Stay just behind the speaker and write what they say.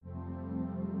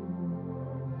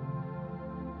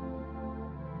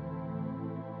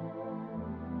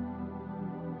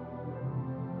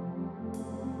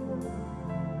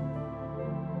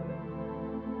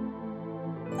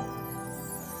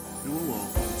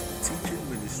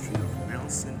ministry of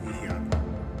Nelson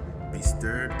Ihiaku. Be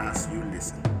stirred as you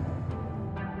listen.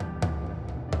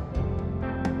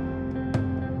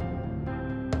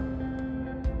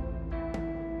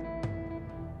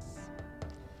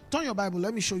 Turn your Bible.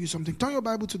 Let me show you something. Turn your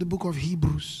Bible to the book of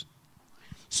Hebrews.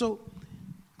 So,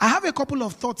 I have a couple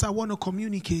of thoughts I want to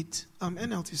communicate.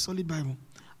 NLT, Solid Bible.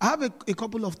 I have a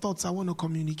couple of thoughts I want to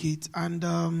communicate. And,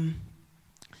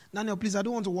 Daniel, please, I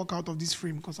don't want to walk out of this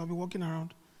frame because I'll be walking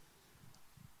around.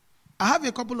 I have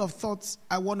a couple of thoughts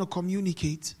I want to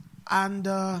communicate. And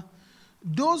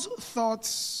those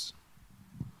thoughts,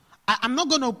 I'm not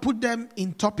going to put them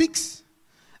in topics.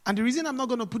 And the reason I'm not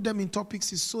going to put them in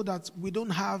topics is so that we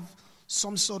don't have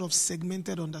some sort of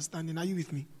segmented understanding. Are you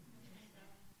with me?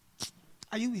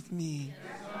 Are you with me?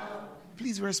 Yes,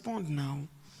 please respond now.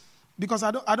 Because I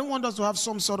don't want us to have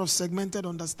some sort of segmented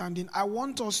understanding. I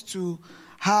want us to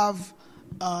have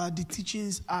the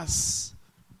teachings I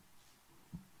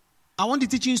want the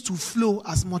teachings to flow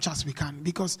as much as we can.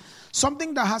 Because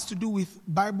something that has to do with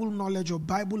Bible knowledge or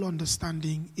Bible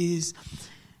understanding is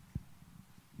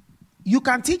you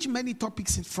can teach many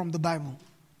topics from the Bible.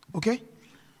 Okay?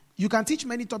 You can teach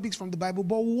many topics from the Bible,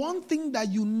 but one thing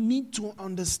that you need to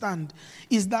understand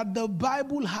is that the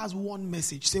Bible has one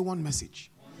message. Say one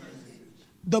message.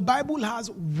 The Bible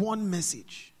has one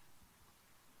message.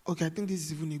 Okay, I think this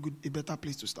is even a better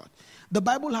place to start. The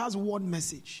Bible has one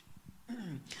message.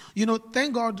 You know,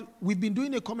 thank God we've been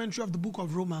doing a commentary of the book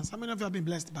of Romans. How many of you have been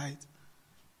blessed by it?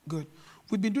 Good.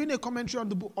 We've been doing a commentary on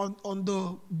the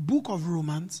book of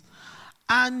Romans,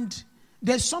 and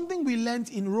there's something we learned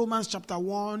in Romans chapter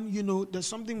 1. You know, there's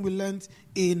something we learned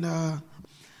in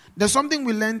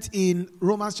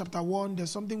Romans chapter 1.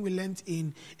 There's something we learned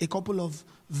in a couple of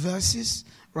verses,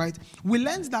 right? We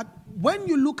learned that when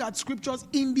you look at scriptures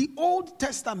in the Old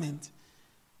Testament,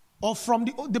 or from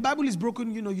the Bible is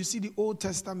broken, you know, you see the Old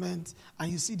Testament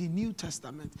and you see the New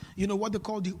Testament. You know what they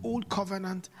call the Old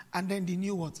Covenant and then the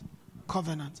New what?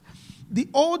 Covenant. The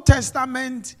Old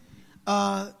Testament,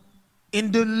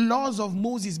 in the laws of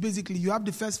Moses, basically, you have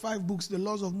the first 5 books, the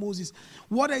laws of Moses.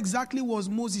 What exactly was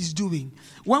Moses doing?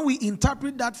 When we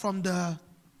interpret that from the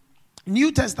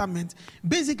New Testament,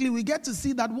 basically we get to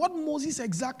see that what Moses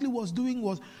exactly was doing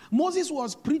was, Moses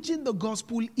was preaching the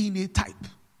gospel in a type.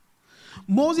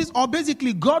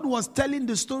 God was telling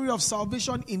the story of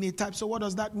salvation in a type. So what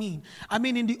does that mean? I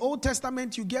mean, in the Old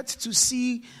Testament, you get to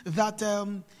see that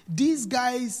these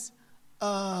guys,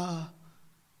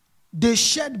 they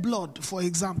shed blood, for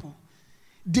example.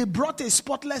 They brought a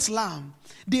spotless lamb.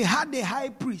 They had a high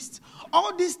priest.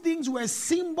 All these things were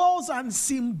symbols and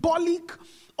symbolic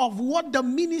of what the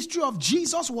ministry of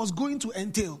Jesus was going to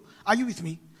entail. Are you with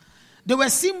me? They were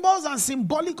symbols and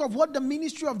symbolic of what the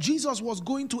ministry of Jesus was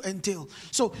going to entail.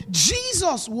 So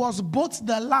Jesus was both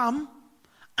the lamb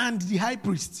and the high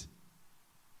priest.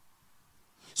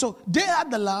 So they had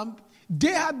the lamb,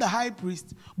 they had the high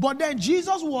priest, but then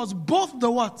Jesus was both the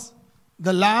what?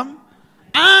 The lamb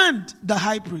and the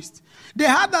high priest. They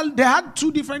had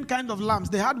 2 different kinds of lambs.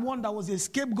 They had one that was a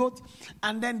scapegoat,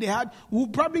 and then we'll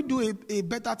probably do a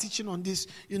better teaching on this.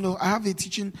 You know, I have a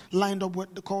teaching lined up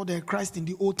called Christ in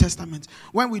the Old Testament.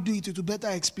 When we do it, to better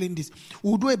explain this,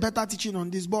 we'll do a better teaching on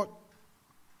this. But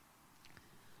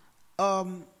all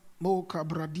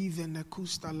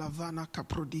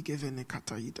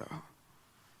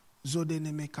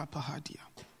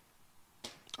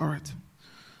right.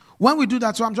 When we do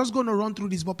that, so I'm just going to run through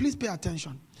this, but please pay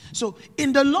attention. So,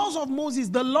 in the laws of Moses,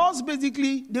 the laws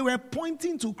basically, they were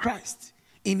pointing to Christ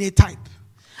in a type.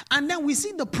 And then we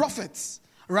see the prophets,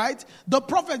 right? The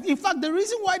prophets, in fact, the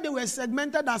reason why they were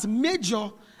segmented as major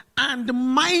and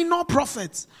minor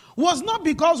prophets was not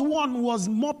because one was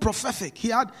more prophetic. He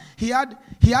had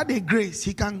a grace.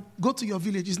 He can go to your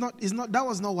village. That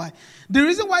was not why. The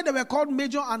reason why they were called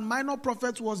major and minor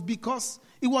prophets was because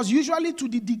it was usually to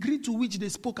the degree to which they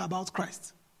spoke about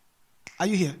Christ. Are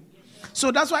you here?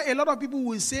 So that's why a lot of people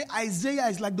will say Isaiah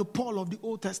is like the Paul of the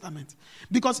Old Testament.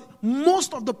 Because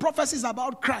most of the prophecies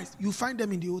about Christ, you find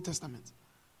them in the Old Testament.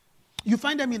 You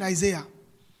find them in Isaiah.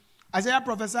 Isaiah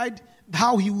prophesied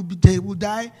how he will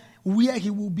die, where he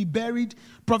will be buried,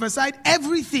 prophesied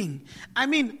everything. I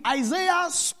mean, Isaiah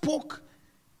spoke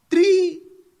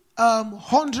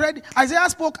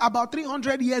about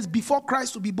 300 years before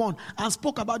Christ to be born and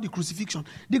spoke about the crucifixion.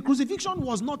 The crucifixion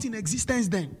was not in existence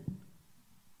then.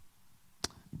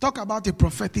 Talk about a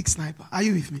prophetic sniper. Are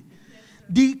you with me?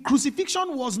 The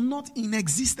crucifixion was not in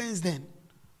existence then.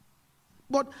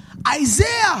 But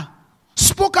Isaiah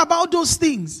spoke about those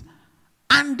things.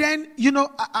 And then,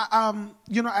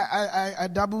 I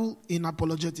dabble in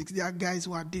apologetics. There are guys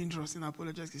who are dangerous in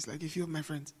apologetics, like a few of my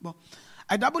friends. But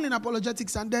I dabble in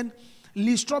apologetics, and then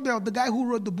Lee Strobel, the guy who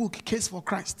wrote the book Case for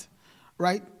Christ,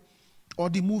 right? Or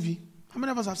the movie. How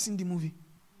many of us have seen the movie?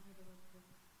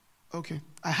 Okay.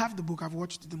 I have the book. I've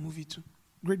watched the movie too.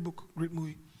 Great book. Great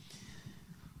movie.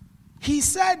 He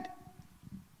said,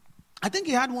 I think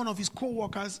he had one of his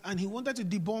co-workers and he wanted to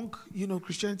debunk,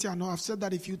 Christianity. I know I've said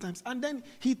that a few times. And then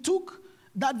he took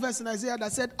that verse in Isaiah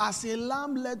that said, as a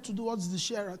lamb led towards the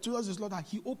shearer, towards the slaughter,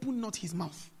 he opened not his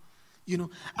mouth.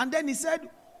 And then he said,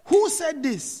 who said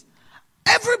this?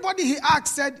 Everybody he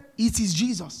asked said, it is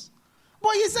Jesus.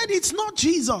 But he said it's not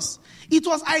Jesus. It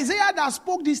was Isaiah that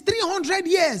spoke this 300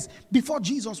 years before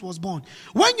Jesus was born.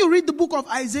 When you read the book of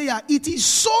Isaiah, it is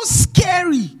so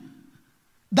scary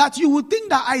that you would think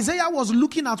that Isaiah was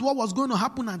looking at what was going to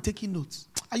happen and taking notes.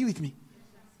 Are you with me?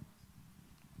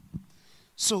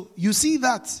 So you see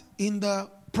that in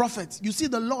the prophets. You see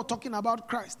the law talking about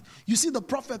Christ. You see the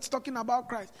prophets talking about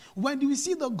Christ. When we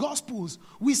see the Gospels,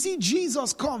 we see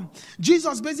Jesus come.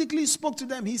 Jesus basically spoke to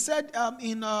them. He said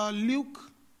in Luke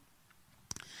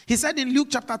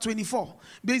chapter 24,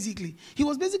 basically. He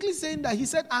was basically saying that he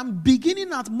said, I'm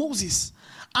beginning at Moses.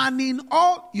 And in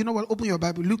all, open your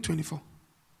Bible, Luke 24.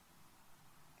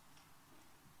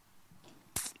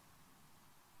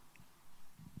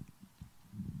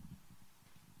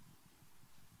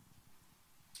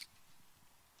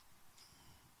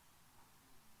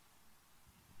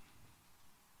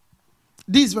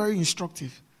 This is very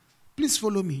instructive. Please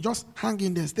follow me. Just hang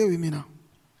in there. Stay with me now.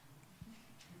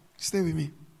 Stay with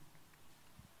me.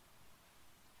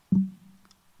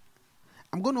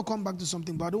 I'm going to come back to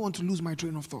something, but I don't want to lose my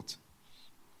train of thought.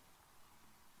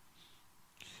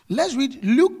 Let's read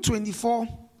Luke 24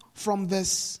 from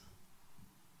verse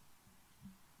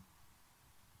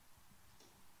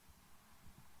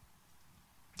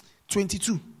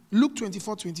 22. Luke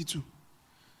 24, 22.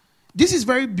 This is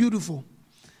very beautiful.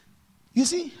 You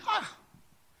see,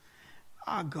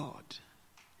 God.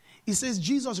 It says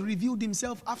Jesus revealed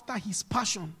himself after his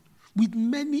passion with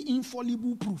many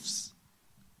infallible proofs.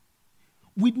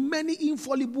 With many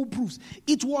infallible proofs.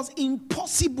 It was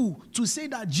impossible to say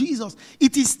that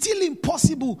it is still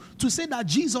impossible to say that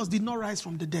Jesus did not rise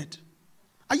from the dead.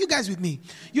 Are you guys with me?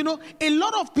 A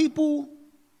lot of people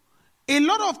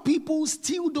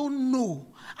still don't know,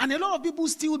 and a lot of people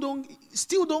still don't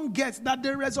get that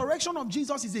the resurrection of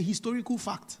Jesus is a historical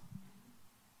fact.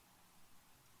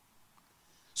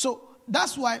 So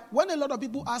that's why when a lot of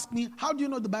people ask me, how do you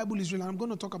know the Bible is real? And I'm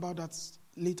going to talk about that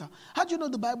later. How do you know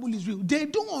the Bible is real? They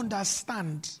don't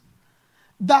understand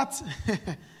that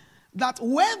that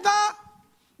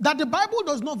the Bible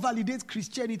does not validate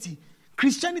Christianity.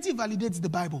 Christianity validates the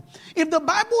Bible. If the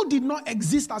Bible did not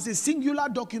exist as a singular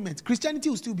document, Christianity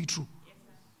will still be true. Yes,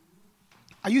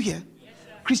 are you here? Yes,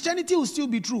 Christianity will still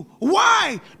be true.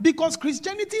 Why? Because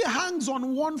Christianity hangs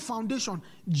on one foundation.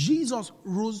 Jesus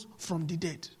rose from the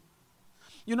dead.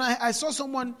 I saw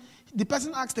someone, the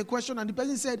person asked a question and the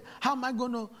person said, how am I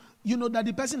going to, that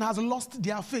the person has lost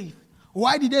their faith.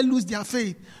 Why did they lose their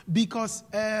faith? Because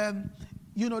they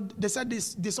said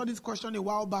they saw this question a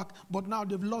while back, but now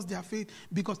they've lost their faith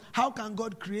because how can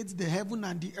God create the heaven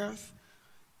and the earth?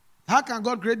 How can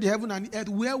God create the heaven and the earth?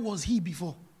 Where was he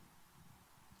before?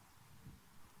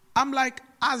 I'm like,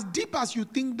 as deep as you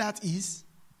think that is,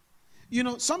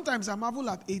 sometimes I marvel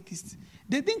at atheists.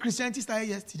 They think Christianity started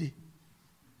yesterday.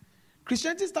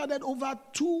 Christianity started over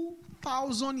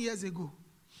 2,000 years ago.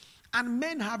 And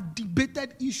men have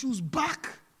debated issues back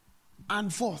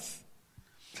and forth.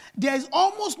 There is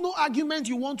almost no argument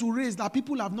you want to raise that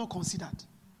people have not considered.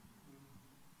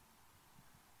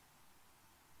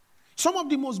 Some of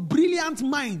the most brilliant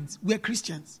minds were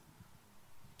Christians.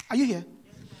 Are you here?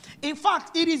 In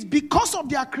fact, it is because of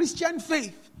their Christian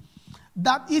faith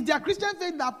that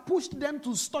pushed them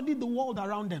to study the world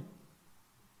around them.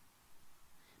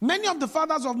 Many of the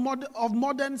fathers of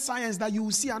modern science that you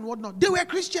will see and whatnot, they were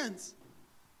Christians.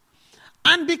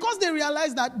 And because they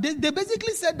realized that, they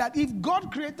basically said that if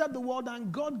God created the world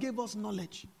and God gave us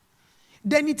knowledge,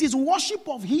 then it is worship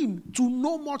of him to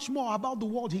know much more about the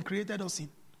world he created us in.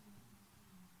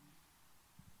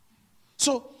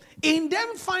 So, in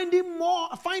them finding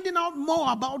out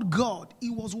more about God,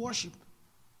 it was worship.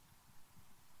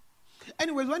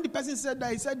 Anyways, when the person said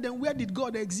that, he said, then where did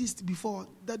God exist before?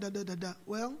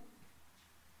 Well,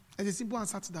 there's a simple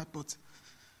answer to that, but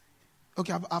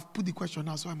okay, I've put the question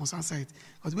now, so I must answer it.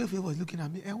 Because when Favor was looking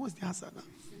at me, what's the answer now?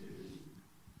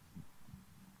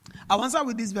 I'll answer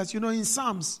with this verse. In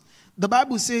Psalms, the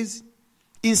Bible says,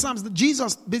 in Psalms,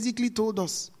 Jesus basically told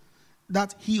us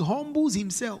that he humbles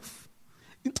himself.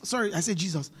 Sorry, I said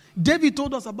Jesus. David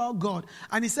told us about God,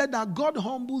 and he said that God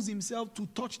humbles himself to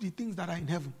touch the things that are in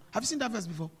heaven. Have you seen that verse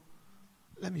before?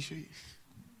 Let me show you.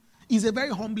 It's a very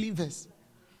humbling verse.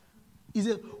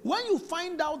 When you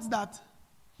find out that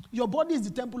your body is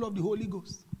the temple of the Holy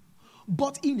Ghost,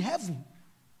 but in heaven,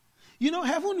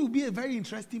 heaven will be a very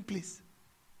interesting place.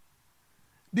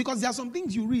 Because there are some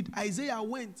things you read. Isaiah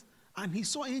went and he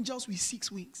saw angels with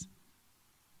 6 wings.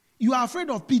 You are afraid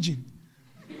of pigeon.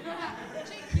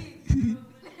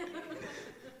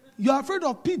 You are afraid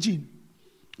of pigeon.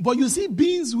 But you see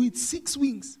beings with 6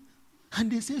 wings.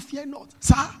 And they say, fear not.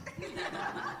 Sir?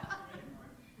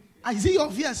 I see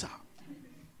your fear, sir.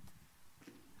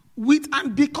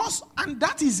 And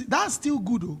that's still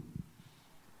good. Oh.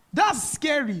 That's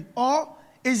scary. Or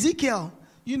Ezekiel.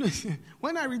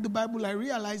 When I read the Bible, I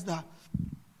realize that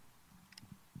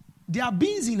there are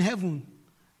beings in heaven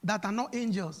that are not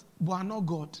angels, but are not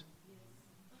God.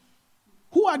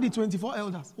 Who are the 24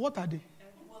 elders? What are they?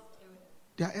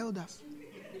 They are elders.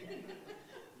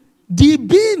 The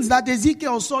beings that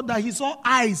Ezekiel saw, that he saw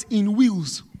eyes in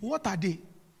wheels, what are they?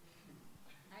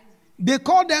 They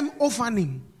call them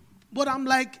Ophanim. But I'm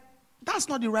like, that's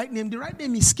not the right name. The right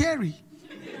name is scary.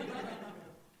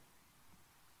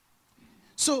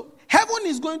 So, heaven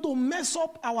is going to mess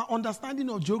up our understanding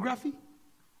of geography,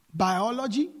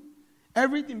 biology,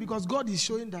 everything, because God is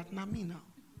showing that, not me now.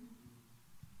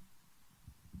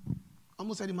 I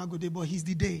almost said Imagode, but he's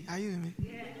the day. Are you with me?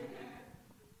 Yeah.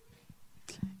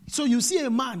 So you see a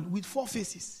man with 4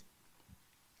 faces.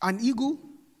 An eagle,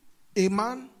 a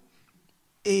man,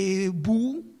 a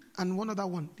bull, and one other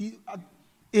one.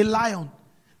 A lion.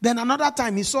 Then another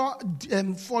time he saw,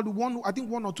 for the one, I think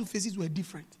 1 or 2 faces were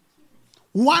different.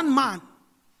 One man.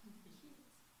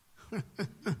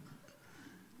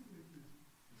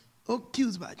 Oh,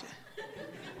 kills Baja.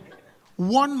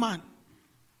 One man.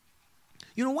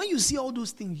 When you see all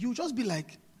those things, you just be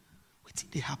like, what did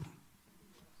they happen?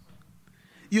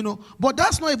 But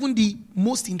that's not even the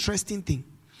most interesting thing.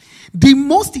 The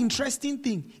most interesting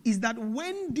thing is that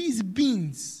when these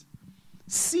beings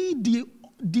see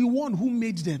the one who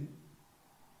made them,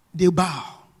 they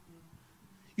bow.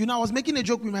 I was making a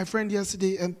joke with my friend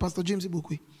yesterday, and Pastor James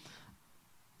Ibukwe.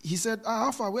 He said,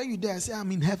 how far, where are you there? I said,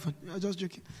 I'm in heaven. I was just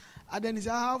joking. And then he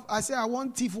said, I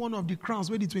want thief one of the crowns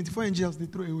where the 24 angels they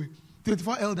throw away.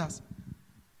 24 elders.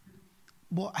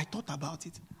 But I thought about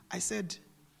it. I said,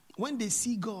 when they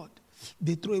see God,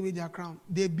 they throw away their crown.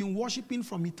 They've been worshiping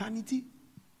from eternity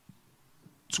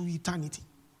to eternity.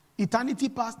 Eternity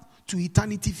past to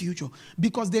eternity future.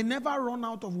 Because they never run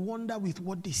out of wonder with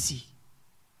what they see.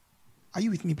 Are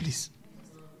you with me, please?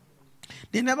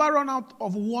 They never run out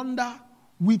of wonder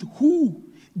with who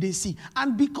they see.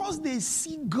 And because they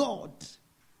see God,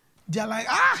 they're like,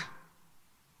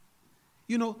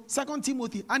 2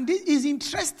 Timothy. And this is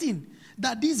interesting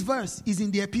that this verse is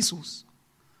in the epistles.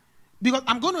 Because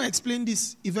I'm going to explain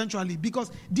this eventually.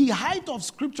 Because the height of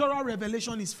scriptural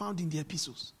revelation is found in the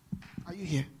epistles. Are you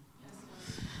here?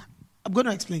 I'm going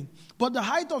to explain. But the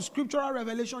height of scriptural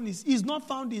revelation is not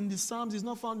found in the Psalms, is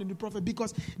not found in the prophet,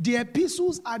 because the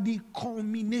epistles are the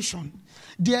culmination.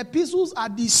 The epistles are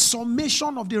the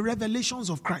summation of the revelations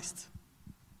of Christ.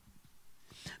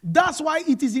 That's why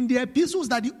it is in the epistles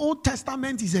that the Old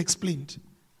Testament is explained.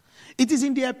 It is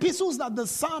in the epistles that the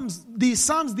Psalms,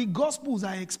 the Gospels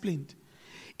are explained.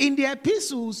 In the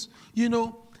epistles, in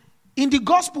the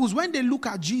Gospels, when they look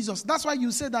at Jesus, that's why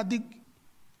you say that the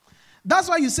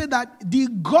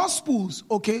Gospels,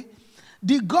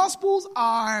 the Gospels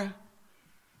are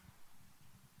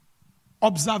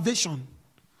observation,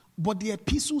 but the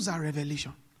epistles are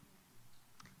revelation.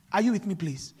 Are you with me,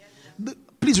 please? Yes,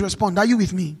 please respond. Are you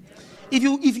with me? Yes,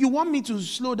 if you want me to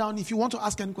slow down, if you want to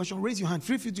ask any question, raise your hand.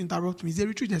 Feel free to interrupt me. It's a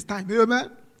retreat, there's time.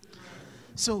 Amen?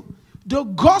 So, the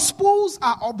Gospels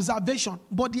are observation,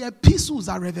 but the epistles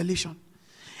are revelation.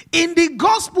 In the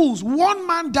Gospels, one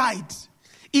man died.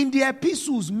 In the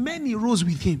epistles, many rose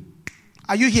with him.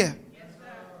 Are you here? Yes, sir.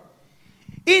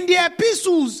 In the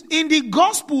epistles, in the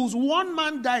Gospels, one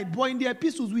man died. But in the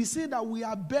epistles, we say that we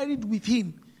are buried with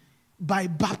him by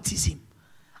baptism.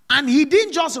 And he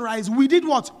didn't just rise. We did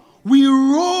what? We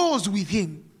rose with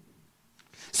him.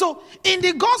 So, in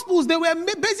the Gospels, they were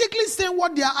basically saying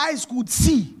what their eyes could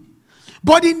see.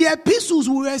 But in the epistles,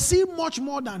 we were seeing much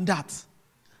more than that.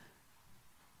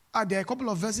 There are a couple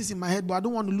of verses in my head, but I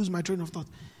don't want to lose my train of thought.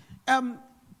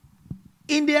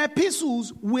 In the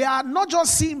epistles, we are not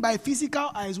just seen by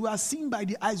physical eyes, we are seen by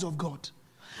the eyes of God.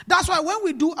 That's why when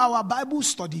we do our Bible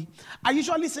study, I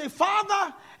usually say,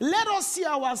 Father, let us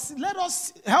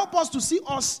help us to see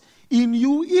us in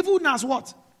you, even as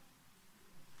what?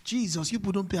 Jesus, you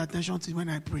people don't pay attention to when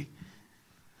I pray.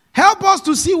 Help us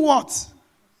to see what?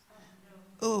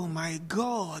 Oh my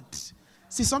God.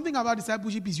 See, something about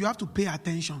discipleship is you have to pay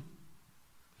attention.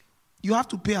 You have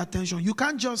to pay attention. You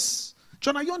can't just...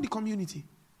 John, are you on the community?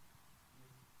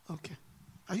 Okay.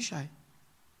 Are you shy?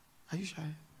 Are you shy?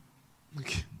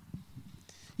 Okay.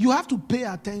 You have to pay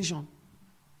attention.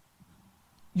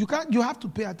 You have to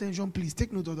pay attention, please.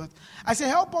 Take note of that. I say,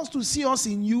 help us to see us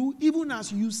in you, even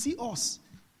as you see us.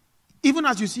 Even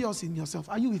as you see us in yourself.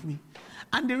 Are you with me?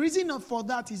 And the reason for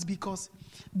that is because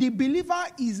the believer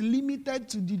is limited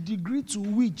to the degree to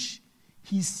which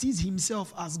he sees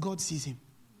himself as God sees him.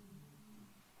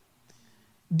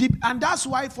 And that's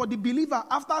why for the believer,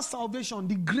 after salvation,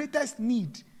 the greatest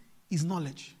need is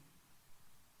knowledge.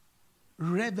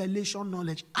 Revelation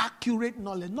knowledge, accurate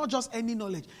knowledge, not just any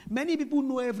knowledge. Many people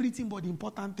know everything but the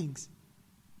important things.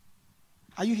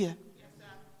 Are you here? Yes, sir.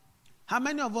 How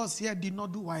many of us here did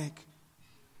not do WAEC?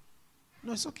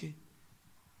 No, it's okay.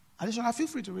 Additional, feel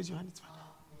free to raise your hand. It's fine.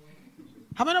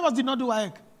 How many of us did not do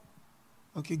WAEC?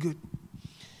 Okay, good.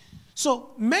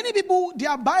 So, many people,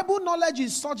 their Bible knowledge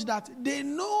is such that they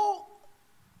know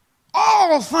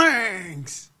all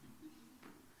things.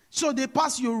 So, they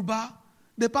pass Yoruba,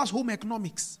 they pass home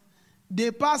economics,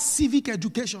 they pass civic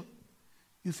education.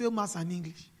 You fail maths and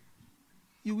English.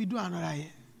 You will do another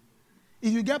year.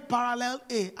 If you get parallel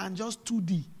A and just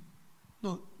 2D,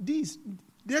 no, D is,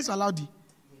 they just allow D.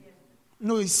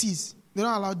 No, it's C's. They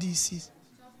don't allow D, it's C's.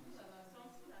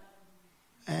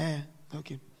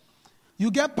 Okay. You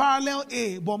get parallel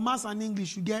A, but maths and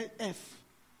English, you get F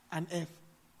and F.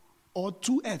 Or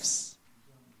 2 Fs.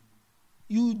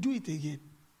 You do it again.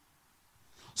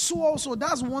 So also,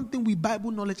 that's one thing with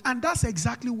Bible knowledge. And that's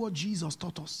exactly what Jesus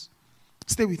taught us.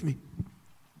 Stay with me.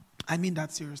 I mean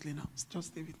that seriously now. Just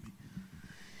stay with me.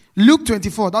 Luke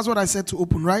 24, that's what I said to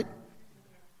open, right?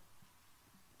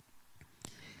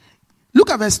 Look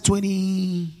at verse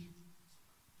 22.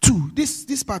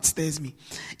 This part stares me.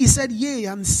 He said, yea,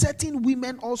 and certain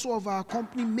women also of our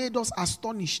company made us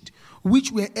astonished,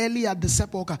 which were early at the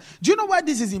sepulchre. Do you know why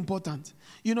this is important?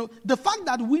 You know, the fact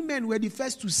that women were the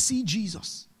first to see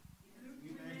Jesus.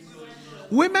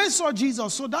 Women saw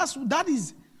Jesus. So that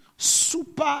is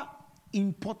super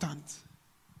important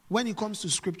when it comes to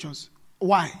scriptures.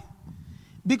 Why?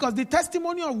 Because the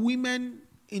testimony of women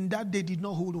in that day did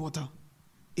not hold water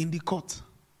in the court.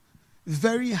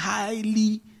 Very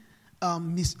highly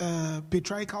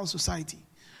patriarchal society.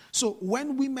 So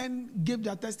when women gave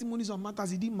their testimonies on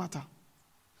matters, it didn't matter.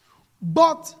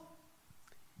 But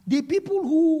the people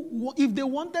who, if they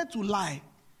wanted to lie,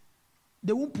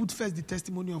 they won't put first the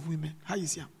testimony of women. How you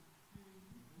see?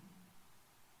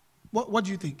 What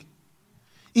do you think?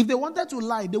 If they wanted to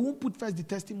lie, they won't put first the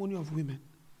testimony of women.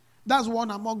 That's one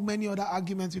among many other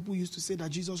arguments people used to say that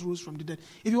Jesus rose from the dead.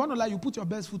 If you want to lie, you put your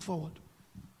best foot forward.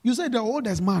 You say the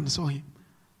oldest man saw him.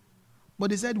 But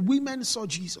they said women saw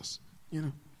Jesus. You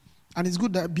know. And it's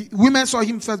good that women saw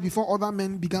him first before other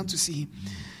men began to see him.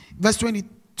 Verse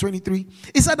 23.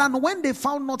 He said, and when they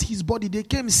found not his body, they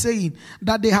came saying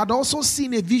that they had also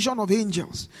seen a vision of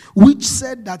angels, which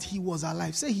said that he was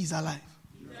alive. Say he's alive.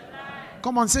 He's alive.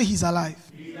 Come on, say he's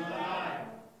alive. He's alive.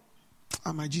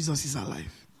 Ah, my Jesus is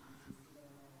alive.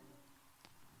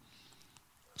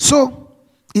 So,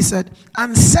 he said,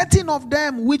 and certain of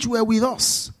them which were with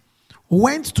us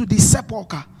went to the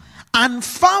sepulchre and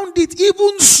found it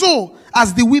even so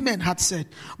as the women had said.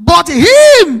 But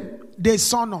him they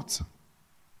saw not.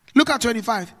 Look at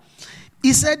 25.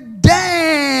 He said,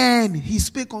 then he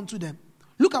spake unto them.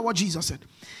 Look at what Jesus said.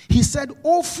 He said,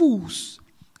 O fools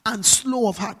and slow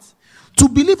of heart, to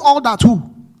believe all that who?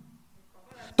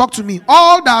 Talk to me.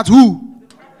 All that who?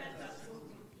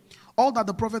 All that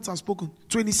the prophets have spoken.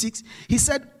 26. He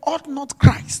said, ought not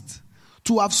Christ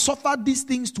to have suffered these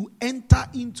things to enter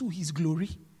into his glory?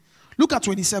 Look at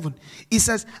 27. He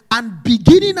says, and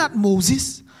beginning at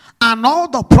Moses and all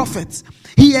the prophets,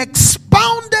 he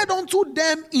expounded unto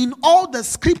them in all the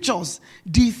scriptures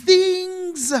the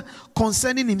things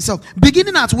concerning himself.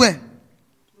 Beginning at where?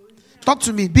 Talk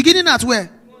to me. Beginning at where?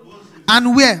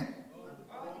 And where?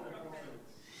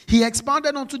 He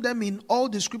expounded unto them in all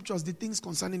the scriptures the things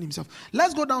concerning himself.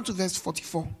 Let's go down to verse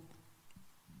 44.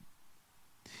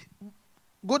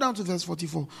 Go down to verse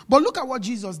 44. But look at what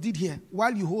Jesus did here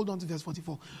while you hold on to verse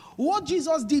 44. What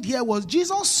Jesus did here was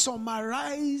Jesus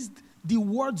summarized the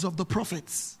words of the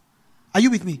prophets. Are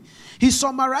you with me? He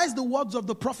summarized the words of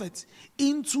the prophets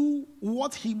into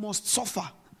what he must suffer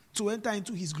to enter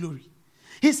into his glory.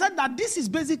 He said that this is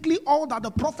basically all that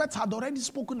the prophets had already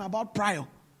spoken about prior.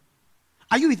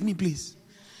 Are you with me, please?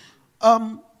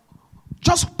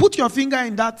 Just put your finger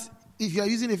in that if you are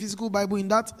using a physical Bible, in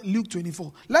that Luke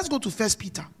 24. Let's go to 1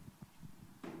 Peter.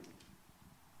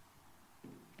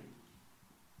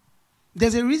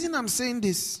 There's a reason I'm saying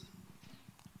this.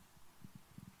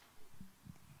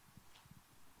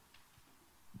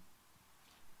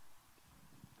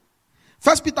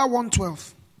 First Peter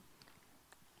 1:12.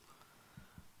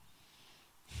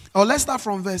 Or let's start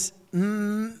from verse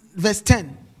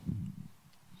 10.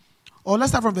 Or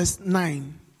let's start from verse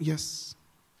 9. Yes.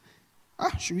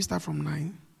 Should we start from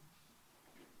 9?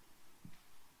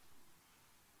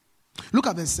 Look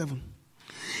at verse 7.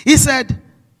 He said,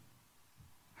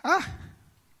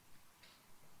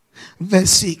 verse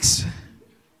 6.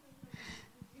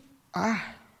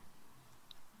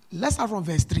 Let's start from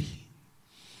verse 3.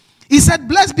 He said,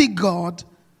 blessed be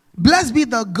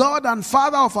the God and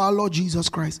Father of our Lord Jesus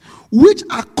Christ, which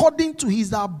according to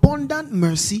his abundant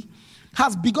mercy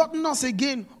has begotten us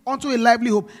again unto a lively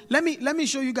hope. Let me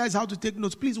show you guys how to take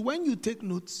notes. Please, when you take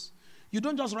notes, you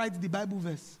don't just write the Bible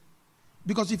verse.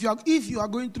 Because if you are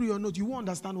going through your notes, you won't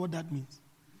understand what that means.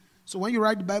 So when you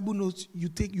write the Bible notes, you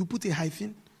put a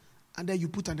hyphen, and then you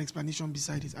put an explanation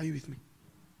beside it. Are you with me?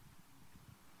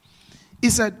 He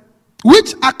said,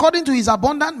 which according to his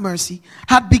abundant mercy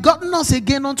had begotten us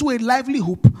again unto a lively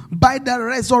hope by the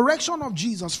resurrection of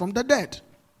Jesus from the dead.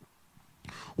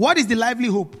 What is the lively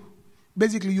hope?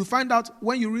 Basically, you find out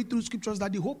when you read through scriptures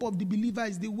that the hope of the believer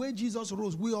is the way Jesus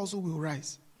rose, we also will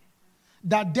rise.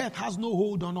 That death has no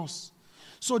hold on us.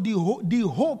 So the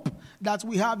hope that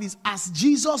we have is, as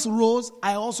Jesus rose,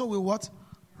 I also will what?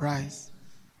 Rise.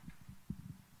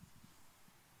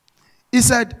 He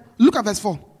said, look at verse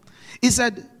 4. He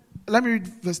said, let me read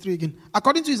verse 3 again.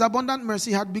 According to his abundant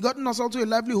mercy, had begotten us also a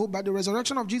lively hope by the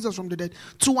resurrection of Jesus from the dead,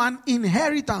 to an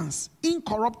inheritance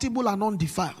incorruptible and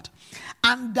undefiled,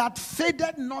 and that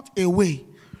fadeth not away,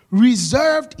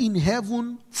 reserved in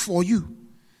heaven for you.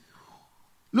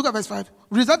 Look at verse 5.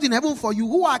 Reserved in heaven for you,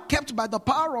 who are kept by the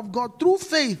power of God through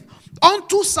faith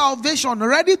unto salvation,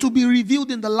 ready to be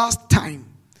revealed in the last time.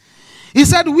 He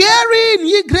said, wherein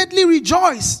ye greatly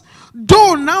rejoice,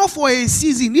 though now for a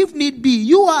season, if need be,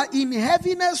 you are in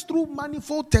heaviness through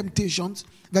manifold temptations.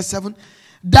 Verse 7.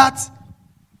 That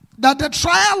the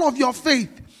trial of your faith,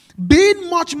 being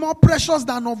much more precious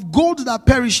than of gold that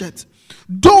perisheth,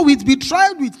 though it be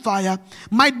tried with fire,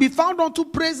 might be found unto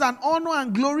praise and honor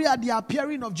and glory at the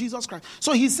appearing of Jesus Christ.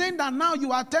 So he's saying that now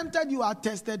you are tempted, you are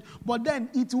tested, but then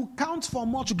it will count for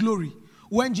much glory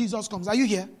when Jesus comes. Are you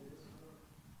here?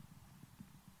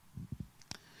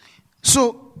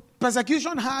 So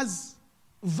persecution has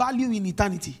value in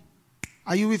eternity.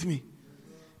 Are you with me?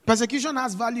 Persecution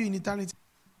has value in eternity.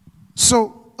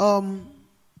 So,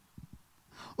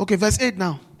 okay, verse 8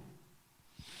 now.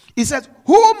 He says,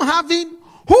 whom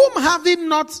having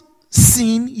not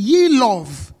seen ye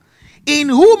love, in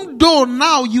whom though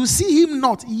now you see him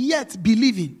not, yet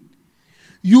believing,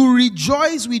 you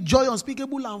rejoice with joy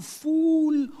unspeakable and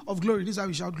full of glory. This is how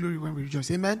we shout glory when we rejoice.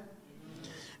 Amen?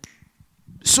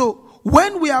 So,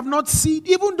 when we have not seen,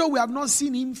 even though we have not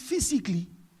seen him physically,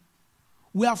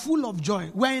 we are full of joy.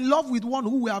 We are in love with one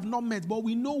who we have not met, but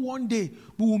we know one day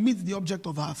we will meet the object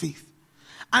of our faith.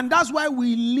 And that's why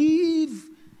we live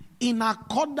in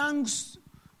accordance.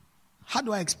 How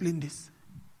do I explain this?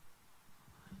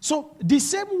 So, the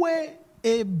same way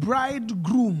a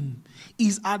bridegroom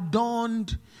is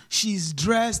adorned, she's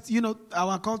dressed,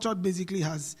 our culture basically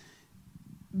has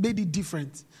made it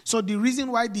different. So the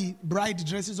reason why the bride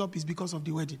dresses up is because of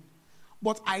the wedding.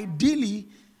 But ideally,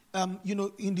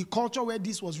 in the culture where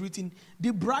this was written,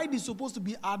 the bride is supposed to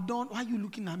be adorned. Why are you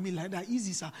looking at me like that?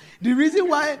 Easy, sir. The reason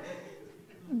why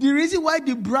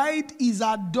the bride is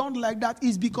adorned like that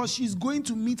is because she's going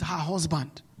to meet her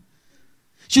husband.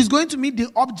 She's going to meet the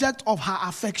object of her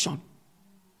affection.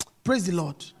 Praise the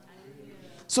Lord.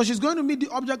 So she's going to meet the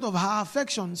object of her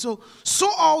affection. So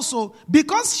also,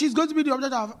 because she's going to be the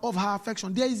object of her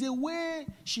affection, there is a way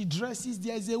she dresses.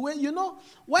 There is a way,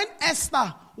 when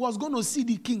Esther was going to see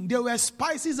the king, there were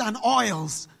spices and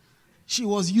oils she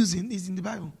was using. It's in the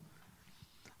Bible.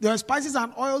 There were spices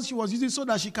and oils she was using so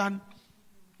that she can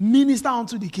minister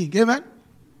unto the king. Amen?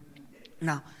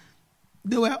 Now,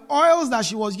 there were oils that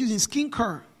she was using,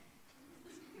 skincare,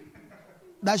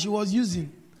 that she was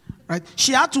using. Right?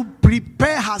 She had to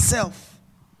prepare herself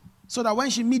so that when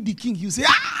she meet the king, you say,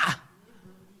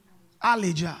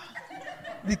 Elijah.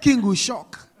 The king will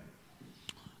shock.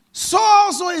 So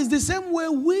also is the same way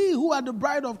we who are the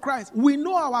bride of Christ, we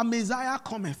know our Messiah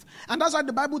cometh. And that's why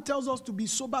the Bible tells us to be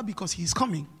sober because he is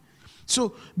coming.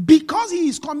 So because he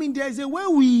is coming, there is a way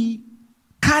we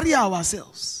carry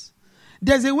ourselves.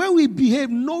 There's a way we behave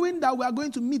knowing that we are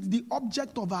going to meet the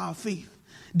object of our faith.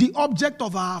 the object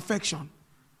of our affection.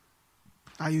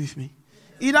 Are you with me?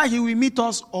 Either he will meet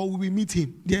us or we will meet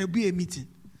him. There will be a meeting.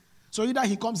 So either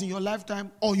he comes in your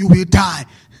lifetime or you will die.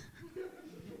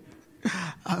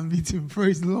 I'll meet him.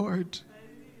 Praise the Lord.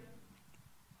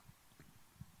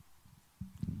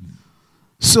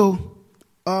 So,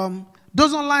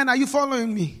 those online, are you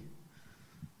following me?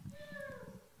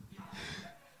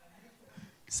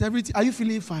 Are you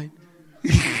feeling fine?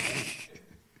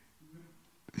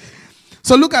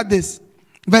 So look at this.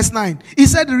 Verse 9. He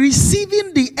said,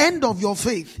 receiving the end of your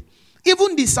faith,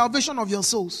 even the salvation of your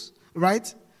souls,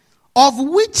 right? Of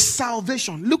which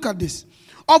salvation, look at this.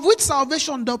 Of which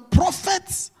salvation the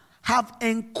prophets have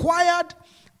inquired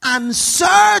and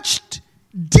searched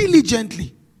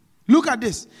diligently. Look at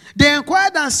this. They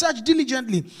inquired and searched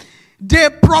diligently. They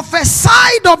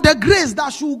prophesied of the grace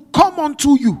that should come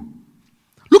unto you.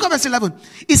 Look at verse 11.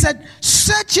 He said,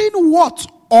 searching what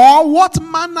or what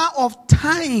manner of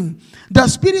time the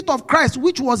Spirit of Christ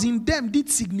which was in them did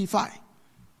signify.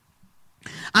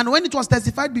 And when it was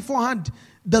testified beforehand,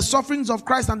 the sufferings of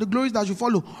Christ and the glories that should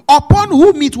follow, upon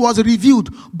whom it was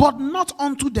revealed, but not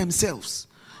unto themselves.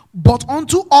 But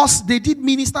unto us they did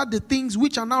minister the things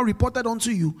which are now reported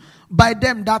unto you by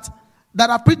them that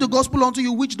have preached the gospel unto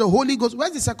you, which the Holy Ghost.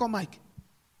 Where's the second mic?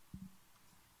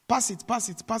 Pass it.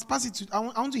 I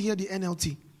want to hear the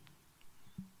NLT.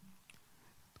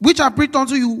 Which are preached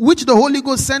unto you, which the Holy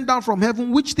Ghost sent down from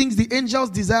heaven, which things the angels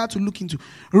desire to look into.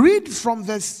 Read from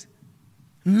verse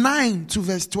 9 to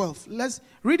verse 12. Let's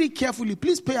read it carefully.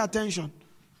 Please pay attention.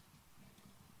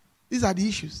 These are the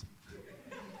issues.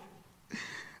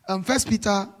 1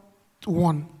 Peter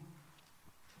 1.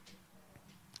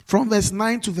 From verse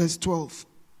 9 to verse 12.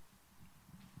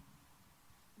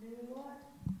 The reward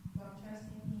from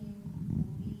trusting him will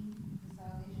be the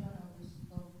salvation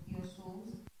of your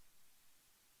souls.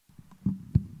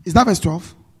 Is that verse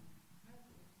 12?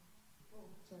 Oh,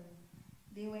 sorry.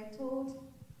 They were told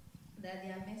that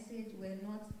their message were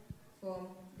not from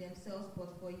themselves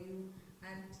but for you.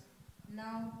 And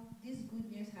now this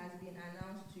good news has been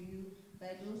announced to you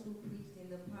by those who preached in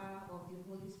the power of the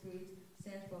Holy Spirit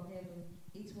sent from heaven.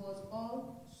 It was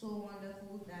all so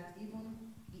wonderful that even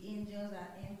the angels are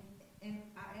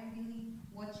envily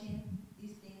watching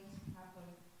these things happen.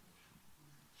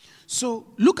 So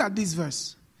look at this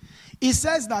verse. It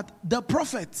says that the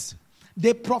prophets,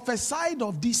 they prophesied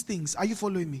of these things. Are you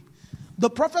following me? The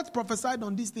prophets prophesied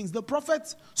on these things. The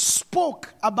prophets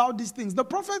spoke about these things. The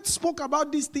prophets spoke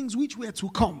about these things which were to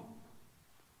come.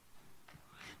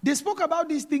 They spoke about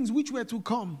these things which were to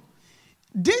come.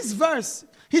 This verse,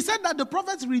 he said that the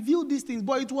prophets revealed these things,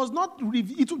 but it was not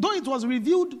though it was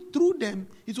revealed through them,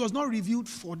 it was not revealed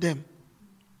for them.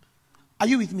 Are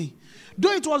you with me?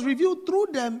 Though it was revealed through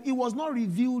them, it was not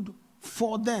revealed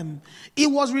for them. It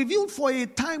was revealed for a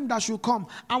time that should come.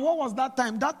 And what was that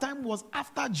time? That time was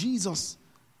after Jesus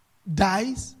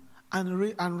dies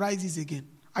and rises again.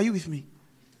 Are you with me?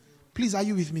 Please, are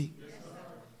you with me? Yes,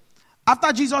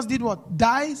 after Jesus did what?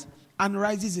 Dies and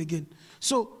rises again.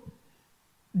 So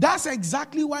that's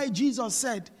exactly why Jesus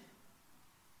said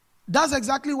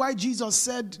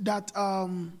that how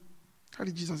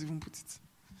did Jesus even put it?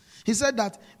 He said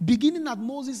that beginning at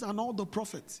Moses and all the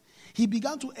prophets, he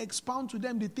began to expound to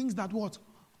them the things that what?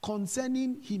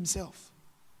 Concerning himself.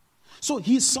 So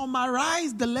he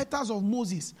summarized the letters of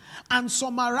Moses and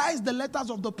summarized the letters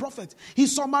of the prophets. He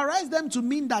summarized them to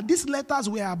mean that these letters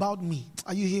were about me.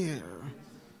 Are you here?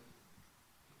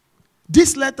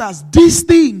 These letters, these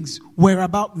things were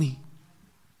about me.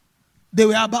 They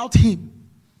were about him.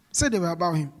 Say they were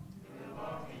about him.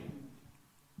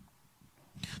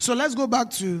 So let's go back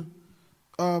to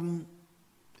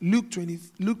Luke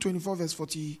 24 verse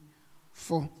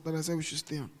 44 that I said we should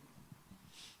stay on.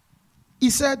 He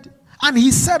said, and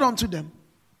he said unto them,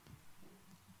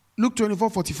 Luke 24,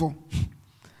 44.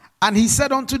 And he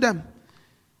said unto them,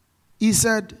 he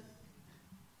said,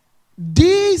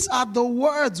 these are the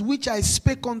words which I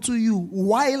spake unto you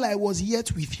while I was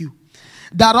yet with you,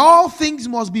 that all things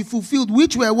must be fulfilled,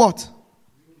 which were what?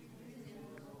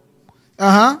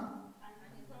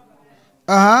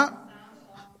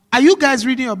 Are you guys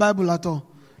reading your Bible at all?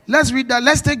 Let's read that.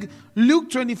 Let's take Luke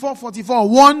 24, 44.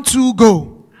 1, 2,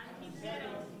 go. And he said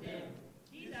unto them,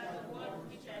 these are the words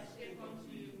which I spake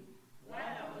unto you while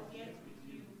I was yet with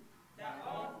you, that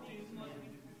all things must be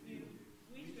fulfilled,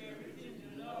 which were written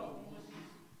in the law of Moses,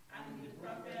 and in the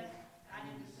prophets, and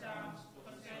in the Psalms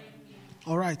concerning him.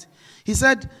 All right. He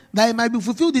said that it might be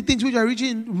fulfilled the things which were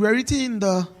written in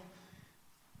the...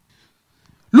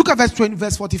 Look at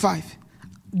verse 45.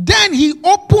 Then he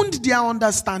opened their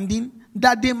understanding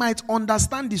that they might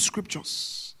understand the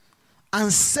scriptures.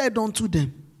 and said unto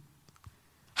them.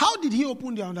 How did he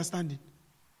open their understanding?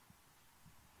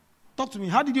 Talk to me.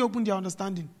 How did he open their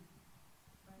understanding?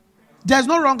 There's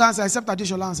no wrong answer except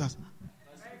additional answers.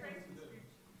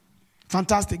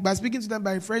 Fantastic. By speaking to them,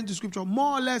 by referring to scripture,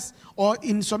 more or less, or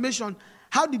in summation,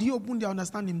 how did he open their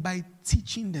understanding? By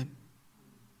teaching them.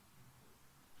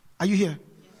 Are you here?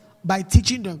 By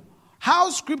teaching them. How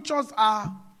scriptures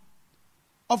are,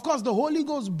 of course, the Holy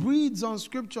Ghost breathes on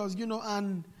scriptures,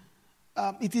 and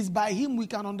it is by him we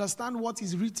can understand what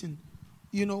is written,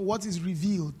 what is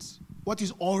revealed, what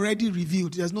is already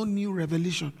revealed. There's no new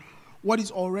revelation. What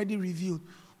is already revealed.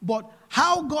 But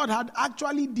how God had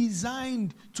actually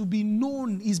designed to be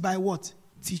known is by what?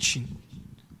 Teaching.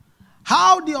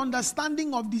 How the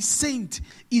understanding of the saint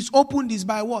is opened is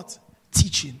by what?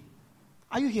 Teaching.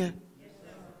 Are you here? Yes,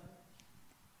 sir.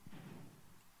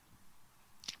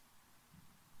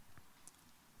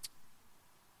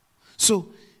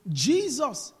 So,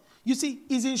 Jesus, you see,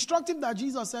 it's instructive that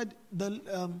Jesus said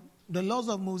the laws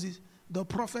of Moses, the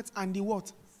prophets, and the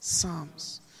what?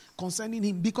 Psalms concerning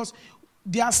him. Because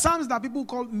there are psalms that people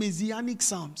call messianic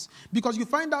psalms. Because you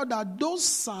find out that those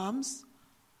psalms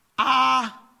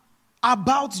are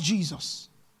about Jesus.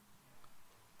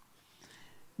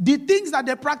 The things that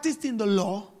they practiced in the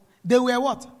law, they were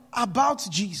what? About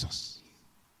Jesus.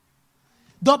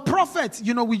 The prophets,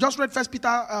 we just read 1 Peter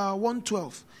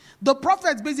 1:12. The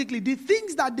prophets, basically, the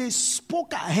things that they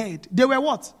spoke ahead, they were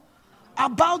what?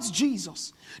 About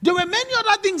Jesus. There were many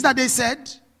other things that they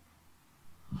said,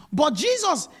 but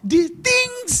Jesus, the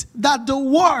things that the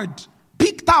word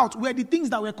picked out were the things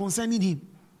that were concerning him.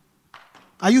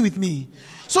 Are you with me?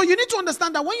 So you need to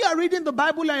understand that when you are reading the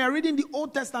Bible and you are reading the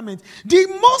Old Testament, the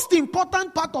most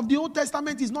important part of the Old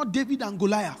Testament is not David and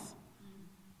Goliath.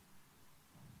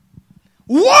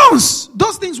 Once,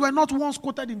 those things were not once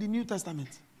quoted in the New Testament.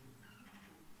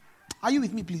 Are you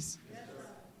with me, please? Yes,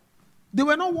 they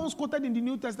were not once quoted in the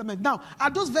New Testament. Now,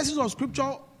 are those verses of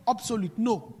scripture obsolete?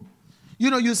 No.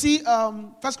 You see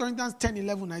 1 Corinthians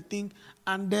 10:11, I think,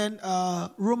 and then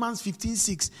Romans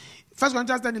 15:6. 1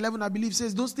 Corinthians 10:11, I believe,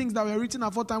 says those things that were written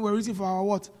aforetime were written for our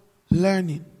what?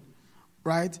 Learning.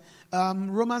 Right?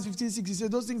 Romans 15:6, it says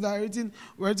those things that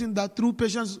were written that through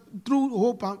patience, through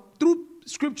hope, and through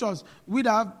scriptures, we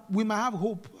might have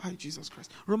hope. Hi, Jesus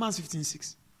Christ. Romans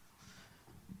 15:6.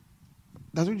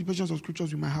 That through the patience of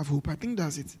scriptures we might have hope. I think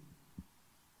that's it.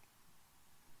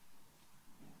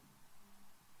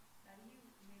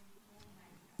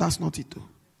 That's not it though.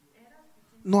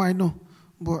 No, I know.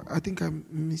 But I think I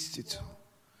missed it.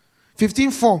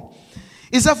 15:4.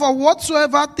 It said, for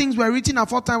whatsoever things were written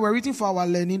aforetime were written for our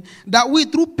learning, that we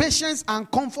through patience and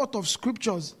comfort of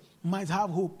scriptures might have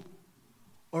hope.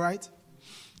 Alright?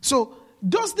 So,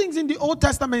 those things in the Old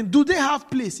Testament, do they have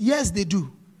place? Yes, they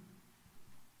do.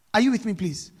 Are you with me,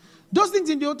 please? Those things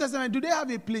in the Old Testament, do they have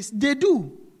a place? They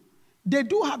do. They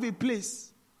do have a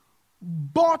place.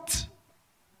 But,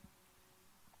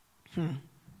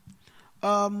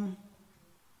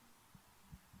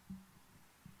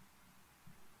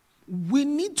 we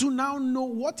need to now know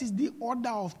what is the order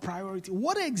of priority.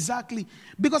 What exactly?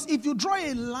 Because if you draw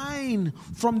a line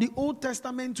from the Old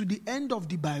Testament to the end of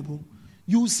the Bible,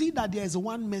 you will see that there is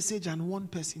one message and one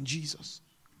person, Jesus.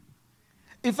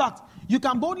 In fact, you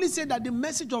can boldly say that the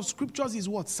message of scriptures is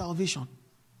what? Salvation.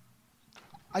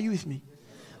 Are you with me?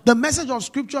 The message of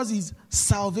scriptures is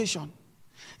salvation.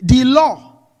 The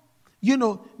law,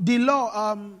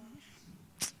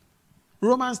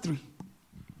 Romans 3.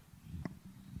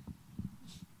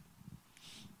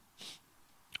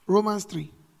 Romans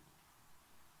 3.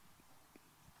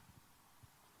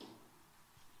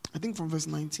 I think from verse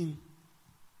 19.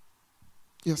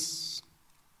 Yes.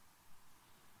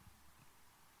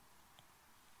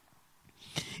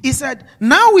 He said,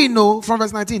 now we know, from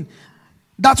verse 19,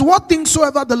 that what things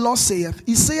soever the law saith,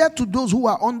 he saith to those who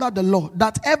are under the law,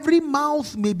 that every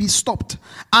mouth may be stopped,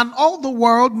 and all the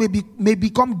world may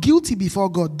become guilty before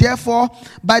God. Therefore,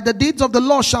 by the deeds of the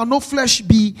law shall no flesh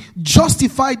be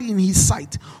justified in his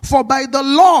sight. For by the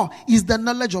law is the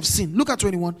knowledge of sin. Look at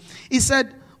 21. He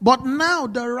said, but now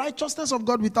the righteousness of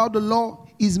God without the law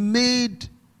is made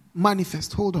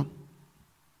manifest. Hold on.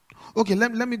 Okay,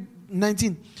 let me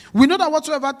 19. We know that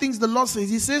whatsoever things the law says,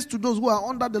 he says to those who are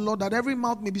under the law that every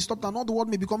mouth may be stopped and all the world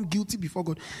may become guilty before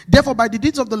God. Therefore, by the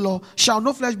deeds of the law shall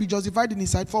no flesh be justified in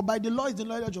his sight, for by the law is the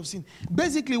knowledge of sin.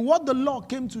 Basically, what the law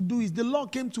came to do is the law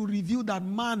came to reveal that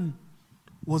man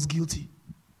was guilty.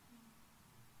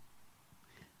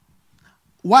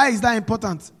 Why is that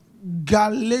important?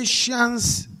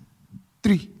 Galatians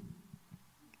 3.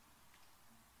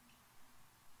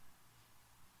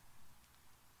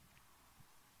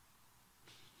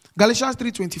 Galatians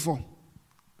 3:24.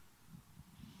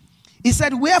 He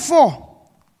said, wherefore,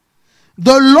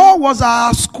 the law was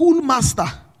our schoolmaster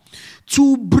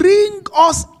to bring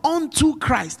us unto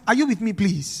Christ. Are you with me,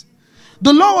 please?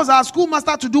 The law was our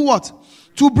schoolmaster to do what?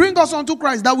 To bring us unto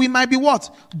Christ, that we might be what?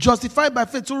 Justified by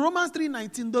faith. So Romans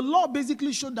 3:19, the law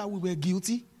basically showed that we were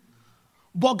guilty.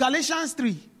 But Galatians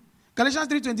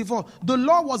 3:24, the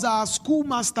law was our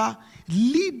schoolmaster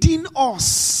leading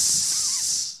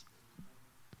us.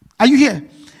 Are you here?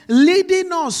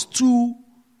 Leading us to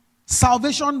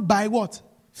salvation by what?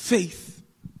 Faith.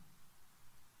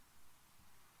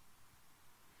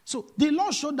 So the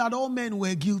law showed that all men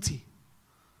were guilty.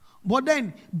 But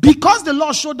then, because the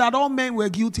law showed that all men were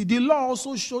guilty, the law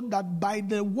also showed that by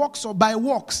the works or by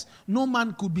works, no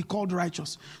man could be called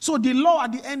righteous. So the law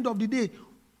at the end of the day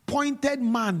pointed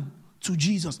man to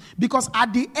Jesus. Because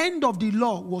at the end of the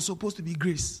law was supposed to be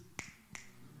grace.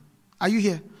 Are you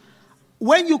here?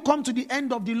 When you come to the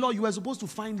end of the law, you were supposed to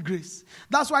find grace.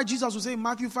 That's why Jesus will say in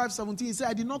Matthew 5:17, he said,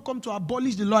 I did not come to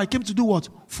abolish the law, I came to do what?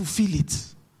 Fulfill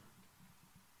it.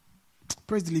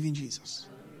 Praise the living Jesus.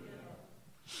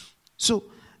 So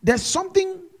there's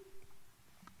something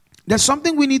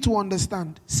we need to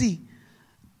understand. See,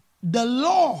 the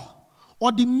law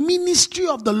or the ministry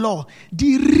of the law,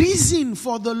 the reason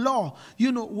for the law,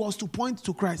 was to point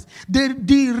to Christ.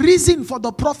 The reason for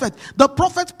the prophet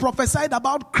prophesied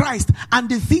about Christ and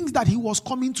the things that he was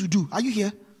coming to do. Are you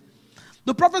here?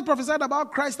 The prophet prophesied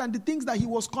about Christ and the things that he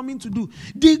was coming to do.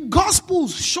 The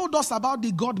Gospels showed us about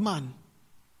the God-man.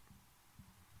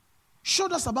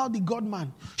 Showed us about the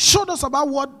God-man. Showed us about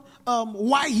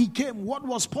why he came, what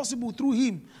was possible through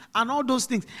him, and all those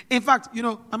things. In fact,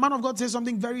 a man of God says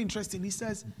something very interesting. He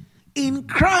says, in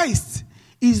Christ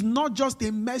is not just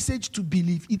a message to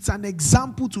believe, it's an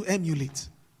example to emulate.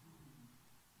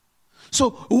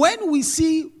 So when we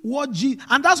see what Jesus,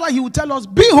 and that's why he will tell us,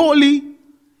 be holy,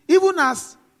 even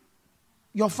as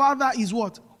your Father is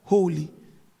what? Holy.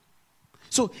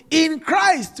 So in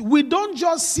Christ, we don't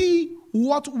just see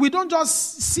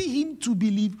him to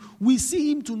believe, we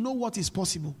see him to know what is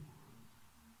possible.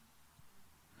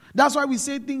 That's why we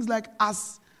say things like,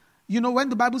 as when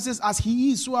the Bible says, as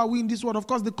he is, so are we in this world. Of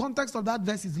course, the context of that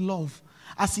verse is love.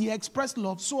 As he expressed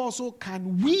love, so also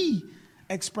can we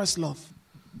express love.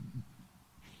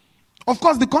 Of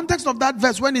course, the context of that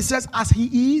verse, when it says, as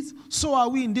he is, so are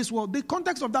we in this world, the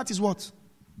context of that is what?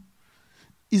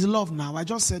 Is love now. I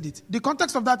just said it. The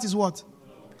context of that is what?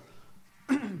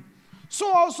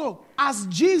 So also, as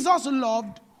Jesus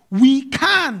loved, we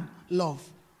can love.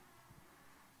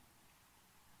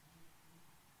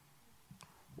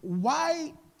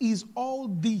 Why is all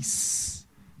this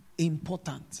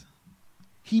important?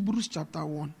 Hebrews chapter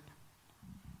 1.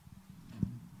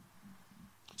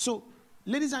 So,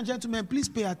 ladies and gentlemen, please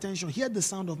pay attention. Hear the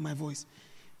sound of my voice.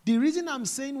 The reason I'm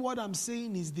saying what I'm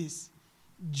saying is this.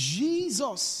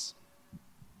 Jesus.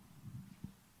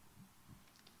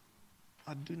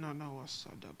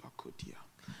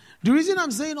 The reason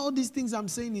I'm saying all these things I'm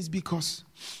saying is because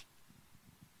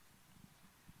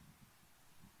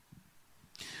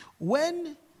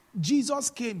when Jesus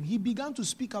came, he began to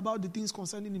speak about the things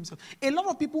concerning himself. A lot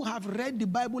of people have read the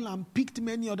Bible and picked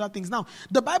many other things. Now,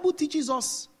 the Bible teaches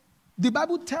us, the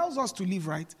Bible tells us to live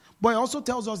right, but it also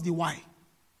tells us the why.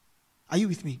 Are you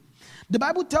with me? The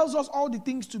Bible tells us all the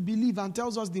things to believe and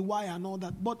tells us the why and all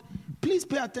that. But please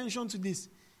pay attention to this.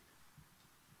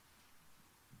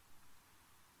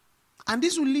 And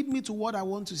this will lead me to what I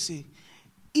want to say.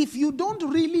 If you don't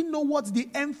really know what the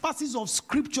emphasis of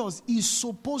scriptures is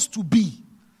supposed to be,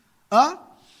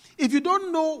 if you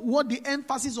don't know what the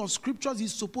emphasis of scriptures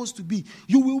is supposed to be,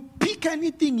 you will pick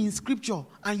anything in scripture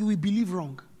and you will believe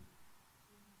wrong.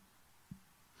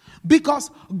 Because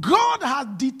God has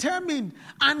determined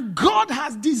and God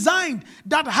has designed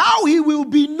that how he will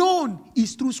be known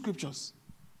is through scriptures.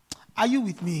 Are you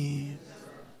with me?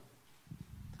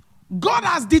 God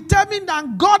has determined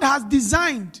and God has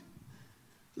designed.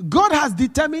 God has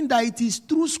determined that it is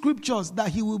through scriptures that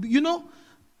he will be.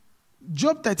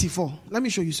 Job 34. Let me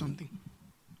show you something.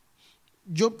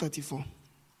 Job 34.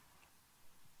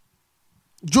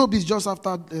 Job is just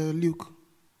after Luke.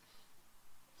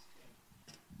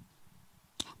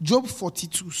 Job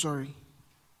 42, sorry.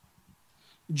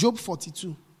 Job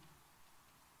 42.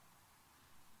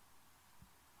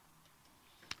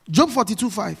 Job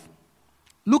 42:5.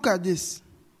 Look at this.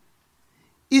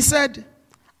 He said,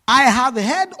 I have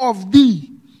heard of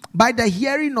thee by the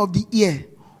hearing of the ear,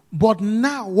 but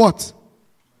now what?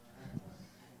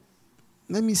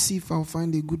 Let me see if I'll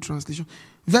find a good translation.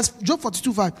 Job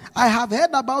 42:5. I have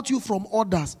heard about you from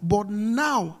others, but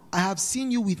now I have seen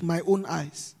you with my own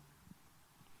eyes.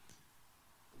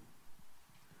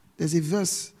 There's a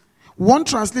verse. One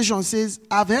translation says,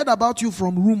 I've heard about you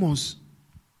from rumors,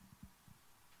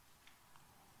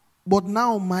 but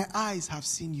now my eyes have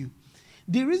seen you.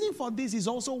 The reason for this is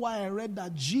also why I read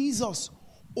that Jesus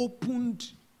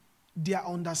opened their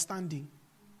understanding.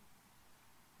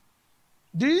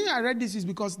 The reason I read this is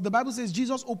because the Bible says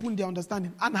Jesus opened their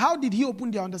understanding. And how did he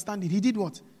open their understanding? He did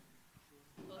what?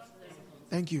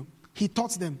 Thank you. He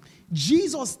taught them.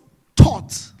 Jesus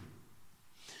taught.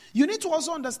 You need to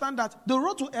also understand that the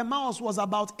road to Emmaus was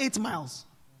about 8 miles.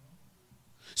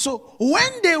 So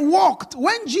when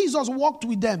Jesus walked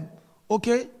with them,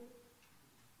 okay?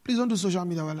 Please don't do social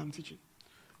media while I'm teaching.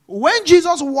 When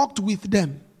Jesus walked with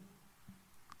them,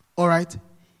 all right,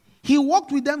 he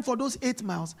walked with them for those 8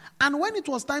 miles. And when it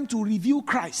was time to reveal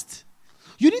Christ,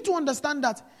 you need to understand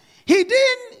that he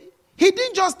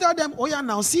didn't just tell them, oh yeah,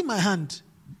 now see my hand.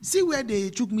 See where they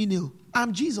took me nail.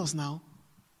 I'm Jesus now.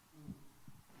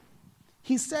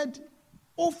 He said,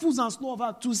 oh fools and slow of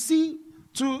heart, to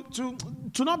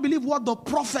not believe what the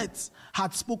prophets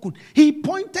had spoken. He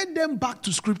pointed them back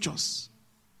to scriptures.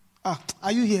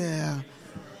 Are you here?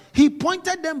 He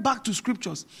pointed them back to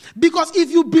scriptures. Because if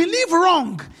you believe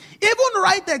wrong, even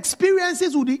right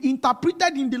experiences will be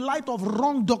interpreted in the light of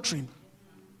wrong doctrine.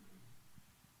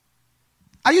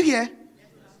 Are you here?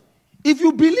 If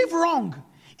you believe wrong,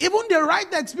 even the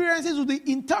right experiences will be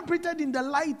interpreted in the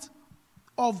light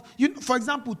of, for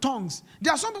example, tongues.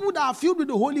 There are some people that are filled with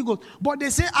the Holy Ghost, but they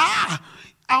say, I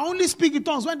only speak in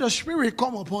tongues when the Spirit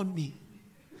come upon me.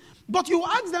 But you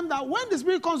ask them that when the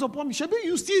Spirit comes upon me, Shebi,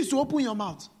 you still used to open your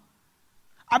mouth.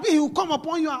 I mean, he will come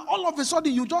upon you and all of a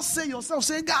sudden you just say yourself,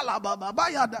 say, Gala, Baba,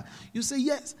 Bayada. You say,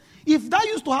 yes. If that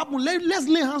used to happen, let's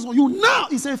lay hands on you. Now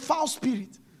it's a foul spirit.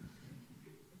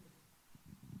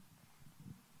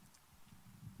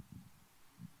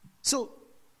 So,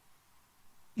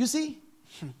 you see,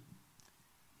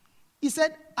 he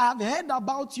said, I've heard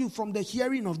about you from the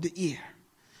hearing of the ear.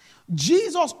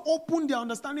 Jesus opened their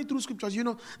understanding through scriptures.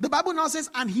 The Bible now says,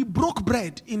 and he broke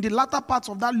bread in the latter parts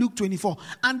of that Luke 24.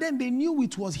 And then they knew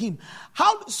it was him.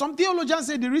 How some theologians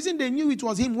say the reason they knew it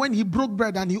was him when he broke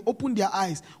bread and he opened their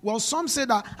eyes. Well, some say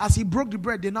that as he broke the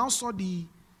bread, they now saw the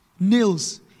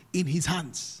nails in his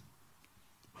hands.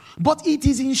 But it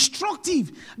is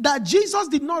instructive that Jesus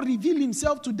did not reveal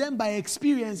himself to them by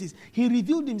experiences. He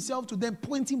revealed himself to them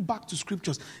pointing back to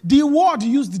scriptures. The word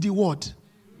used the word.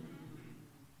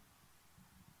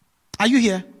 Are you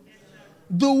here? Yes,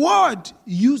 the word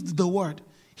used the word.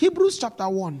 Hebrews chapter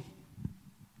 1.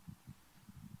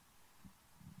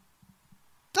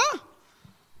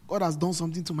 God has done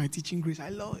something to my teaching grace. I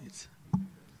love it.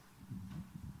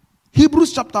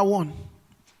 Hebrews chapter 1.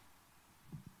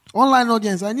 Online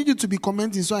audience, I need you to be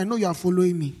commenting so I know you are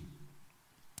following me.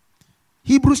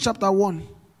 Hebrews chapter 1.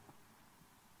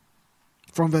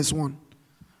 From verse 1.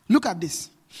 Look at this.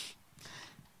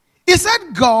 He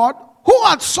said, God, who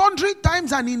at sundry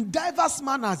times and in diverse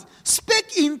manners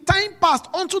spake in time past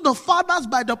unto the fathers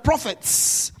by the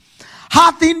prophets,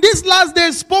 hath in this last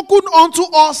day spoken unto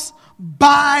us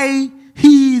by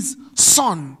his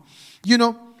Son. You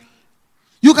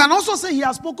can also say he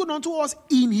has spoken unto us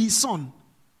in his Son.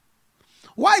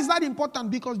 Why is that important?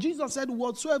 Because Jesus said,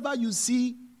 whatsoever you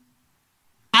see,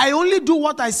 I only do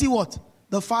what I see what?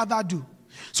 The Father do.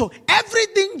 So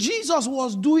everything Jesus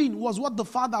was doing was what the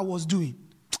Father was doing.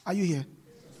 Are you here?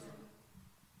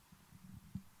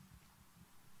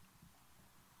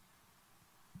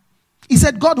 He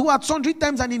said, God who at sundry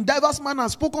times and in diverse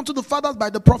manners spoke unto the fathers by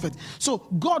the prophet. So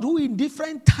God who in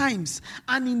different times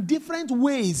and in different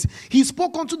ways, he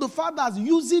spoke unto the fathers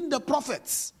using the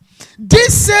prophets.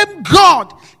 This same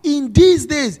God in these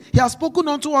days, he has spoken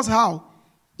unto us how?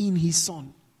 In his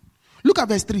Son. Look at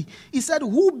verse 3. He said,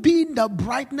 who being the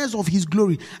brightness of his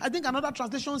glory. I think another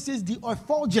translation says the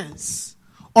effulgence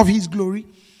of his glory,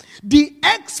 the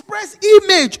express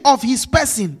image of his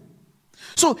person.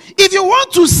 So if you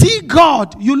want to see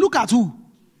God, you look at who?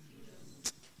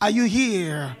 Are you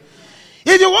here?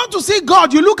 If you want to see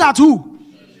God, you look at who?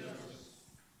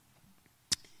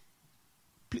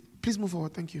 Please move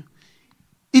forward. Thank you.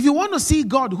 If you want to see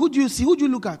God, who do you see? Who do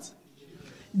you look at?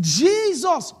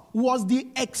 Jesus was the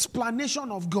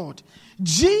explanation of God.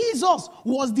 Jesus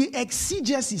was the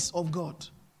exegesis of God.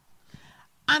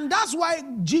 And that's why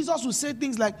Jesus would say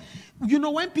things like,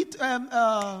 when Peter,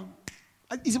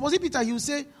 was it Peter? He would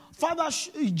say, Father,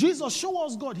 Jesus, show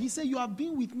us God. He said, you have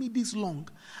been with me this long,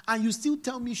 and you still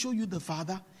tell me, show you the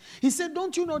Father. He said,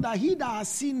 don't you know that he that has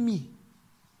seen me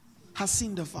has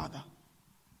seen the Father?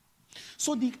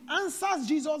 So the answers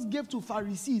Jesus gave to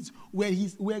Pharisees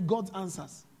were God's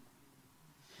answers.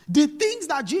 The things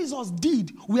that Jesus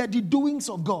did were the doings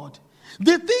of God.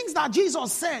 The things that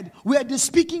Jesus said were the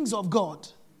speakings of God.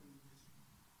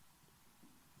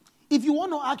 If you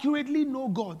want to accurately know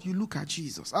God, you look at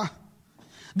Jesus.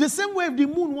 The same way if the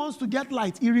moon wants to get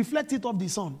light, it reflects it off the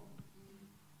sun.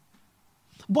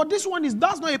 But this one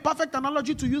that's not a perfect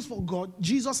analogy to use for God,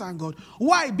 Jesus and God.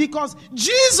 Why? Because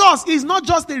Jesus is not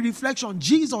just a reflection.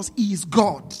 Jesus is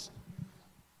God.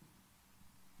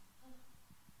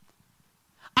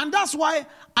 And that's why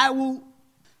I will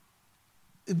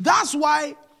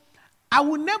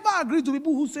never agree to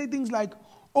people who say things like,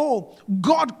 oh,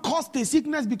 God caused a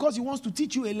sickness because he wants to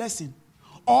teach you a lesson.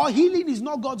 Or healing is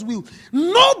not God's will.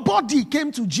 Nobody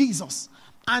came to Jesus.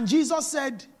 And Jesus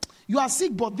said, you are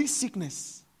sick, but this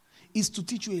sickness is to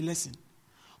teach you a lesson.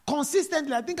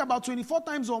 Consistently, I think about 24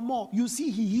 times or more, you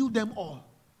see he healed them all.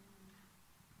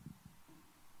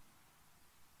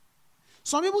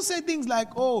 Some people say things like,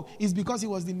 oh, it's because he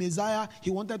was the Messiah,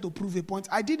 he wanted to prove a point.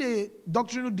 I did a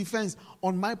doctrinal defense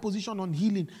on my position on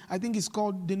healing. I think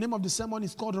the name of the sermon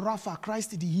is called Rapha,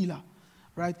 Christ the Healer.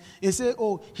 Right? They say,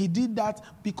 oh, he did that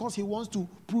because he wants to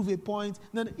prove a point.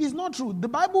 Then it's not true. The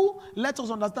Bible lets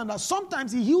us understand that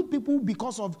sometimes he healed people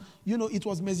because of, it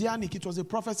was messianic. It was a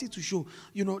prophecy to show,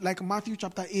 like Matthew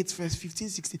chapter 8, verse 15,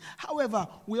 16. However,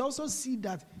 we also see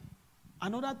that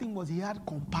another thing was he had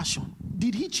compassion.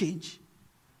 Did he change?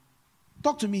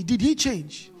 Talk to me. Did he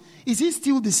change? Is he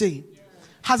still the same?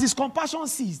 Has his compassion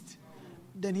ceased?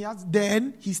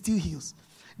 Then he still heals.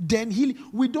 Then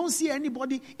we don't see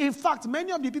anybody. In fact,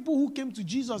 many of the people who came to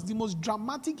Jesus, the most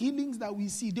dramatic healings that we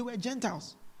see, they were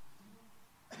Gentiles.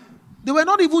 They were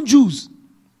not even Jews.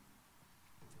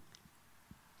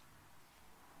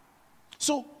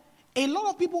 So, a lot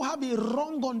of people have a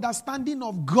wrong understanding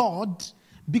of God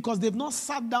because they've not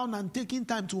sat down and taken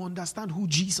time to understand who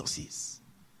Jesus is.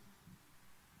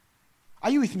 Are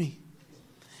you with me?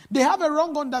 They have a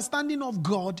wrong understanding of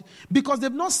God because they've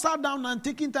not sat down and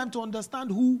taken time to understand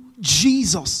who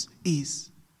Jesus is.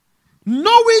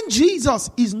 Knowing Jesus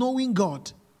is knowing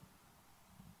God.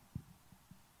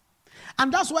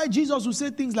 And that's why Jesus will say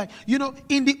things like,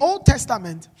 in the Old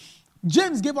Testament,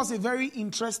 James gave us a very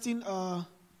interesting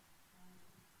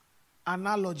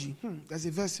analogy. There's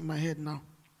a verse in my head now.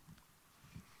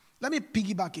 Let me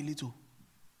piggyback a little.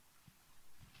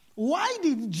 Why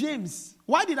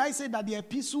did I say that the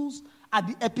epistles are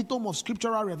the epitome of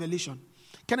scriptural revelation?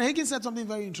 Kenneth Hagin said something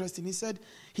very interesting. He said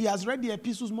he has read the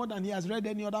epistles more than he has read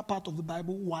any other part of the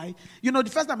Bible. Why? The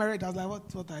first time I read it, I was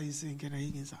like, what are you saying, Kenneth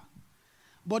Hagin, sir?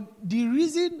 But the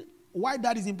reason why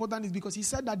that is important is because he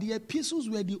said that the epistles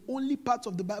were the only parts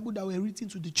of the Bible that were written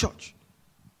to the church.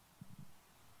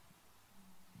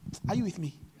 Are you with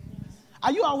me?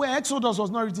 Are you aware Exodus was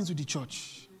not written to the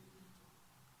church?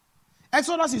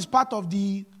 Exodus is part of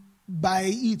by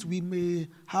it we may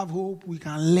have hope, we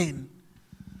can learn.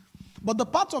 But the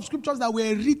parts of scriptures that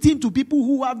were written to people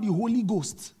who have the Holy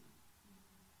Ghost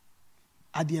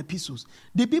are the epistles.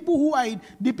 The people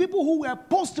who were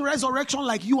post-resurrection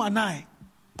like you and I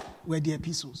were the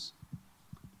epistles.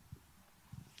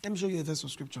 Let me show you a verse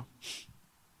of scripture.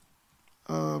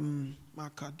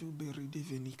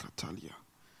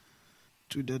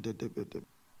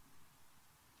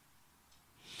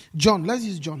 John, let's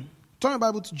use John. Turn your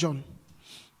Bible to John.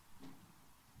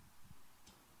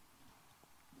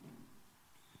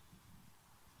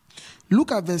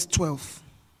 Look at verse 12.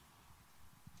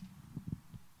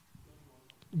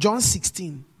 John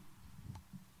 16.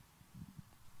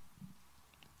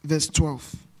 Verse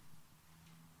 12.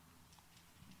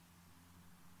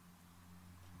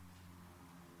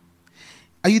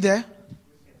 Are you there?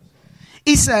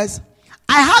 It says,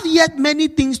 I have yet many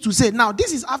things to say. Now,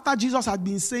 this is after Jesus had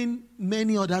been saying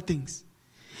many other things.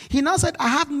 He now said, I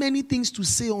have many things to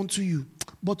say unto you,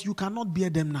 but you cannot bear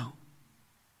them now.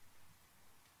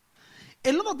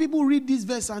 A lot of people read this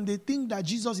verse and they think that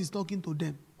Jesus is talking to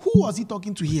them. Who was he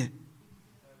talking to here?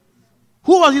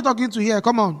 Who was he talking to here?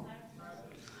 Come on.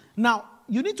 Now,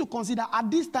 you need to consider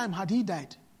at this time, had he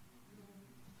died?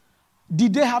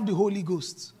 Did they have the Holy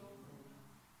Ghost?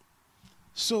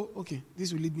 So, okay,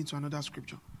 this will lead me to another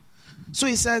scripture. So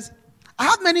he says, I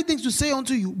have many things to say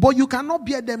unto you, but you cannot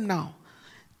bear them now.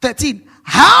 13.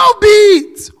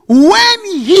 Howbeit, when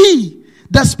he,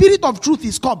 the Spirit of truth,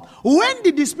 is come. When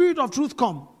did the Spirit of truth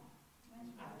come?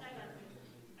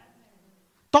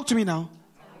 Talk to me now.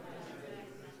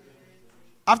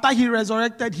 After he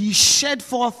resurrected, he shed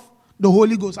forth the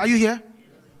Holy Ghost. Are you here?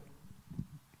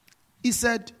 He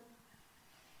said,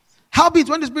 howbeit,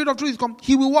 when the Spirit of truth is come,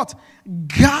 he will what?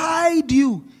 Guide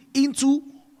you into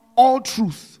all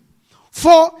truth.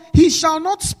 For he shall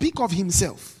not speak of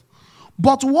himself,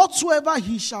 but whatsoever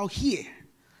he shall hear,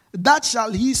 that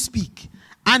shall he speak,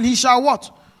 And he shall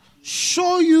what?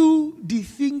 Show you the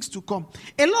things to come.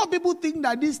 A lot of people think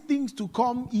that these things to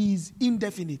come is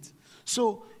indefinite.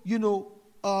 So,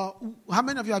 how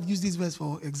many of you have used this verse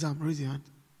for exam? Raise your hand.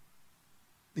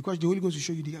 Because the Holy Ghost will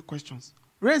show you the questions.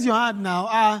 Raise your hand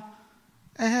now.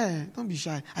 Don't be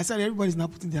shy. I said everybody's now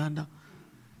putting their hand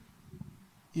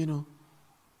down.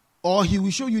 Or he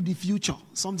will show you the future.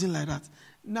 Something like that.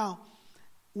 Now,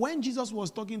 when Jesus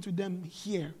was talking to them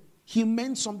here, he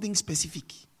meant something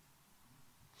specific.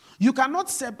 You cannot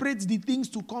separate the things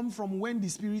to come from when the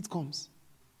Spirit comes.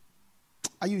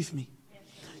 Are you with me? Yes.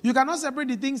 You cannot separate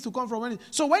the things to come from when.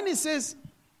 So when it says,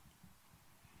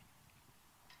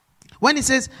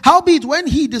 howbeit when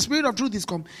he, the Spirit of truth, is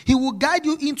come, he will guide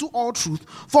you into all truth.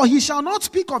 For he shall not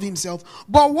speak of himself,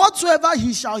 but whatsoever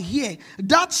he shall hear,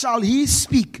 that shall he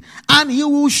speak. And he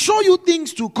will show you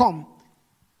things to come.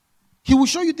 He will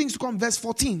show you things to come. Verse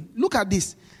 14. Look at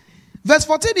this. Verse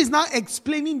 14 is now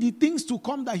explaining the things to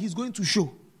come that he's going to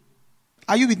show.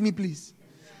 Are you with me, please?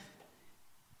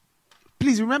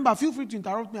 Please remember, feel free to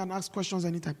interrupt me and ask questions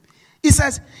anytime. He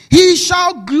says, he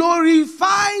shall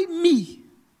glorify me,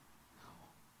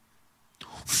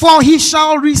 for he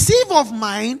shall receive of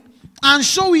mine and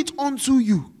show it unto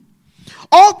you.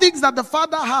 All things that the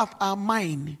Father hath are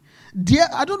mine.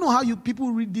 I don't know how you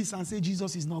people read this and say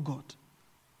Jesus is not God.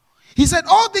 He said,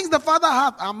 all things the Father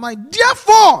hath are mine.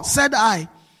 Therefore, said I,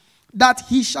 that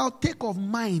he shall take of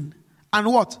mine and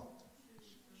what?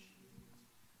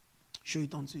 Show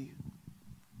it unto you.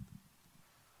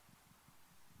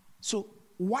 So,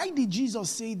 why did Jesus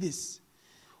say this?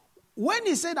 When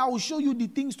he said, I will show you the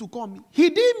things to come, he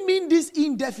didn't mean this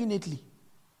indefinitely.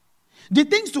 The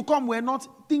things to come were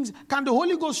not things. Can the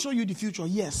Holy Ghost show you the future?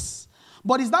 Yes.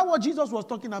 But is that what Jesus was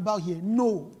talking about here?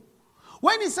 No.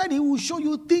 When he said he will show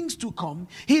you things to come,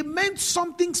 he meant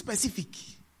something specific.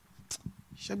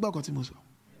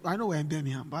 I know we're in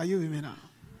Birmingham, but are you with me now?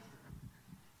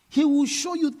 He will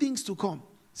show you things to come.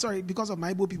 Sorry, because of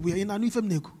my Igbo people, in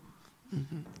Anufem Neko.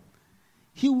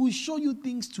 He will show you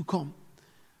things to come.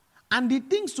 And the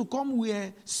things to come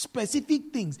were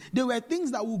specific things. They were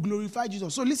things that will glorify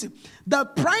Jesus. So listen, the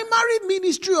primary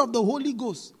ministry of the Holy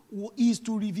Ghost is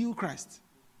to reveal Christ.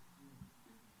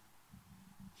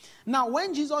 Now,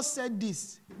 when Jesus said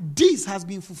this has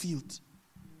been fulfilled.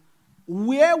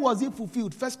 Where was it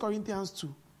fulfilled? 1 Corinthians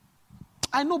 2.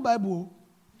 I know Bible.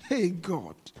 Hey,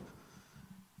 God.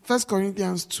 1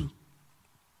 Corinthians 2.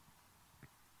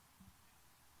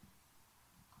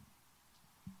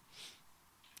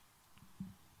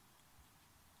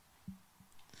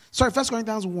 Sorry, 1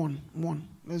 Corinthians 1.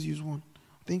 Let's use 1.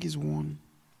 I think it's 1.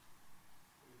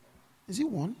 Is it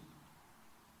 1?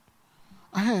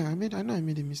 I know I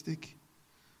made a mistake.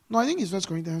 No, I think it's 1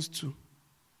 Corinthians 2.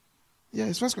 Yeah,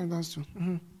 it's 1 Corinthians 2.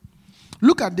 Mm-hmm.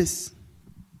 Look at this.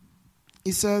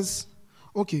 It says,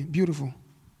 okay, beautiful.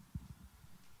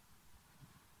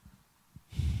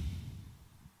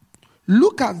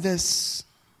 Look at this.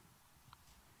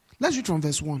 Let's read from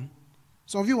verse 1.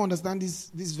 Some of you understand this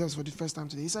verse for the first time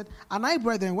today. He said, and I,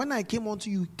 brethren, when I came unto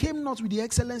you, came not with the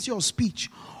excellency of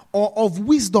speech or of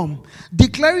wisdom,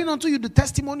 declaring unto you the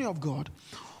testimony of God.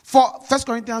 For 1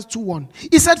 Corinthians 2:1.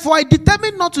 He said, for I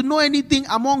determined not to know anything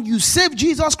among you save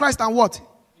Jesus Christ and what?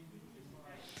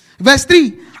 Verse 3.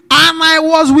 And I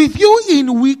was with you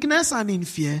in weakness and in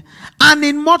fear and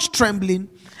in much trembling.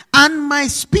 And my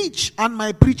speech and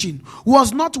my preaching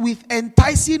was not with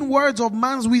enticing words of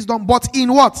man's wisdom, but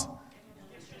in what?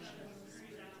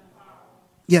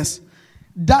 Yes.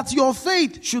 That your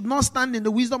faith should not stand in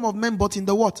the wisdom of men, but in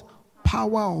the what?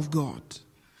 Power of God.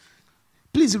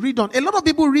 Please read on. A lot of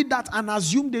people read that and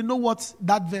assume they know what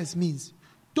that verse means.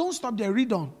 Don't stop there.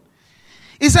 Read on.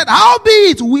 He said,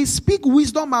 howbeit we speak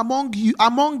wisdom among you,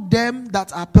 among them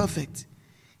that are perfect,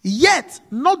 yet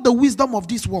not the wisdom of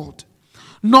this world,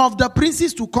 nor of the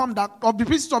princes to come, that of the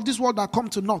princes of this world that come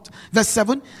to naught. Verse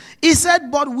 7. He said,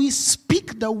 but we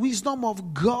speak the wisdom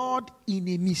of God in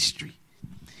a mystery.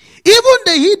 Even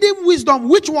the hidden wisdom,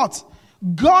 which what?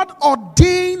 God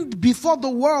ordained before the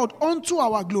world unto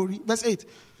our glory. Verse 8.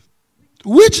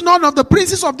 Which none of the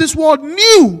princes of this world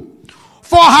knew.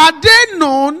 For had they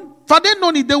known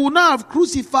it, they would not have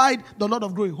crucified the Lord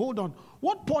of glory. Hold on.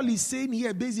 What Paul is saying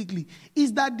here basically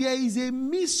is that there is a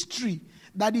mystery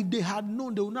that if they had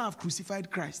known, they would not have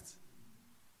crucified Christ.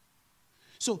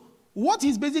 So what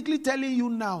he's basically telling you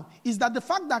now is that the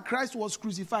fact that Christ was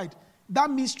crucified, that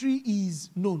mystery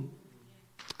is known.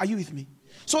 Are you with me?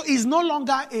 So it's no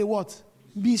longer a what?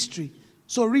 Mystery.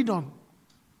 So read on.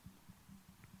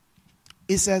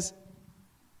 It says,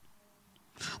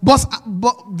 but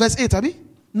verse 8, Abi?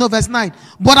 No, verse 9.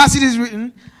 But as it is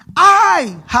written,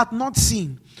 eye hath not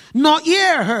seen, nor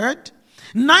ear heard,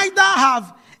 neither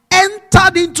have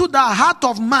entered into the heart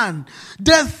of man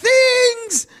the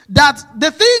things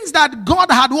that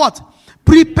God had what?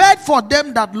 Prepared for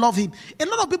them that love him. A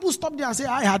lot of people stop there and say,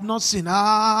 I had not seen.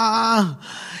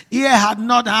 Ear had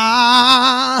not.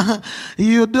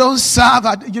 You don't serve.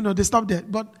 They stop there.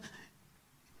 But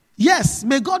yes,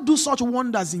 may God do such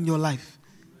wonders in your life.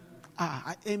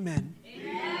 Amen.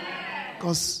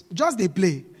 Because just they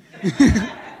play.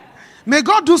 May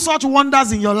God do such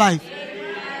wonders in your life.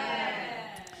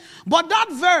 But that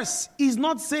verse is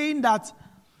not saying that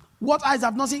what eyes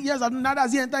have not seen, ears have not, neither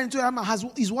has he entered into a man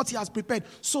is what he has prepared.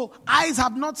 So eyes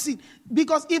have not seen.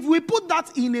 Because if we put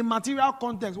that in a material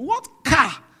context, what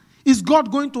car is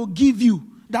God going to give you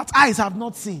that eyes have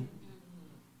not seen?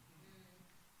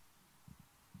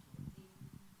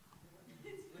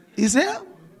 Is it?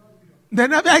 They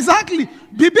never, exactly.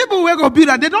 The people who go be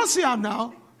that, they don't see him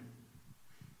now.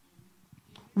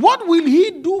 What will he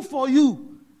do for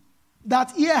you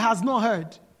that ear has not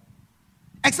heard?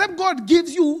 Except God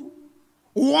gives you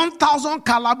 1,000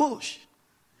 calabash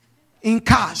in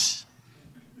cash.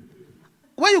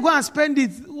 When you go and spend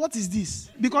it, what is this?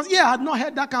 Because ear had not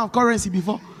heard that kind of currency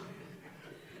before.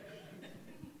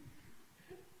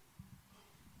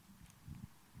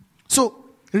 So,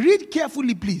 read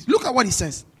carefully, please. Look at what he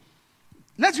says.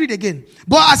 Let's read again.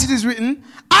 But as it is written,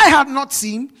 I have not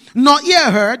seen, nor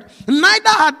ear heard, neither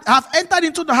have entered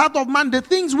into the heart of man the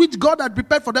things which God had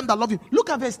prepared for them that love him. Look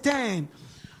at verse 10.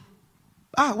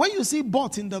 When you see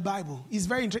but in the Bible, it's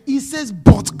very interesting. It says,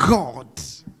 but God.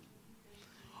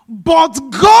 But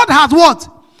God has what?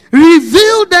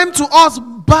 Revealed them to us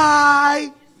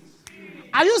by.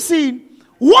 Are you seeing?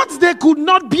 What they could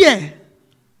not bear.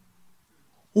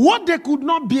 What they could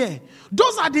not bear.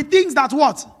 Those are the things that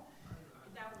what?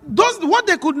 What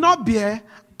they could not bear,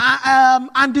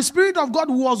 and the Spirit of God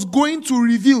was going to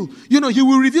reveal. He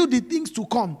will reveal the things to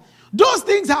come. Those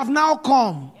things have now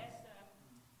come.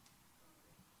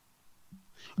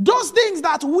 Those things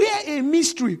that were a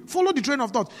mystery, follow the train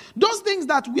of thought. Those things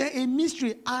that were a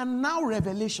mystery are now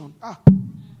revelation.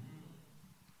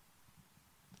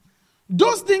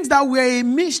 Those things that were a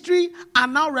mystery are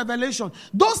now revelation.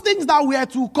 Those things that were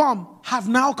to come have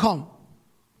now come.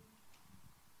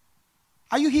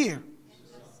 Are you here?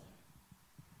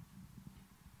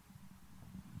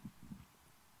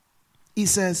 He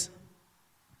says,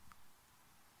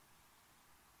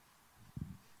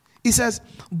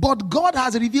 but God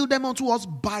has revealed them unto us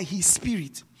by his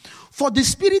Spirit. For the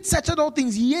Spirit searcheth all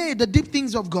things, yea, the deep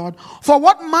things of God. For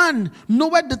what man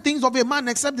knoweth the things of a man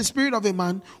except the Spirit of a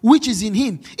man which is in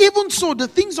him? Even so, the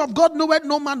things of God knoweth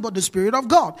no man but the Spirit of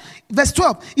God. Verse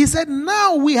 12, he said,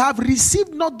 now we have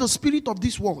received not the spirit of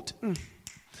this world,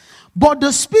 but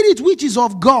the Spirit which is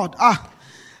of God,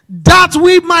 that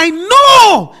we might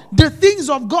know the things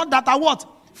of God that are what?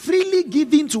 Freely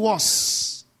given to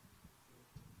us.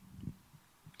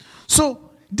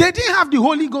 So, they didn't have the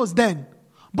Holy Ghost then.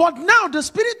 But now the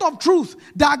Spirit of truth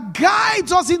that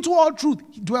guides us into all truth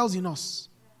dwells in us.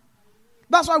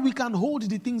 That's why we can hold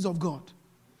the things of God.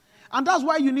 And that's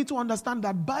why you need to understand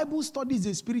that Bible study is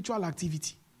a spiritual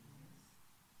activity.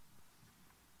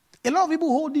 A lot of people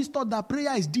hold this thought that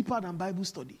prayer is deeper than Bible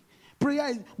study.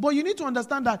 But you need to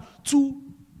understand that to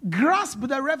grasp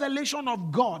the revelation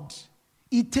of God,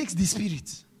 it takes the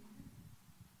Spirit.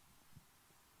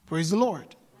 Praise the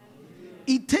Lord.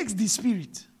 It takes the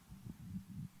Spirit.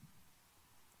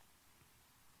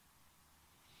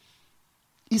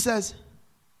 He says,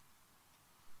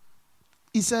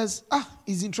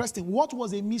 it's interesting. What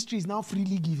was a mystery is now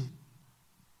freely given.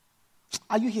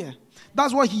 Are you here?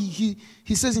 That's what he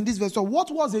says in this verse. So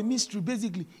what was a mystery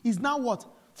basically is now what?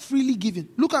 Freely given.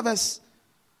 Look at verse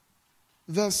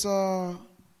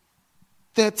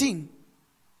 13.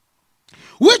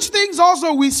 Which things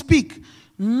also we speak,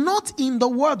 not in the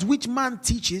words which man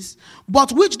teaches,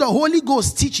 but which the Holy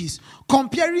Ghost teaches,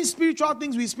 comparing spiritual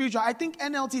things with spiritual. I think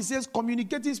NLT says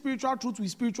communicating spiritual truth with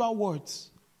spiritual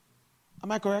words.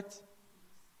 Am I correct?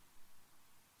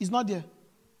 It's not there.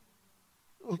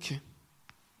 Okay.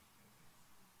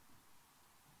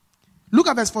 Look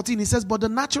at verse 14. It says, but the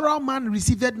natural man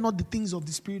received not the things of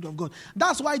the Spirit of God.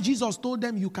 That's why Jesus told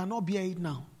them, you cannot bear it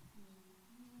now.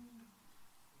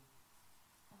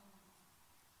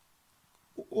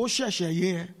 Oh,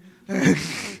 yeah.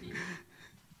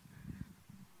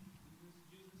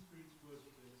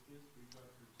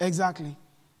 Exactly.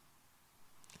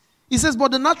 He says,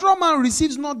 but the natural man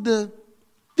receives not the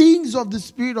things of the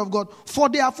Spirit of God. For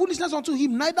they are foolishness unto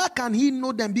him, neither can he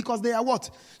know them, because they are what?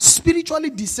 Spiritually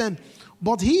discerned.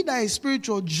 But he that is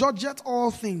spiritual judgeth all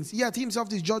things, yet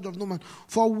himself is judge of no man.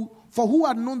 For who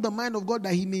had known the mind of God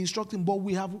that he may instruct him? But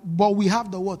we have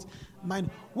the what?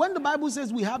 Mind. When the Bible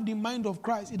says we have the mind of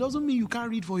Christ, it doesn't mean you can't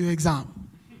read for your exam.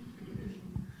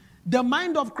 The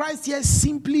mind of Christ here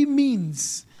simply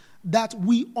means that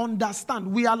we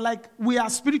understand. We are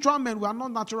spiritual men. We are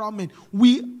not natural men.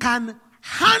 We can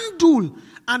handle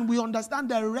and we understand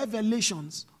the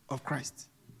revelations of Christ.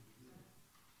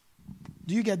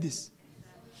 Do you get this?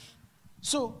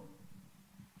 So,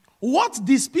 what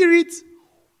the Spirit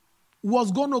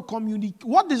was going to communicate,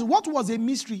 what was a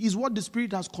mystery is what the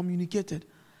Spirit has communicated.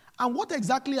 And what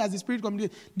exactly has the Spirit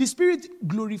communicated? The Spirit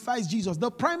glorifies Jesus.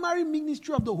 The primary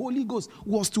ministry of the Holy Ghost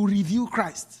was to reveal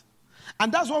Christ.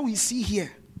 And that's what we see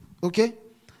here. Okay?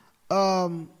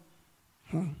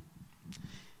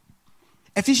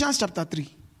 Ephesians chapter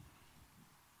 3.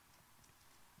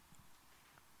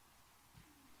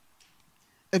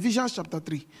 Ephesians chapter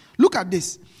 3. Look at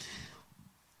this.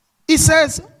 It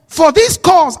says, for this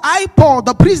cause I, Paul,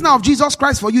 the prisoner of Jesus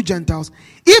Christ for you Gentiles,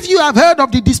 if you have heard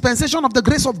of the dispensation of the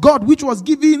grace of God which was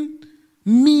given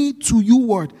me to you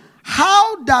word,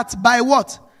 how that by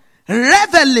what?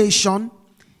 Revelation.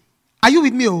 Are you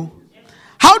with me? Oh?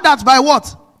 How that by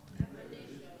what?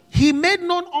 He made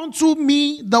known unto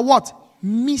me the what?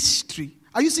 Mystery.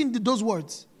 Are you seeing those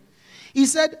words? He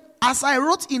said, as I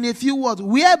wrote in a few words,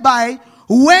 whereby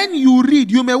when you read,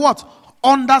 you may what?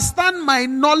 Understand my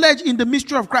knowledge in the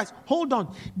mystery of Christ. Hold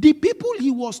on. The people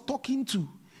he was talking to,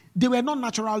 they were not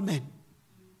natural men.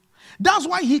 That's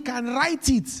why he can write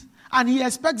it and he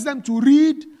expects them to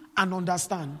read and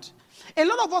understand. A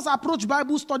lot of us approach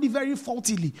Bible study very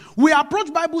faultily. We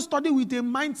approach Bible study with a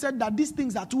mindset that these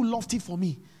things are too lofty for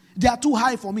me. They are too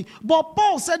high for me. But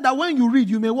Paul said that when you read,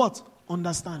 you may what?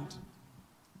 Understand.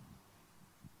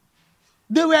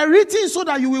 They were written so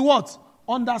that you will what?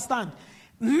 Understand.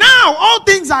 Now all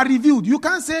things are revealed. You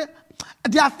can't say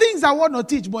there are things I want to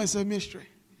teach, but it's a mystery.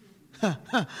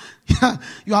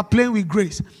 You are playing with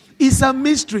grace. It's a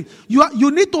mystery.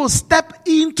 You need to step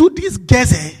into this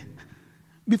geze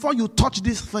before you touch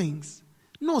these things.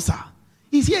 No, sir.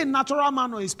 Is he a natural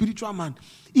man or a spiritual man?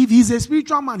 If he's a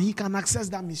spiritual man, he can access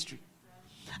that mystery.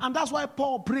 And that's why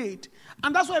Paul prayed.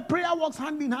 And that's why prayer works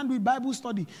hand in hand with Bible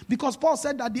study. Because Paul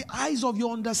said that the eyes of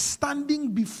your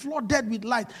understanding be flooded with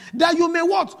light. That you may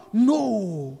what?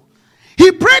 Know.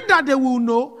 He prayed that they will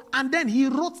know. And then he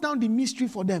wrote down the mystery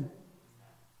for them.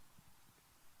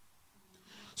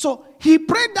 So he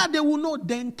prayed that they will know,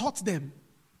 then taught them.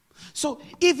 So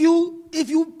if you,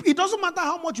 it doesn't matter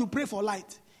how much you pray for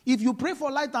light. If you pray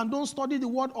for light and don't study the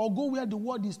word or go where the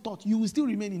word is taught, you will still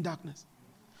remain in darkness.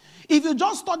 If you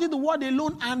just study the word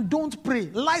alone and don't pray,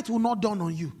 light will not dawn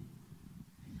on you.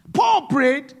 Paul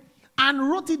prayed and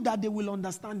wrote it that they will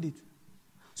understand it.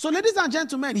 So ladies and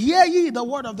gentlemen, hear ye the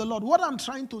word of the Lord. What I'm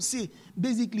trying to say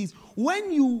basically is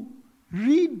when you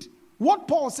read, what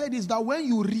Paul said is that when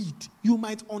you read, you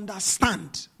might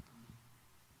understand.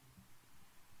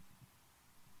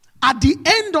 At the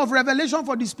end of revelation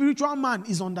for the spiritual man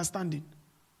is understanding.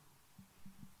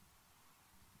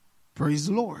 Praise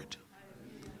the Lord.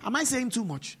 Am I saying too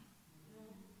much?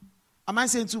 Am I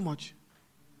saying too much?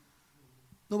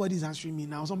 Nobody's answering me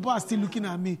now. Some people are still looking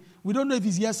at me. We don't know if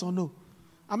it's yes or no.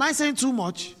 Am I saying too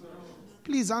much?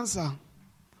 Please answer.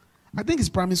 I think it's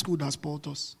primary school that spoiled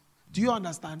us. Do you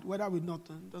understand? Whether we're not,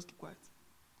 just keep quiet.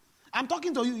 I'm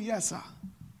talking to you, yes, sir.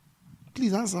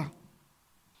 Please answer.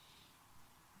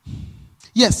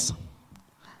 Yes.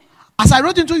 As I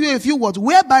wrote into you a few words,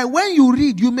 whereby when you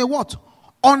read, you may what?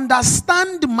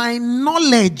 Understand my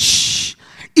knowledge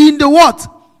in the what?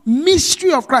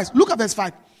 Mystery of Christ. Look at verse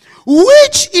 5.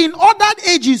 Which in other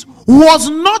ages was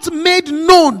not made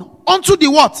known unto the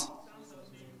what?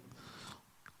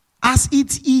 As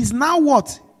it is now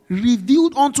what?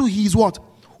 Revealed unto his what?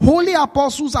 Holy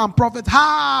apostles and prophets.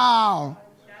 How?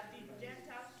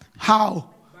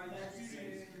 How?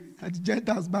 That the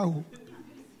Gentiles bow.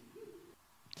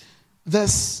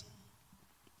 Verse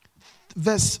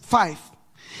 5.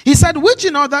 He said, which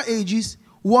in other ages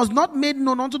was not made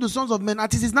known unto the sons of men,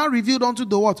 as it is now revealed unto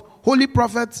the what? Holy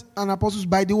prophets and apostles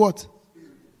by the what?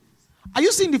 Are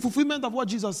you seeing the fulfillment of what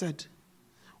Jesus said?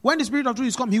 When the Spirit of truth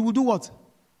is come, he will do what?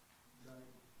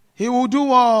 He will do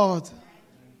what?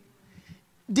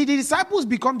 Did the disciples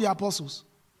become the apostles?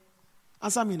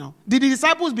 Answer me now. Did the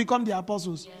disciples become the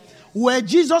apostles? Yes. Were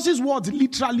Jesus' words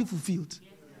literally fulfilled?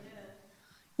 Yes.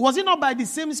 Was it not by the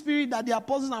same Spirit that the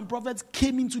apostles and prophets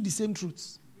came into the same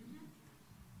truths?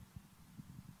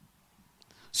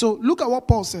 So look at what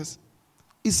Paul says.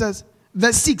 It says,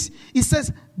 verse 6, it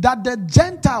says that the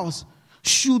Gentiles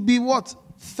should be what?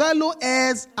 Fellow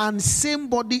heirs and same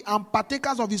body and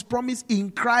partakers of his promise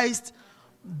in Christ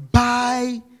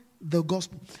by the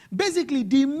gospel. Basically,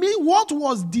 what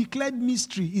was declared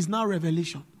mystery is now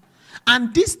revelation.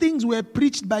 And these things were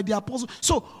preached by the apostles.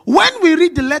 So when we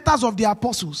read the letters of the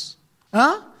apostles,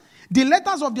 the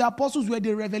letters of the apostles were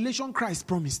the revelation Christ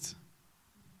promised.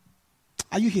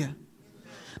 Are you here?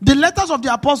 The letters of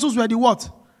the apostles were the what?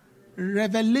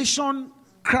 Revelation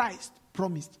Christ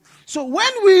promised. So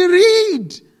when we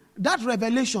read that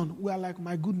revelation, we are like,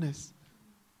 my goodness.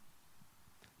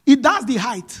 That's the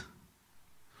height.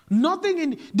 Nothing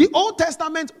in the Old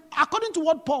Testament, according to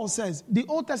what Paul says, the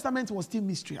Old Testament was still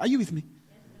mystery. Are you with me?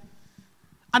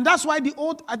 And that's why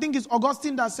I think it's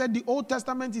Augustine that said the Old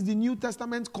Testament is the New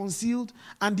Testament concealed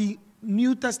and the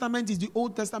New Testament is the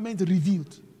Old Testament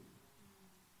revealed.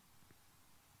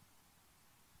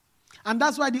 And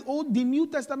that's why the New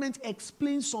Testament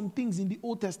explains some things in the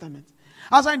Old Testament.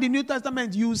 That's why in the New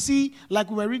Testament, you see, like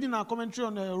we were reading our commentary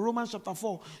on Romans chapter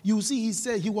 4, you see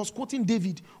he was quoting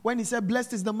David when he said,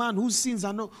 blessed is the man whose sins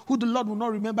are who the Lord will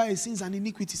not remember his sins and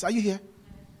iniquities. Are you here?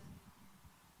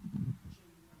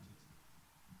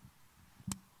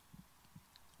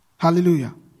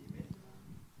 Hallelujah.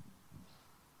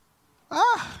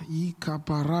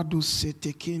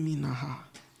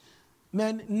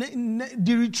 Man,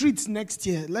 the retreats next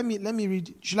year. Let me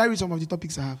read. Should I read some of the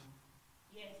topics I have?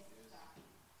 Yes.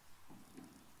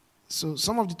 So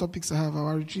some of the topics I have,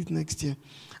 our retreat next year.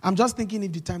 I'm just thinking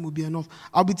if the time will be enough.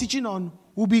 I'll be teaching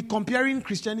we'll be comparing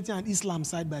Christianity and Islam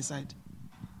side by side.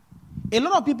 A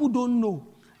lot of people don't know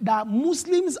that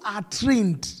Muslims are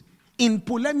trained in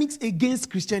polemics against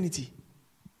Christianity.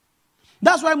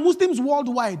 That's why Muslims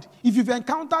worldwide, if you've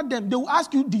encountered them, they will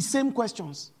ask you the same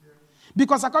questions.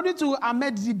 Because according to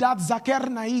Ahmed Zidat, Zakir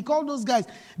Naik, all those guys,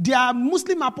 they are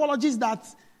Muslim apologists that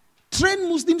train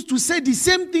Muslims to say the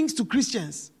same things to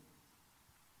Christians.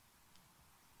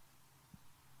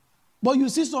 But you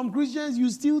see some Christians, you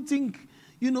still think,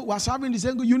 we're serving the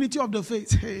same unity of the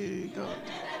faith. Hey, God.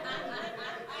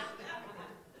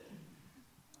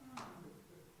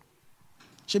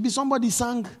 Should be somebody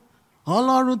sang,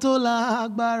 Ọlọ́run tó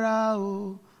lágbára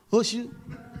o, Oṣù.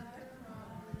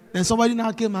 Then somebody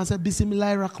now came and said,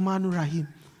 Bismillahir Rahmanir Rahim.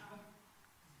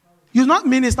 You've not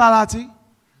Minister Lati?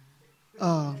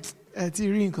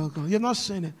 You've not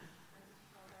seen it.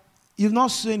 You've not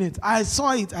seen it. I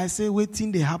saw it. I say,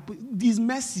 waiting, they happen. This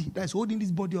mercy that's holding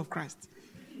this body of Christ.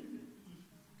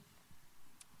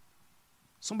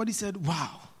 Somebody said,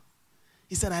 wow.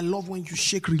 He said, I love when you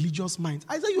shake religious minds.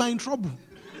 I said, you are in trouble.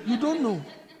 You don't know.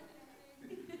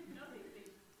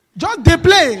 Just they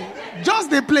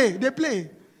play. They play.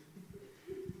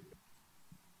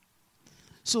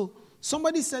 So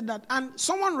somebody said that, and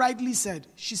someone rightly said,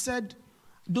 she said,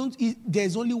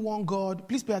 there's only one God.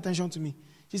 Please pay attention to me.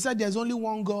 She said, there's only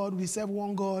one God. We serve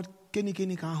one God. Keni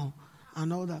kaho,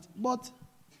 and all that. But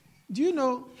do you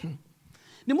know,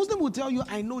 the Muslim will tell you,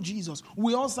 I know Jesus.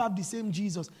 We all serve the same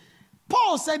Jesus.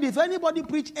 Paul said, if anybody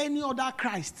preach any other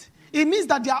Christ, it means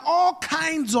that there are all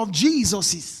kinds of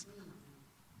Jesuses.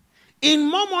 In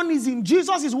Mormonism,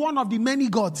 Jesus is one of the many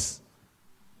gods.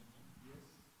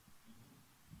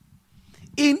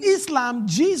 In Islam,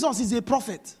 Jesus is a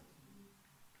prophet.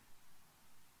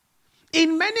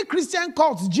 In many Christian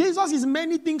cults, Jesus is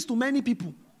many things to many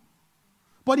people.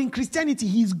 But in Christianity,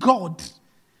 he is God.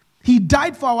 He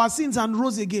died for our sins and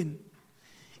rose again.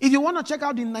 If you want to check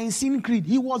out the Nicene Creed,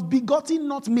 he was begotten,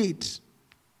 not made.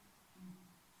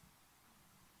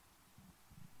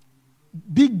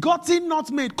 Begotten,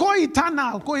 not made.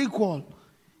 Co-eternal, co-equal.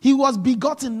 He was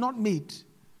begotten, not made.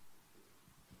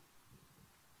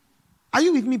 Are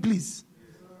you with me, please?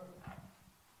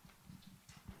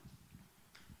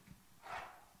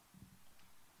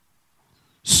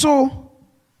 So,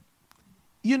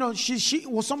 she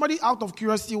was somebody out of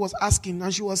curiosity was asking,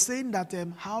 and she was saying that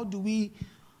how do we,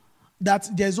 that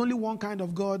there's only one kind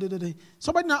of God.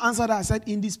 Somebody now answered her. I said,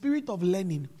 in the spirit of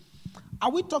learning, are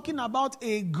we talking about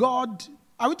a God?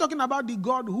 Are we talking about the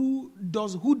God who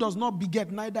does not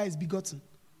beget, neither is begotten?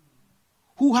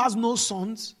 Who has no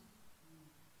sons?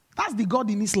 That's the God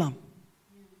in Islam.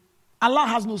 Allah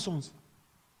has no sons.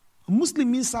 A Muslim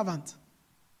means servant.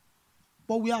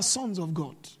 But we are sons of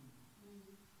God.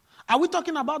 Are we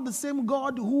talking about the same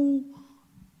God who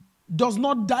does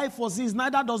not die for sins,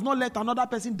 neither does not let another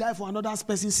person die for another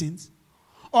person's sins?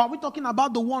 Or are we talking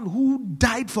about the one who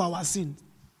died for our sins?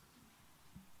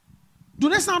 Do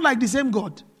they sound like the same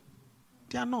God?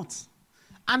 They are not.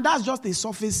 And that's just a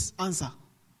surface answer.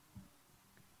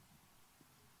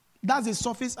 That's a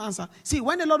surface answer. See,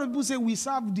 when a lot of people say we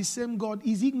serve the same God,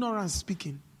 is ignorance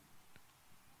speaking.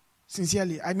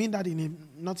 Sincerely, I mean that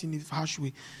not in a harsh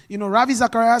way. Ravi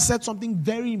Zacharias said something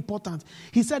very important.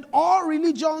 He said all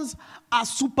religions are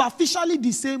superficially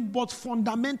the same but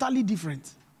fundamentally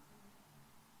different.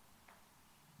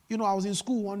 I was in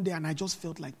school one day and I just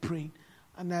felt like praying.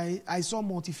 And I saw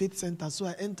multi-faith center, so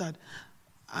I entered.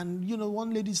 And,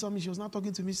 one lady saw me, she was not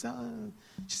talking to me. She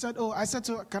said, oh, I said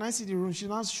to her, can I see the room? She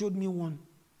now showed me one.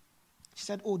 She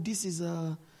said, oh, this is,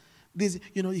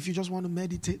 if you just want to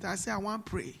meditate. I said, I want to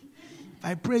pray. If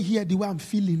I pray here the way I'm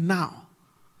feeling now,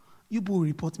 you will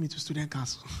report me to student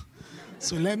council.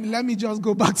 So let me just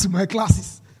go back to my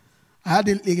classes. I had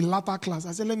a later class.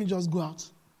 I said, let me just go out.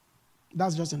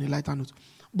 That's just on a lighter note.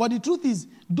 But the truth is,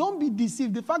 don't be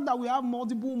deceived. The fact that we have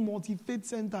multiple multi-faith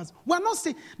centers, we're not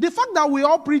saying, the fact that we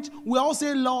all preach, we all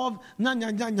say love, nya,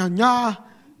 nya, nya, nya, nya.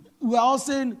 We're all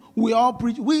saying, we all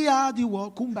preach, we are the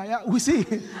world, kumbaya. We see,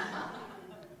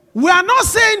 we are not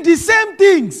saying the same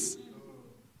things.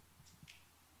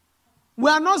 We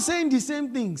are not saying the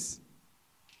same things.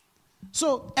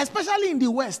 So, especially in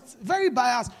the West, very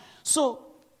biased. So,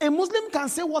 a Muslim can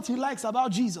say what he likes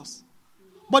about Jesus.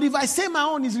 But if I say my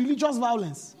own is religious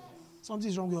violence, something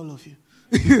is wrong with all of you.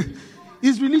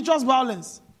 It's religious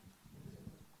violence.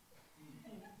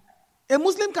 A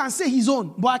Muslim can say his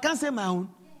own, but I can't say my own.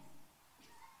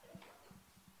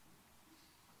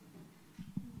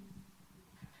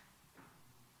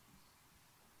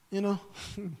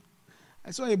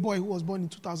 I saw a boy who was born in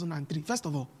 2003. First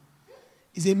of all,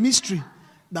 it's a mystery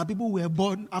that people were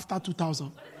born after 2000.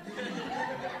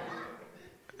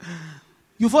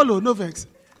 You follow? No vex.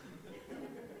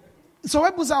 So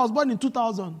when people say I was born in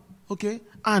 2000, okay,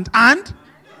 and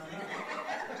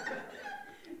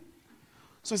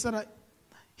so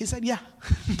he said, yeah.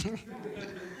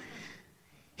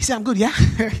 He said, I'm good, yeah.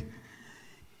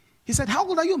 He said, how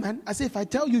old are you, man? I said, if I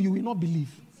tell you, you will not believe.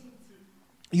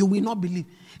 You will not believe.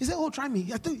 He said, oh, try me.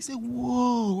 I told you, he said,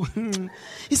 whoa.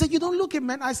 He said, you don't look it,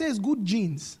 man. I said, it's good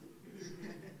genes.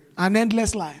 An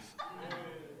endless life.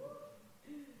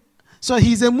 So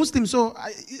he's a Muslim. So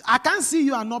I can't see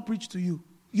you and not preach to you.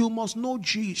 You must know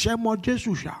Jesus.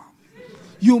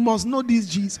 You must know this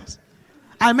Jesus.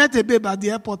 I met a babe at the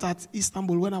airport at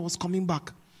Istanbul when I was coming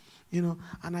back. And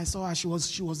I saw her. She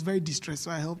was very distressed.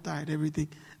 So I helped her and everything.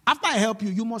 After I help you,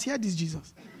 you must hear this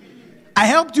Jesus. I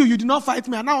helped you. You did not fight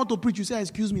me. And now I want to preach. You say,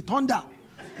 excuse me, thunder.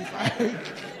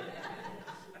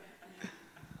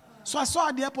 So I saw her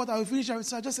at the airport. I will finish.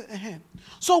 So I just said,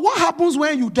 So what happens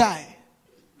when you die?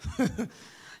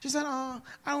 She said,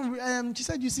 she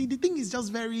said, you see, the thing is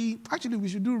just very, actually, we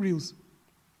should do reels.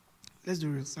 Let's do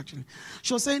reels, actually.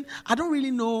 She was saying, I don't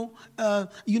really know,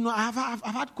 I've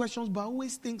had questions, but I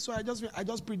always think, so I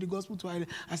just preach the gospel to her.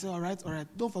 I said, all right,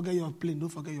 don't forget your plane.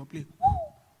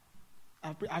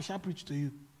 I shall preach to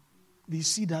you. The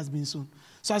seed has been sown.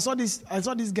 So I saw this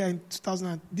guy in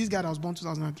 2000, this guy that was born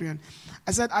 2003, and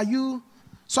I said, are you,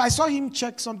 so I saw him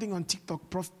check something on TikTok,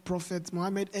 Prophet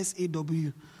Muhammad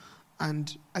SAW.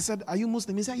 And I said, are you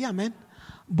Muslim? He said, yeah, man.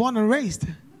 Born and raised.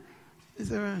 He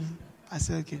said, I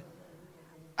said, okay.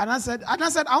 And I said, I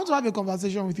want to have a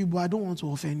conversation with you, but I don't want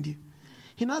to offend you.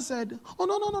 He now said, oh,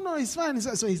 no, it's fine.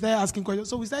 So he started asking questions.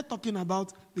 So we started talking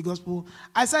about the gospel.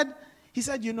 He said,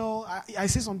 I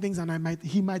say some things and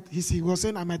he was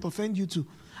saying I might offend you too.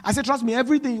 I said, trust me,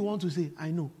 everything you want to say,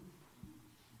 I know.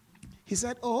 He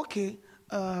said, oh, okay.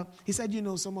 He said,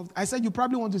 I said, you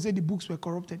probably want to say the books were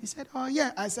corrupted. He said, oh,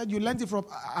 yeah. I said, you learned it from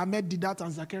Ahmed Didat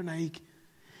and Zakir Naik.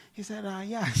 He said,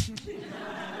 yeah.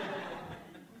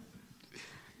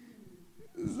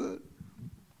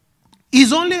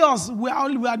 It's only us. We are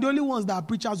the only ones that are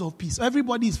preachers of peace.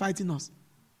 Everybody is fighting us.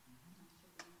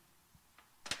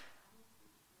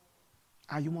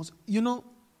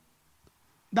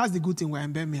 That's the good thing we're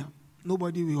in Birmingham.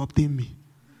 Nobody will obtain me.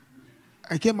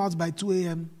 I came out by 2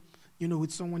 a.m.,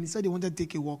 with someone. He said he wanted to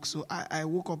take a walk. So I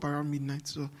woke up around midnight.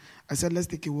 So I said, let's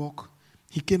take a walk.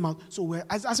 He came out. So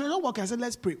as we were walking, I said,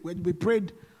 let's pray. We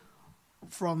prayed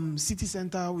from city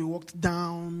center. We walked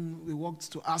down. We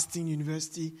walked to Aston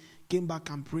University. Came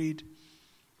back and prayed.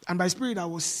 And by spirit, I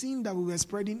was seeing that we were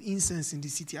spreading incense in the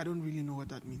city. I don't really know what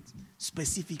that means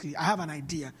specifically. I have an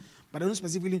idea, but I don't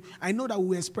specifically. I know that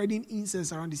we were spreading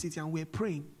incense around the city and we were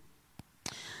praying.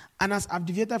 And as I've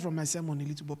deviated from my sermon a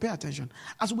little, but pay attention.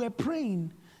 As we were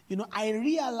praying, I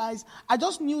realized, I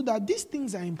just knew that these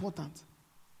things are important.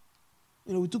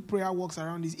 We took prayer walks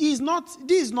around this. This is not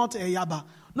a yaba.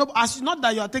 No, it's not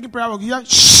that you are taking prayer walk. You are,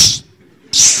 shh.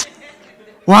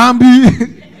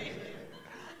 Wambi.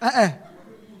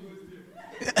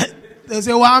 They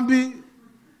say Wambi.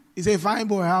 He said, fine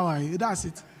boy, how are you? That's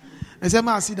it. I said,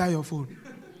 man, see that your phone.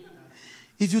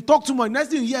 If you talk too much, next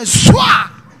thing you hear, swah!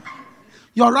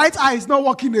 Your right eye is not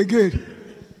working again.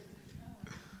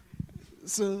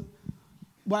 So,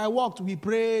 but I walked, we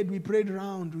prayed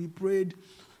around, we prayed.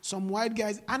 Some white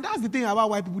guys, and that's the thing about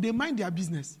white people, they mind their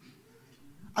business.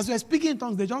 As we were speaking in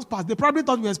tongues, they just passed. They probably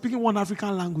thought we were speaking one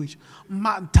African language. We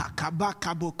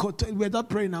were not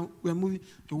praying now, we were moving.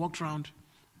 They walked around.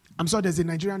 I'm sure there's a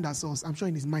Nigerian that saw us. I'm sure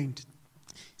in his mind.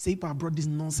 Say, I brought this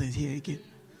nonsense here again.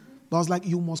 But I was like,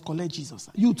 you must collect Jesus.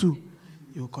 You too.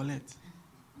 You will collect.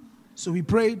 So we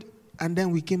prayed, and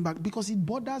then we came back. Because it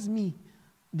bothers me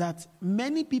that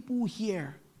many people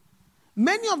here,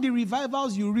 many of the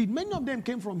revivals you read, many of them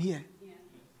came from here. Yeah.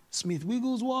 Smith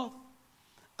Wigglesworth,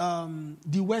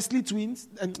 the Wesley twins,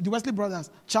 the Wesley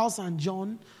brothers, Charles and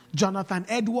John, Jonathan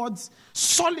Edwards.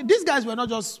 Solid. These guys were not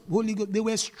just Holy Ghost, they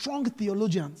were strong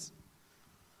theologians.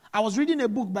 I was reading a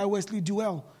book by Wesley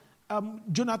Duell.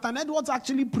 Jonathan Edwards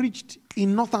actually preached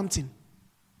in Northampton.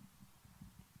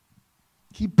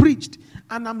 He preached,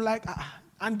 and I'm like,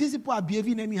 and these people are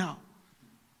behaving anyhow.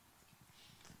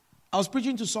 I was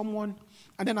preaching to someone,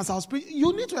 and then as I was preaching,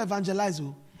 you need to evangelize.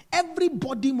 Oh.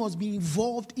 Everybody must be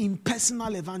involved in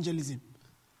personal evangelism.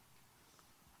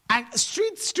 And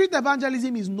street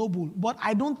evangelism is noble, but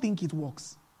I don't think it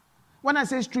works. When I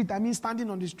say street, I mean standing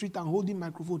on the street and holding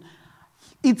microphone.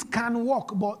 It can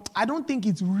work, but I don't think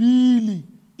it's really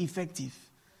effective.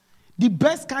 The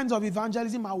best kinds of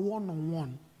evangelism are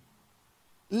one-on-one.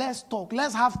 Let's talk.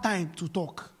 Let's have time to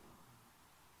talk.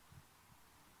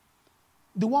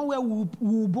 The one where we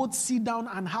will both sit down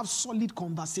and have solid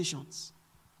conversations.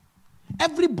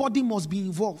 Everybody must be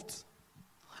involved.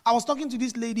 I was talking to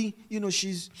this lady,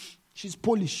 she's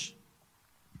Polish.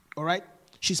 All right?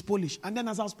 She's Polish. And then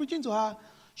as I was preaching to her,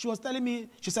 she was telling me,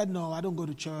 she said, no, I don't go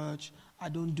to church. I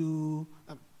don't do...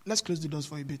 let's close the doors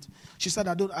for a bit. She said,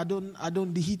 I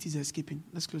don't, the heat is escaping.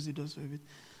 Let's close the doors for a bit.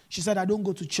 She said, I don't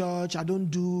go to church. I don't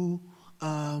do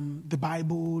the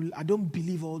Bible. I don't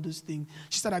believe all those things.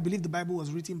 She said, I believe the Bible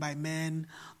was written by men.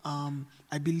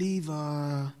 I believe...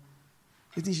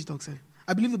 I think she talks.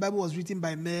 I believe the Bible was written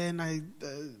by men. I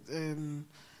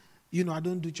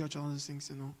don't do church and all those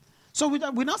things, So we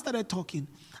now started talking.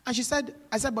 And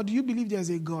I said, but do you believe there's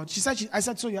a God? I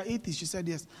said, so you're atheist? She said,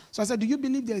 yes. So I said, do you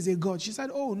believe there's a God? She said,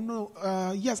 oh, no,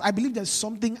 yes, I believe there's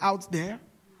something out there.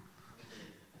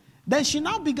 Then she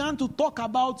now began to talk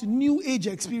about New Age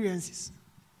experiences.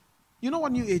 You know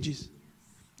what New Age is?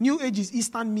 New Age is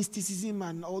Eastern mysticism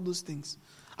and all those things.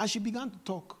 And she began to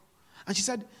talk. And she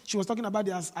said, she was talking about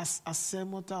the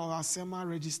Asemota or Asema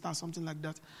register, something like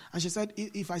that. And she said,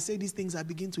 if I say these things, I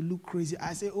begin to look crazy.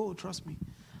 I say, oh, trust me.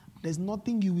 There's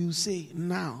nothing you will say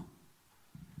now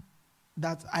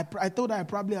that I thought I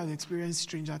probably have experienced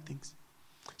stranger things.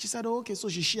 She said, oh, okay, so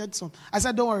she shared some. I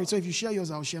said, don't worry, so if you share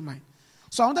yours, I'll share mine.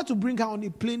 So I wanted to bring her on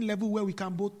a plain level where we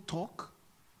can both talk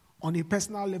on a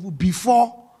personal level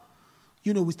before,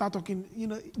 we start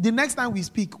talking. The next time we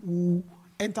speak, we'll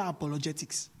enter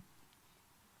apologetics.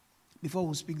 Before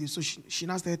we speak this, so she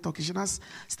now started talking. She now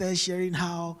started sharing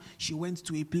how she went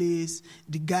to a place.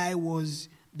 The guy was,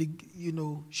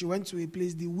 she went to a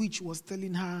place. The witch was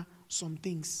telling her some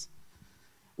things.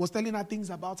 Was telling her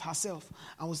things about herself.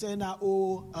 I was telling her,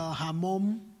 her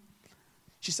mom.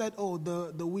 She said,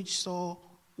 the witch saw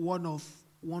one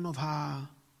of her.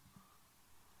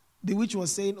 The witch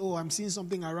was saying, I'm seeing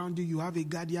something around you. You have a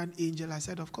guardian angel. I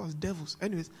said, of course, devils.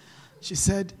 Anyways, she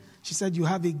said, you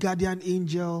have a guardian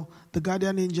angel. The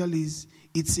guardian angel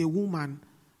it's a woman.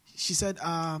 She said,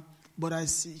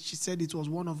 she said it was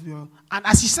one of your, and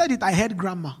as she said it, I heard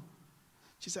grandma.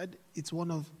 She said,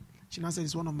 she now said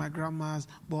it's one of my grandmas,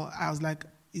 but I was like,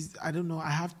 I don't know,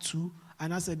 I have two.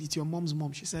 And I said, it's your mom's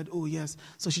mom. She said, oh, yes.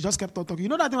 So she just kept on talking. You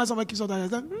know that thing when someone keeps on talking? I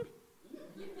said,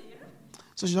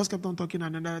 So she just kept on talking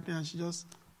and another thing, and she just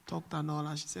talked and all,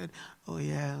 and she said, oh,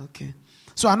 yeah, okay.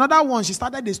 So another one, she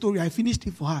started the story. I finished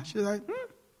it for her. She was like,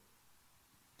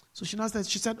 So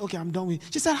she said, okay, I'm done with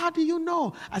it. She said, how do you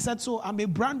know? I said, so I'm a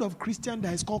brand of Christian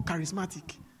that is called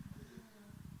charismatic.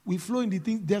 We flow in the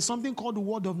thing. There's something called the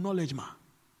word of knowledge, ma.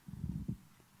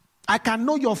 I can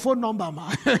know your phone number,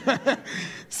 ma.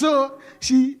 So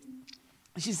she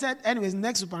said, anyways,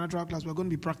 next supernatural class, we're going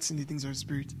to be practicing the things of the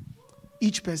Spirit.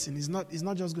 Each person. It's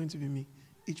not just going to be me.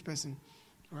 Each person.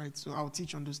 Right? So I'll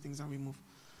teach on those things and we move.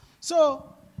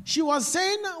 So she was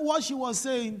saying what she was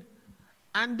saying.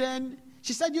 And then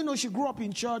she said, she grew up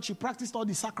in church. She practiced all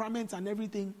the sacraments and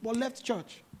everything, but left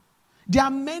church. There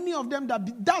are many of them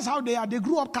that's how they are. They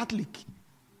grew up Catholic.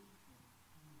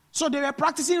 So they were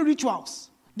practicing rituals.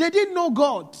 They didn't know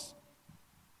God.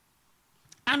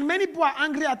 And many people are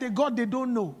angry at a God they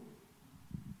don't know.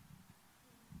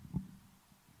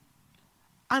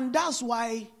 And that's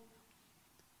why,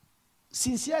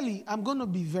 sincerely, I'm going to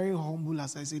be very humble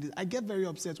as I say this. I get very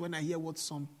upset when I hear what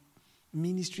some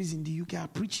ministries in the UK are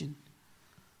preaching.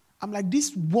 I'm like,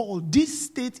 this world, this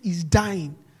state is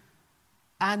dying.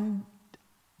 And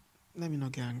let me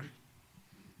not get angry.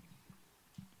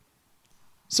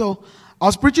 So I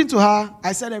was preaching to her.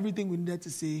 I said everything we needed to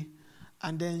say.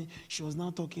 And then she was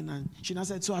now talking. And she now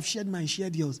said, so I've shared mine,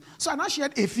 shared yours. So I now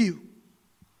shared a few.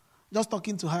 Just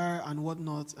talking to her and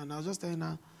whatnot. And I was just telling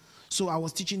her. So I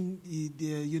was teaching,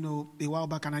 a while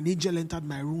back. And an angel entered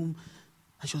my room.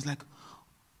 And she was like,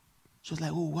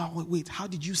 oh, wow, wait, how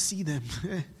did you see them?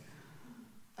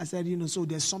 I said, so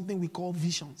there's something we call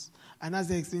visions. And as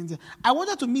they explained, I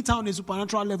wanted to meet her on a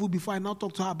supernatural level before I now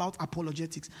talk to her about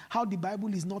apologetics, how the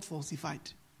Bible is not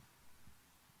falsified,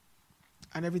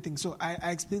 and everything. So I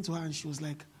explained to her, and she was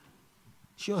like,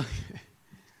 sure.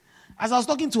 As I was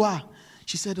talking to her,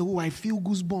 she said, oh, I feel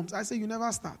goosebumps. I said, you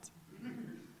never start.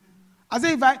 I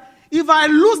said, if I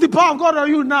lose the power of God on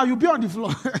you now, you'll be on the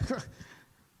floor.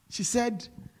 She said,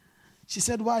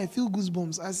 why? I feel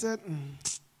goosebumps. I said,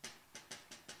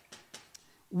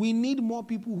 We need more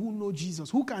people who know Jesus,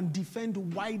 who can defend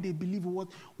why they believe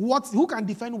who can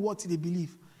defend what they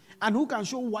believe, and who can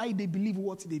show why they believe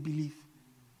what they believe.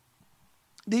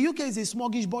 The UK is a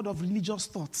smorgasbord of religious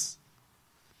thoughts.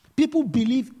 People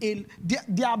believe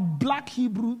they are black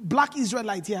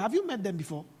Israelites here. Have you met them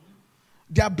before?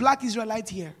 They are black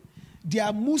Israelites here. They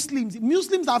are Muslims.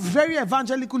 Muslims are very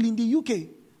evangelical in the UK.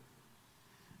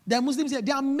 There are Muslims here.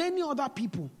 There are many other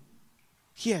people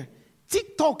here.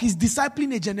 TikTok is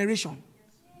discipling a generation.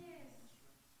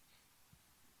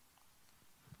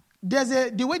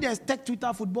 The way there's tech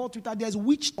Twitter, football Twitter, there's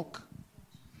witch talk.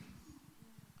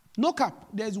 No cap.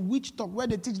 There's witch talk where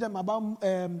they teach them about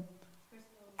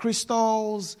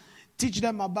crystals, teach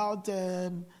them about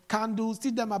candles,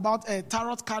 teach them about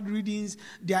tarot card readings,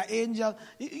 their angel.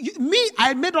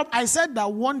 I said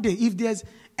that one day, if there's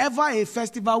ever a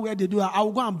festival where they do that, I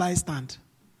will go and buy a stand.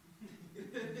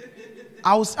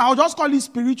 I'll just call it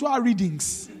spiritual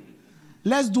readings.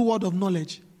 Let's do word of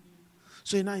knowledge.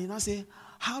 So now you say,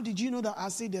 how did you know that? I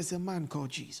say there's a man called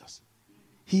Jesus.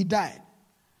 He died.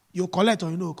 You collect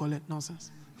or you know collect? Nonsense.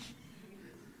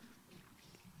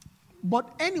 But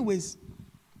anyways,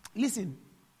 listen.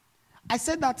 I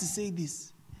said that to say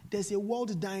this. There's a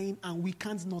world dying and we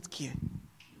can't not care.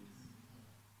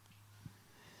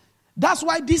 That's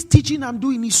why this teaching I'm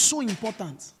doing is so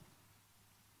important.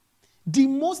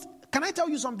 Can I tell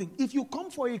you something? If you come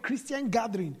for a Christian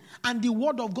gathering and the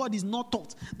word of God is not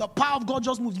taught, the power of God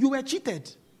just moves, you were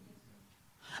cheated.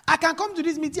 I can come to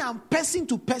this meeting and person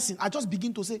to person, I just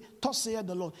begin to say, thus saith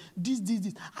the Lord, this.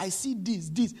 I see this.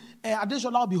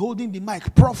 Adeshola will be holding the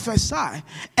mic. Prophesy.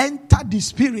 Enter the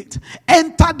spirit.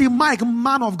 Enter the mic,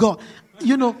 man of God.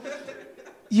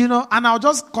 And I'll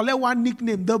just collect one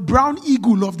nickname, the brown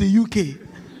eagle of the UK.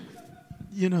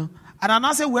 And I'll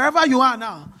now say, wherever you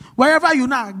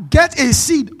now, get a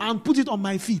seed and put it on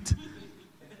my feet.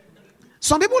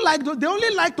 Some people they only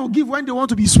like to give when they want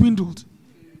to be swindled.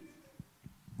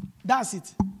 That's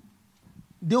it.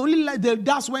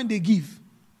 That's when they give.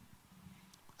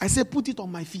 I say, put it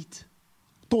on my feet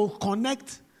to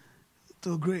connect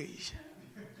to grace.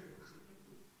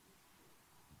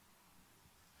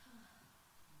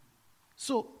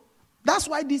 So that's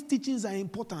why these teachings are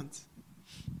important.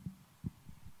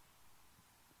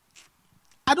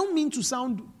 I don't mean to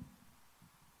sound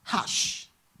harsh,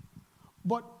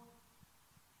 but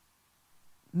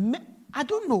I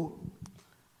don't know.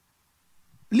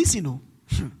 Listen,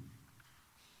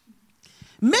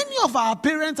 many of our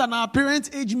parents and our parents'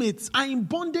 age mates are in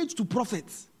bondage to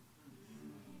prophets.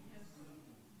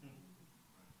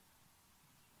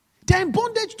 They're in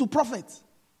bondage to prophets.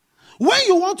 When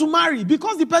you want to marry,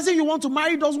 because the person you want to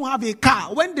marry doesn't have a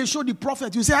car, when they show the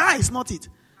prophet, you say, it's not it.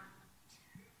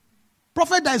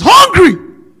 Prophet that is hungry.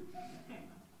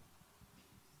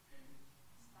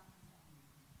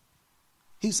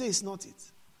 He says it's not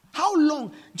it. How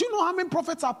long? Do you know how many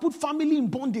prophets have put family in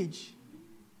bondage?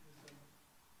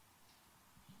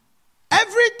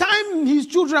 Every time his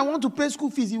children want to pay school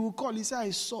fees, he will call. He say, I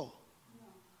saw.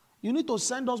 You need to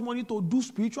send us money to do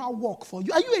spiritual work for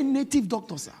you. Are you a native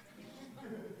doctor, sir?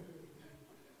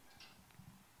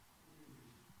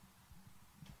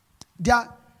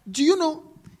 Do you know?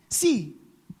 See,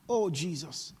 oh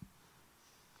Jesus.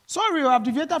 Sorry, I've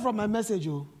deviated from my message.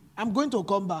 I'm going to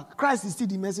come back. Christ is still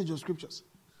the message of scriptures.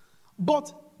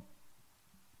 But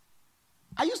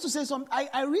I used to say something.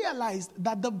 I realized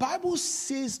that the Bible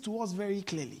says to us very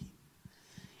clearly,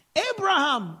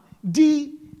 Abraham,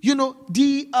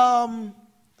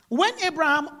 when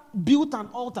Abraham built an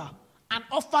altar and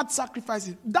offered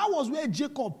sacrifices, that was where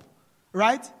Jacob,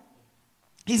 right,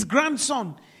 his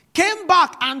grandson, came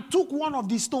back and took one of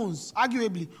the stones,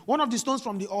 arguably, one of the stones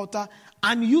from the altar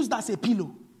and used as a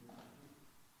pillow.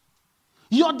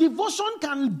 Your devotion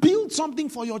can build something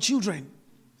for your children.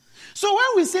 So when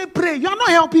we say pray, you are not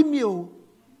helping me. When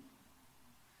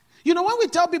we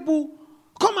tell people,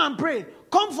 come and pray,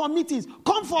 come for meetings,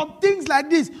 come for things like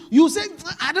this, you say,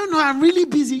 I don't know, I'm really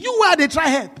busy. You where they try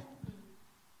help.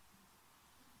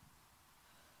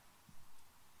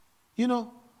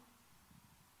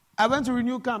 I went to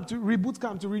reboot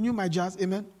camp to renew my jazz.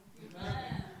 Amen.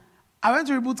 I went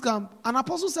to reboot camp, and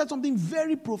Apostle said something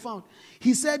very profound.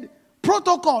 He said,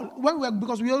 protocol,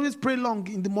 because we always pray long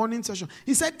in the morning session.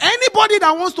 He said, anybody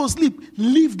that wants to sleep,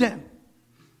 leave them.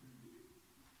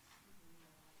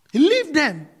 Leave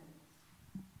them.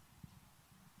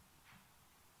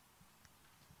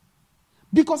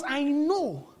 Because I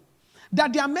know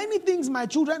that there are many things my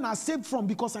children are saved from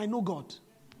because I know God.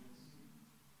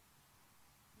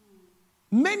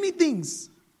 Many things.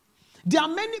 There are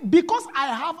many, because I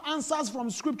have answers from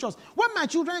scriptures. When my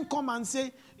children come and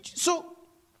say,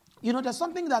 there's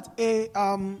something that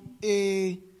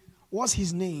what's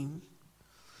his name?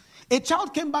 A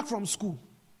child came back from school.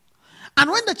 And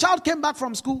when the child came back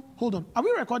from school, hold on, are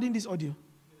we recording this audio?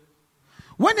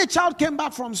 When a child came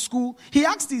back from school, he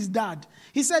asked his dad,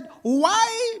 he said,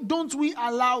 why don't we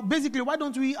allow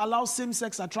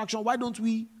same-sex attraction? Why don't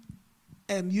we,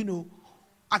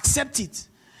 accept it?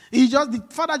 The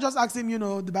father just asked him,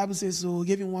 the Bible says so,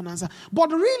 gave him one answer.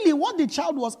 But really, what the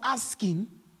child was asking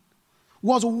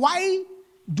was, why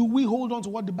do we hold on to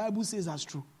what the Bible says as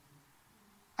true?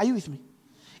 Are you with me?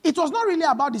 It was not really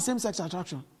about the same-sex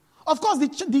attraction. Of course,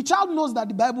 the child knows that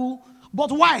the Bible,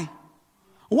 but why?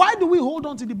 Why do we hold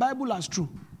on to the Bible as true?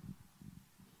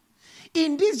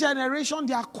 In this generation,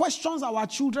 there are questions our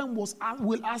children will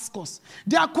ask us.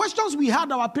 There are questions we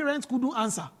had our parents couldn't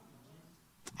answer.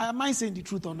 Am I saying the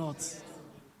truth or not?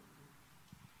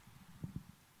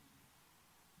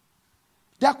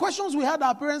 There are questions we had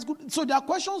our parents could. So there are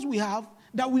questions we have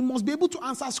that we must be able to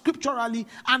answer scripturally,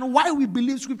 and why we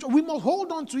believe scripture. We must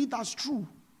hold on to it as true.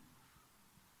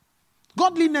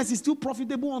 Godliness is still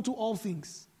profitable unto all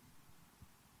things.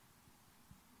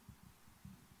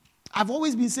 I've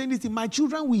always been saying this. My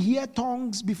children will hear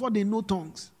tongues before they know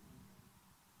tongues.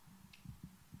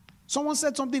 Someone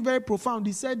said something very profound.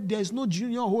 He said, there's no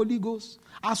junior Holy Ghost.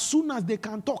 As soon as they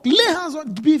can talk, lay hands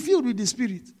on, be filled with the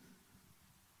Spirit.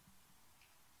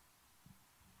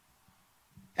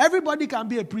 Everybody can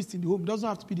be a priest in the home. It doesn't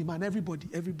have to be the man. Everybody.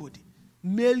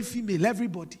 Male, female,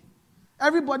 everybody.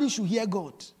 Everybody should hear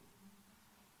God.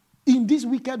 In this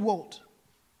wicked world.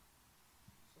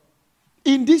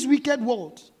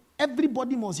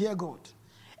 Everybody must hear God.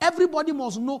 Everybody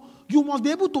must know. You must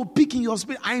be able to pick in your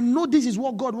spirit. I know this is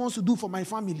what God wants to do for my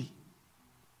family.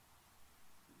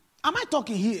 Am I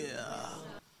talking here?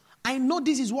 I know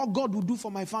this is what God will do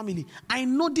for my family. I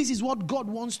know this is what God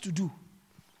wants to do.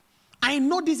 I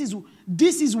know this is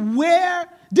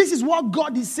what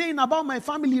God is saying about my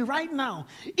family right now.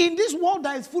 In this world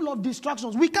that is full of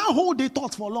distractions, we can't hold a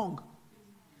thought for long.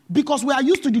 Because we are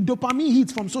used to the dopamine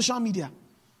hits from social media.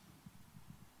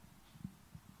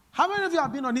 How many of you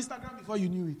have been on Instagram before you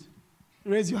knew it?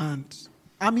 Raise your hand.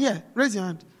 I'm here. Raise your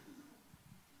hand.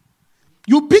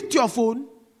 You picked your phone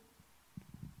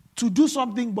to do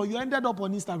something, but you ended up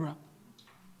on Instagram.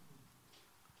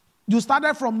 You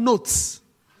started from notes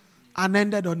and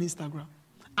ended on Instagram.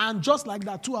 And just like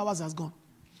that, 2 hours has gone.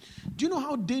 Do you know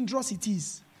how dangerous it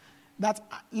is? That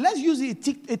let's use a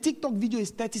TikTok video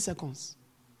is 30 seconds.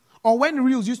 Or when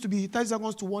Reels used to be 30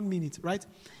 seconds to 1 minute, right?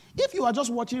 If you are just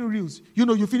watching Reels,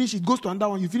 you finish it, goes to another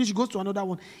one, you finish it, goes to another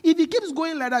one. If it keeps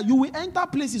going like that, you will enter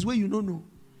places where you don't know.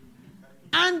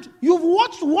 And you've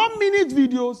watched 1 minute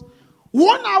videos,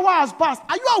 1 hour has passed.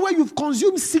 Are you aware you've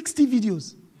consumed 60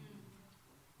 videos?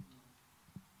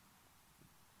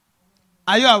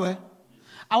 Are you aware?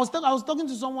 I was talking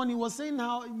to someone, he was saying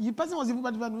how, the person was even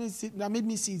that made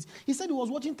me see it. He said he was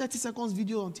watching 30 seconds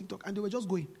video on TikTok and they were just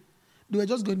going.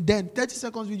 Then 30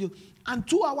 seconds video. And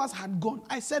 2 hours had gone.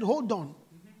 I said, hold on.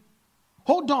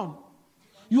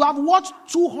 You have watched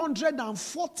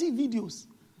 240 videos.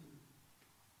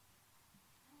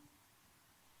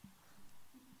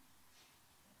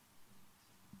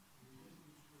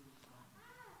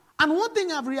 And one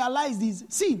thing I've realized is,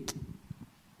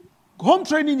 home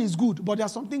training is good, but there are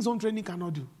some things home training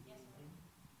cannot do.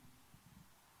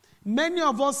 Many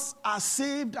of us are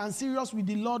saved and serious with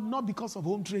the Lord not because of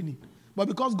home training, but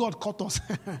because God caught us.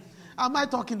 Am I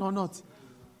talking or not?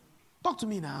 Talk to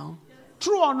me now.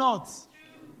 True or not?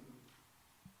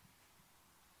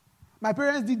 My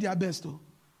parents did their best, though.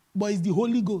 But it's the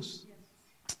Holy Ghost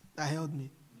that held me.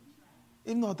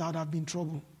 If not, I would have been in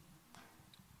trouble.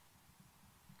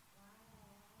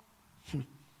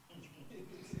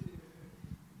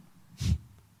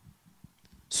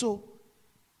 So,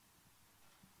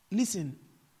 listen.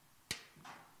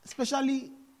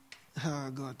 Especially, oh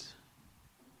God.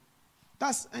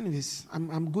 Anyways,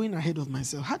 I'm going ahead of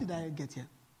myself. How did I get here?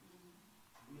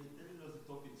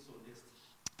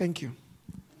 Thank you.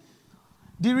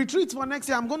 The retreat for next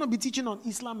year, I'm going to be teaching on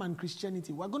Islam and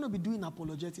Christianity. We're going to be doing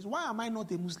apologetics. Why am I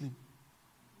not a Muslim?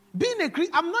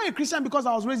 I'm not a Christian because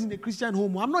I was raised in a Christian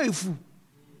home. I'm not a fool.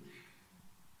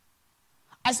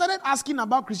 I started asking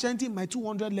about Christianity in my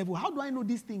 200 level. How do I know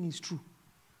this thing is true?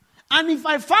 And if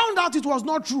I found out it was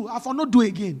not true, I will not do it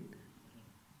again.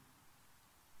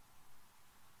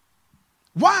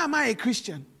 Why am I a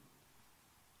Christian?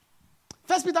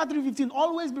 1 Peter 3:15,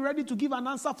 always be ready to give an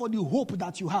answer for the hope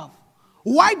that you have.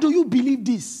 Why do you believe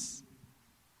this?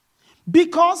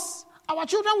 Because our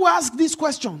children will ask these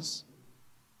questions.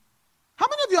 How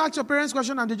many of you asked your parents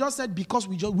question and they just said, because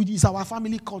it's our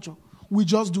family culture, we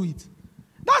just do it?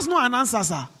 That's not an answer,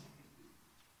 sir.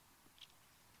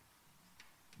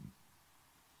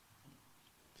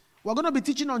 We're going to be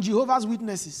teaching on Jehovah's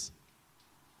Witnesses.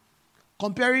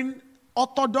 Comparing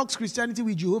Orthodox Christianity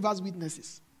with Jehovah's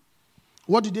Witnesses.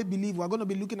 What do they believe? We're going to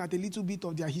be looking at a little bit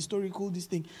of their historical this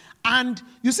thing. And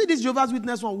you see this Jehovah's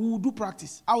Witness one, we will do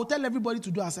practice. I will tell everybody to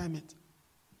do assignment.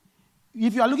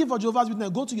 If you are looking for Jehovah's Witness,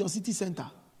 go to your city center.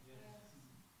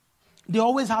 They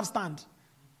always have stand.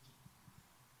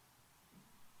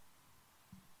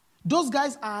 Those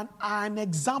guys are an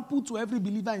example to every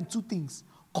believer in two things.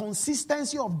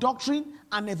 Consistency of doctrine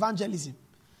and evangelism.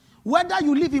 Whether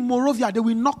you live in Morovia, they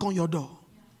will knock on your door.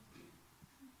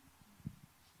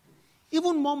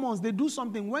 Even Mormons, they do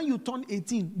something. When you turn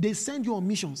 18, they send you on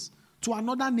missions to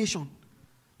another nation.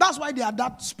 That's why they are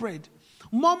that spread.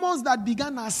 Mormons that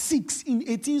began as 6 in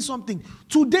 18 something,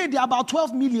 today they are about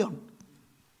 12 million.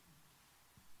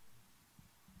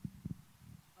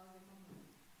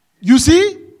 You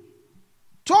see?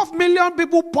 12 million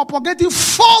people propagating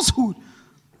falsehood.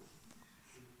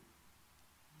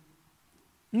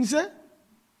 You see?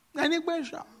 Any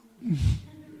question?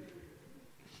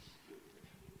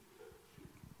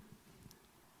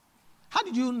 How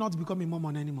did you not become a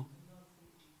Mormon anymore?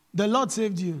 The Lord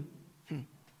saved you.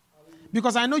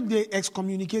 Because I know they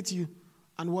excommunicate you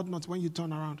and whatnot when you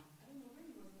turn around.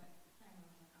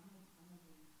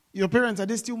 Your parents, are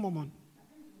they still Mormon?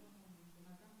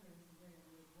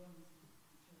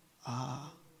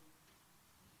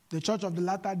 The Church of the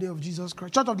Latter Day of Jesus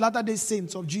Christ. Church of the Latter Day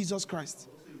Saints of Jesus Christ.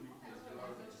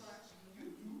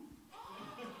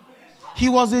 He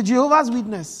was a Jehovah's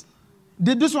Witness.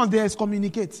 This one, they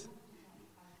excommunicate.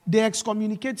 They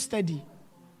excommunicate steady.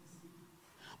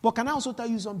 But can I also tell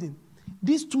you something?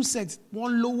 These two sects,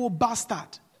 one lower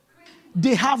bastard,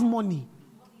 they have money.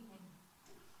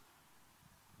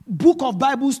 Book of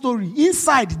Bible story.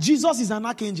 Inside, Jesus is an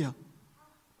archangel.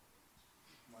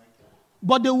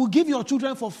 But they will give your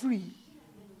children for free.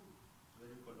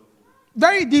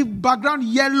 The background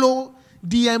yellow,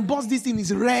 the embossed this thing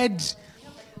is red.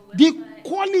 The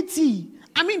quality.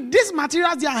 I mean, these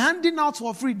materials they are handing out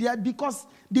for free. They are because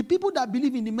the people that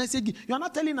believe in the message, you are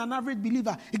not telling an average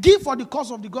believer, give for the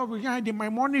cause of the gospel. My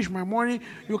money is my money.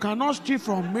 You cannot steal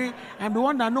from me. I'm the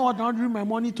one that know what I'm doing my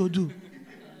money to do.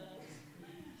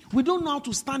 We don't know how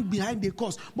to stand behind the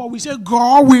cause, but we say,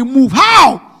 God will move.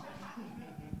 How?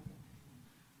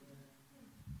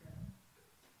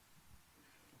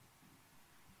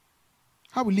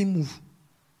 How will he move?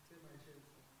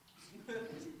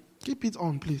 Keep it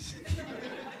on, please.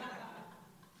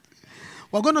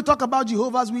 We're going to talk about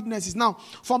Jehovah's Witnesses. Now,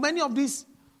 for many of these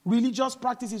religious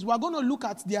practices, we're going to look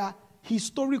at their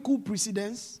historical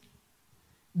precedence.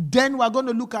 Then we're going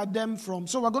to look at them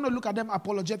we're going to look at them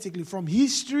apologetically from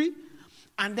history.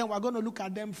 And then we're going to look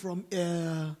at them from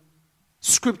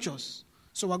scriptures.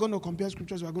 So we're going to compare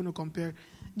scriptures. We're going to compare.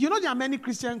 You know there are many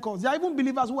Christian cults. There are even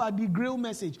believers who are the Grail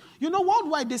message. You know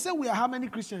worldwide they say we are how many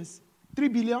Christians? 3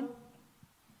 billion?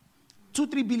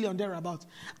 2-3 billion thereabouts.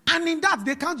 And in that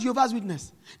they count Jehovah's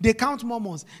Witness. They count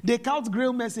Mormons. They count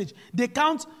Grail message. They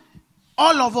count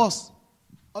all of us.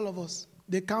 All of us.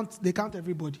 They count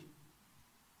everybody.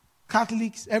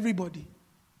 Catholics, everybody.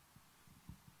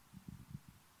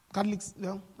 Catholics,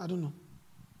 well, I don't know.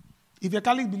 If a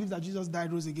Catholic believes that Jesus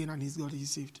died, rose again, and he's God,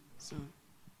 he's saved. So,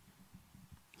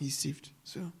 he's saved.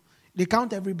 So, they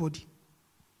count everybody.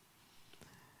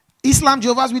 Islam,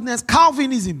 Jehovah's Witness,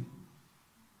 Calvinism.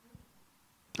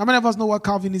 How many of us know what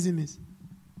Calvinism is?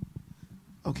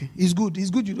 Okay, it's good. It's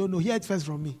good you don't know. Hear it first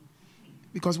from me.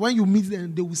 Because when you meet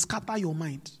them, they will scatter your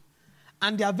mind.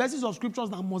 And there are verses of scriptures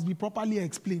that must be properly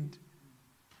explained.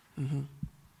 Mm-hmm.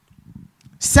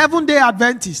 Seventh-day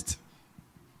Adventist.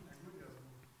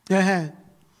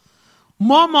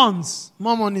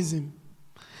 Mormonism.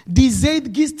 The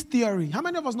Zeitgeist theory. How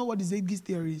many of us know what the Zeitgeist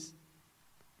theory is?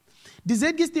 The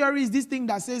Zeitgeist theory is this thing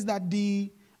that says that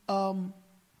the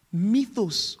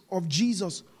mythos of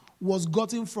Jesus was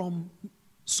gotten from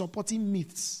supporting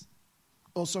myths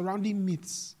or surrounding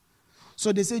myths.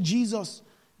 So they say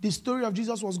the story of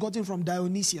Jesus was gotten from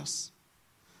Dionysius.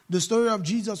 The story of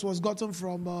Jesus was gotten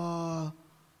from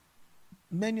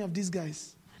many of these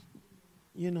guys.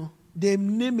 You know, they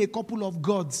name a couple of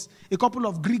gods, a couple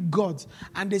of Greek gods,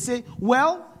 and they say,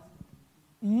 well,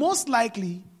 most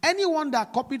likely, anyone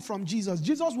that copied from Jesus,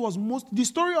 the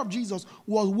story of Jesus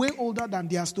was way older than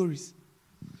their stories.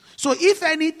 So if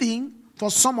anything, for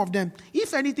some of them,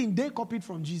 if anything, they copied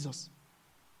from Jesus.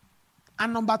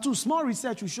 And number two, small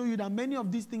research will show you that many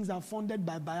of these things are funded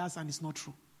by bias and it's not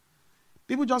true.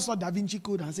 People just saw Da Vinci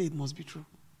Code and say it must be true.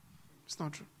 It's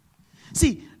not true.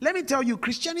 See, let me tell you,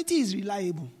 Christianity is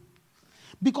reliable.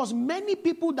 Because many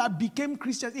people that became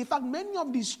Christians, in fact, many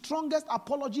of the strongest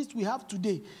apologists we have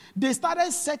today, they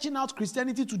started searching out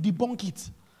Christianity to debunk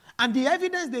it. And the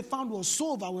evidence they found was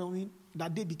so overwhelming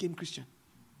that they became Christian.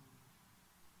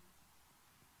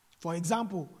 For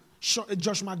example,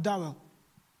 Josh McDowell.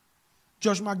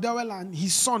 Josh McDowell and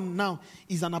his son now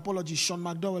is an apologist. Sean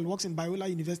McDowell works in Biola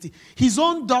University. His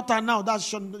own daughter now, that's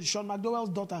Sean McDowell's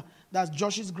daughter, that's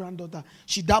Josh's granddaughter.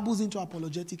 She dabbles into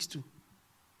apologetics too.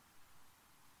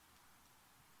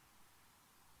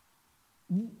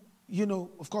 You know,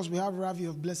 of course, we have Ravi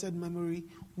of blessed memory.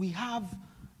 We have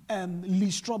Lee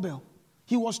Strobel.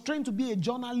 He was trained to be a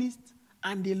journalist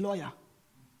and a lawyer.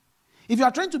 If you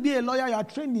are trained to be a lawyer, you are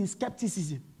trained in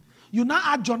skepticism. You now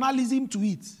add journalism to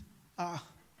it.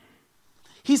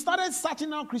 He started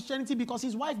searching out Christianity because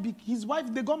his wife,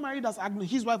 they got married as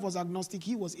agnostic. His wife was agnostic,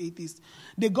 he was atheist.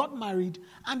 They got married,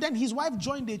 and then his wife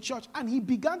joined the church, and he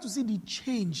began to see the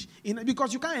change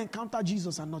because you can't encounter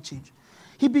Jesus and not change.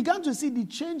 He began to see the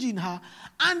change in her,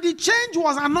 and the change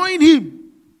was annoying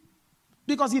him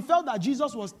because he felt that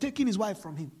Jesus was taking his wife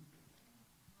from him.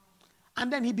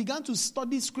 And then he began to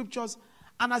study scriptures.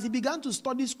 And as he began to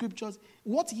study scriptures,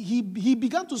 he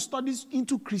began to study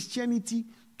into Christianity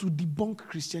to debunk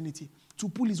Christianity, to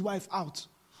pull his wife out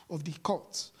of the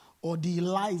cult or the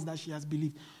lies that she has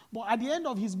believed. But at the end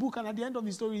of his book and at the end of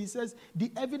his story, he says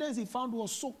the evidence he found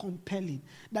was so compelling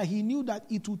that he knew that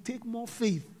it would take more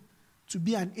faith to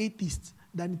be an atheist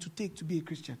than it would take to be a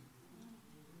Christian.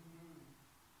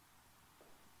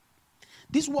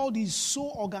 This world is so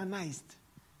organized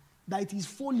that it is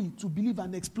folly to believe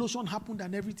an explosion happened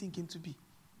and everything came to be.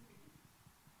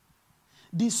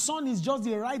 The sun is just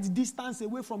the right distance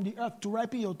away from the earth to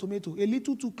ripen your tomato. A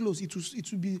little too close, it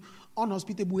will be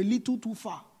unhospitable. A little too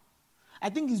far. I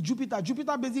think it's Jupiter.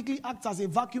 Jupiter basically acts as a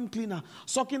vacuum cleaner,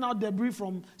 sucking out debris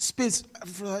from space,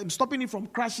 stopping it from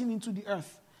crashing into the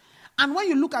earth. And when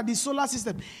you look at the solar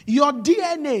system, your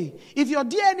DNA, if your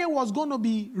DNA was going to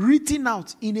be written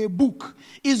out in a book,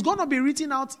 it's going to be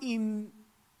written out in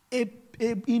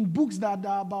books that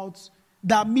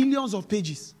are millions of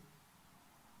pages.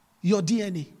 Your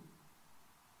DNA.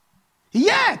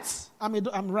 Yet, I'm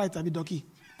right, Abidoki.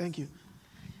 Thank you.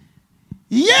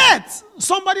 Yet,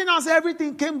 somebody now says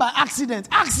everything came by accident.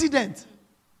 Accident.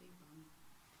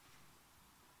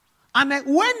 And then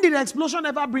when did the explosion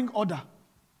ever bring order?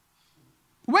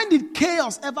 When did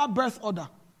chaos ever birth order?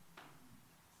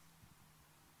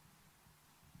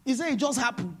 He said it just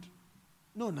happened.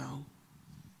 No, now.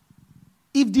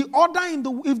 If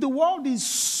the world is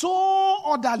so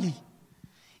orderly,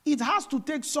 it has to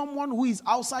take someone who is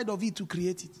outside of it to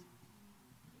create it.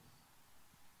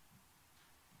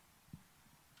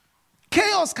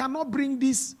 Chaos cannot bring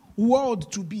this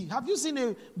world to be. Have you seen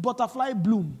a butterfly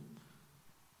bloom?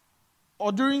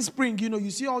 Or during spring,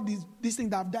 you see all these things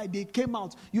that have died, they came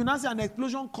out. You now see an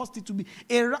explosion caused it to be.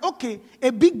 A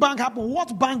big bang happened.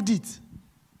 What banged it?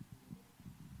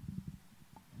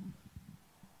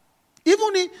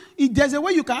 Even if there's a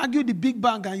way you can argue the Big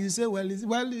Bang and you say,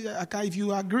 if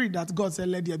you agree that God said,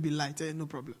 let there be light, no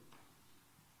problem.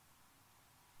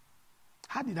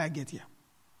 How did I get here?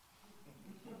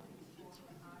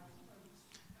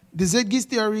 The Zeitgeist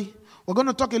theory. We're going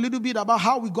to talk a little bit about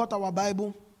how we got our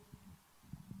Bible.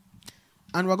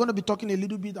 And we're going to be talking a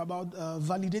little bit about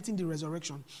validating the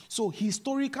resurrection. So,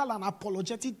 historical and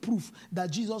apologetic proof that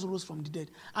Jesus rose from the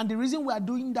dead. And the reason we are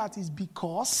doing that is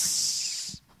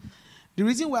because The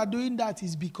reason we are doing that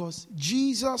is because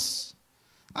Jesus...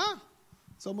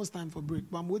 it's almost time for break,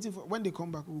 but I'm waiting for... When they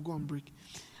come back, we'll go on break.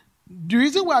 The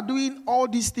reason we are doing all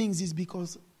these things is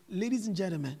because, ladies and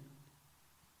gentlemen,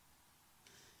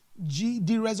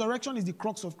 the resurrection is the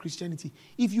crux of Christianity.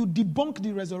 If you debunk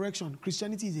the resurrection,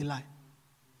 Christianity is a lie.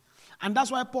 And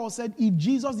that's why Paul said, if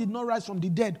Jesus did not rise from the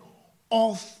dead,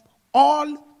 of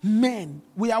all men,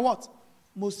 we are what?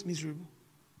 Most miserable.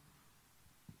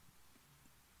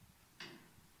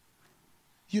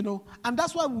 You know, and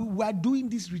that's why we are doing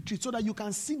this retreat, so that you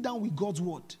can sit down with God's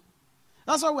word.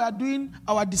 That's why we are doing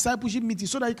our discipleship meeting,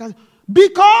 so that you can...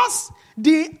 Because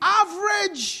the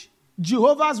average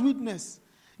Jehovah's Witness,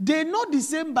 they know the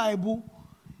same Bible,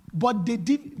 but they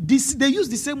use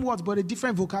the same words, but a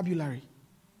different vocabulary.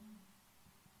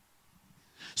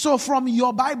 So from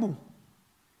your Bible,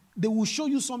 they will show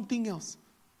you something else.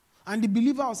 And the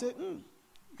believer will say,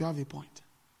 you have a point.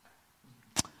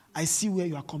 I see where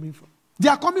you are coming from. They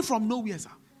are coming from nowhere,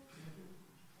 sir.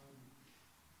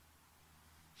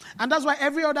 And that's why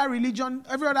every other religion,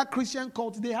 every other Christian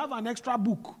cult, they have an extra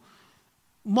book.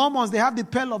 Mormons, they have the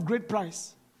Pearl of Great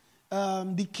Price.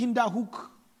 The Kinderhook,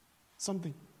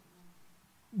 something.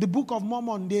 The Book of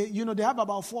Mormon, they have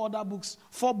about 4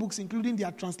 books, including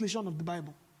their translation of the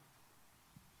Bible.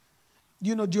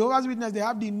 Jehovah's Witness, they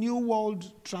have the New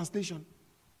World Translation.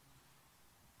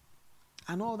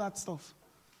 And all that stuff.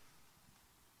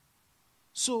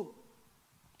 So,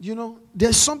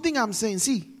 there's something I'm saying.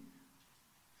 See.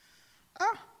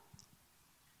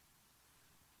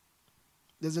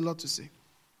 There's a lot to say.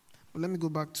 But let me go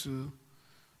back to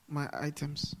my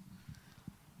items.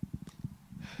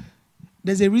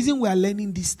 There's a reason we are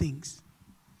learning these things.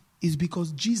 It's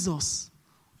because Jesus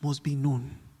must be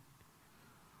known.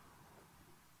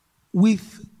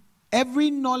 With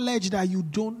every knowledge that you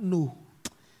don't know,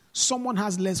 someone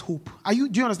has less hope. Do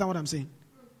you understand what I'm saying?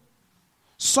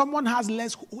 Someone has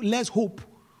less hope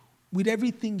with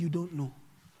everything you don't know.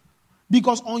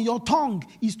 Because on your tongue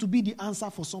is to be the answer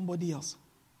for somebody else.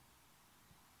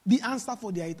 The answer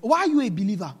for their... Why are you a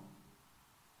believer?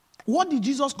 What did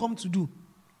Jesus come to do?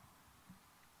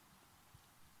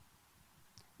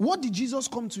 What did Jesus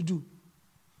come to do?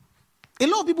 A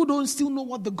lot of people don't still know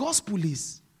what the gospel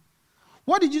is.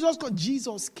 What did Jesus come?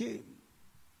 Jesus came.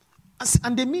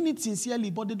 And they mean it sincerely,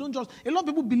 but they don't just... A lot of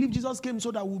people believe Jesus came so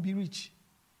that we'll be rich.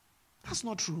 That's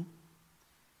not true.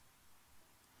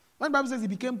 When the Bible says he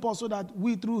became poor so that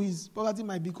we through his poverty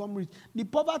might become rich, the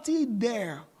poverty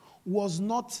there was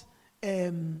not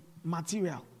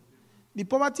material. The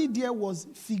poverty there was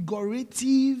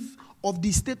figurative of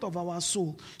the state of our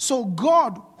soul. So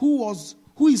God, who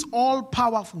is all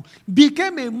powerful,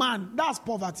 became a man. That's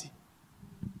poverty.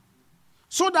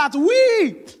 So that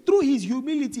we, through his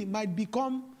humility,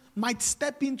 might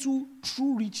step into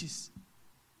true riches.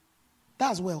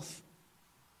 That's wealth.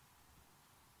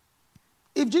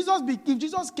 If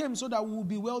Jesus came so that we will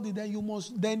be wealthy,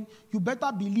 then you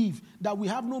better believe that we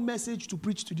have no message to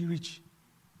preach to the rich.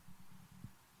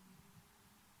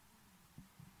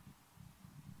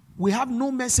 We have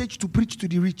no message to preach to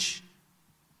the rich.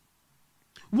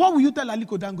 What will you tell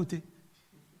Aliko Dangote?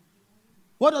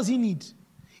 What does he need?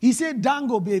 He said,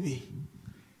 Dango, baby,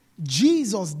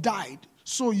 Jesus died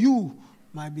so you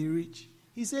might be rich.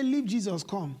 He said, leave Jesus,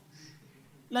 come.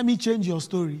 Let me change your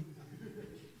story.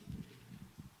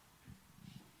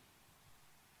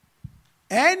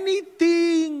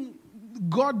 Anything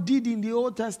God did in the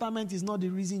Old Testament is not the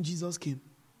reason Jesus came.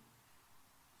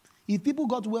 If people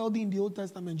got wealthy in the Old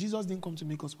Testament, Jesus didn't come to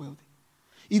make us wealthy.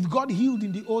 If God healed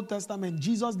in the Old Testament,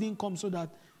 Jesus didn't come so that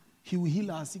he will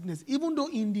heal our sickness. Even though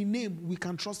in the name we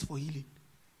can trust for healing.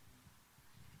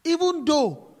 Even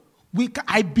though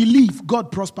I believe God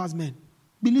prospers men.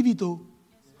 Believe it, oh.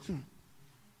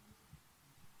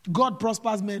 God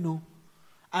prospers men, oh.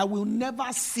 I will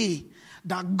never say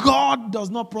that God does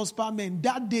not prosper men.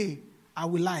 That day, I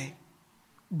will lie.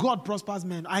 God prospers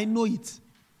men. I know it.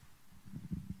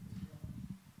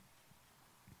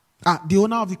 The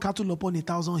owner of the cattle upon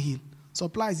 1,000 hill.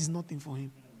 Supplies is nothing for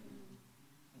him.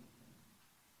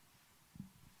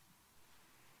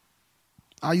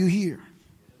 Are you here?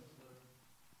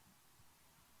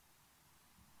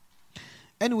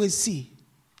 Anyway, see.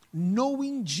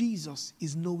 Knowing Jesus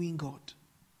is knowing God.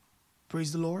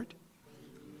 Praise the Lord.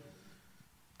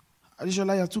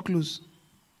 Adishola, you're too close.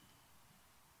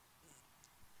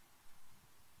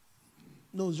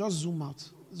 No, just zoom out.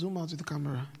 Zoom out with the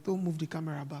camera. Don't move the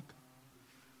camera back.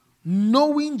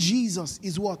 Knowing Jesus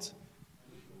is what?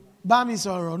 Bami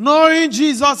Soro. Knowing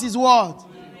Jesus is what?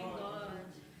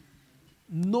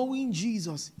 Knowing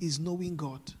Jesus is knowing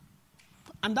God.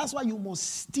 And that's why you must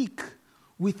stick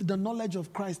with the knowledge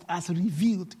of Christ as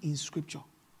revealed in Scripture.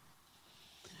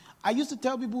 I used to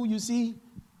tell people, you see,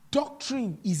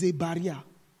 doctrine is a barrier.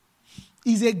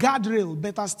 Is a guardrail,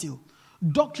 better still.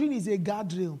 Doctrine is a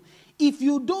guardrail. If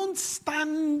you don't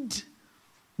stand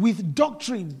with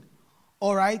doctrine,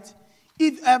 all right,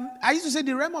 I used to say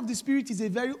the realm of the spirit is a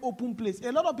very open place.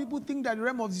 A lot of people think that the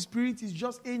realm of the spirit is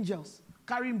just angels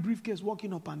carrying briefcase,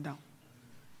 walking up and down.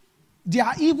 They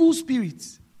are evil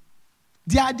spirits.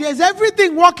 There's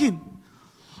everything working.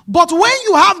 But when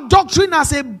you have doctrine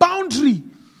as a boundary,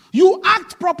 you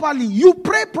act properly, you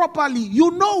pray properly,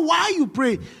 you know why you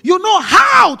pray, you know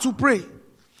how to pray,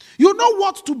 you know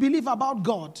what to believe about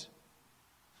God.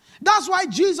 That's why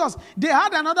Jesus, they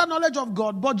had another knowledge of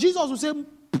God, but Jesus would say,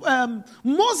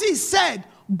 Moses said,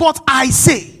 but I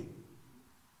say.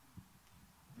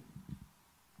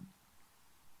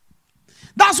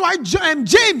 That's why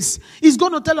James is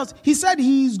going to tell us, he said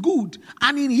he is good,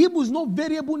 and in him is no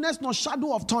variableness, no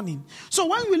shadow of turning. So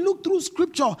when we look through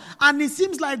scripture and it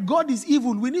seems like God is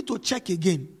evil, we need to check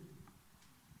again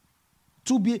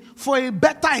for a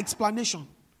better explanation.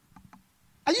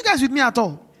 Are you guys with me at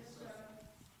all?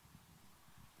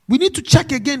 We need to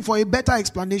check again for a better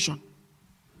explanation.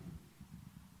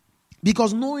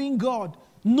 Because knowing God,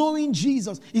 knowing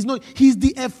Jesus, He's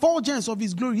the effulgence of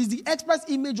His glory. He's the express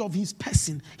image of His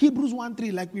person. Hebrews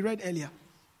 1:3, like we read earlier.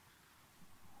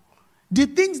 The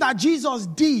things that Jesus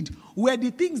did were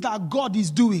the things that God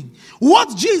is doing.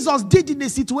 What Jesus did in a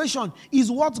situation is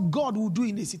what God will do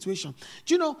in a situation.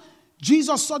 Do you know,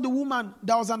 Jesus saw the woman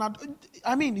that was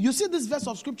you see this verse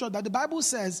of scripture that the Bible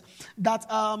says that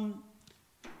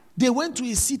they went to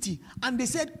a city and they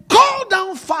said, call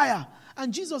down fire.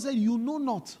 And Jesus said, you know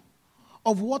not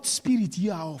of what spirit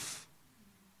you are of.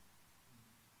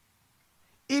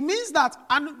 It means that,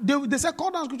 and they said, call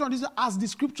down scripture, as the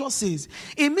scripture says.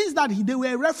 It means that they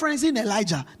were referencing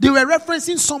Elijah. They were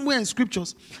referencing somewhere in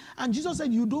scriptures. And Jesus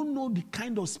said, you don't know the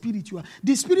kind of spirit you are.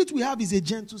 The spirit we have is a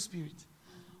gentle spirit.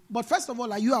 But first of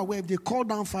all, are you aware if they called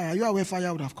down fire, are you aware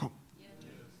fire would have come?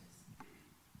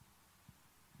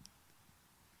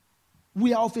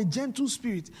 We are of a gentle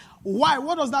spirit. Why?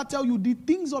 What does that tell you? The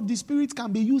things of the spirit can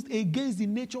be used against the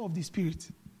nature of the spirit.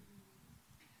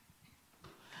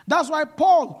 That's why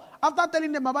Paul, after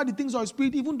telling them about the things of the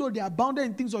spirit, even though they are bounded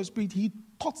in things of the spirit, he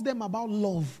taught them about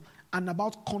love and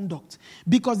about conduct.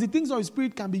 Because the things of the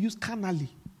spirit can be used carnally.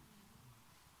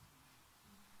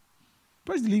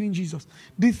 Praise the living Jesus.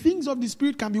 The things of the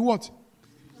spirit can be what?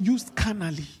 Used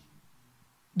carnally.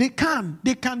 They can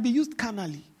be used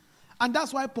carnally. And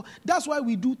that's why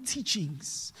we do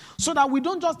teachings. So that we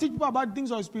don't just teach people about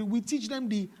things of the spirit, we teach them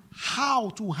how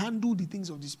to handle the things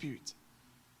of the spirit.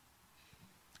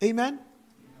 Amen?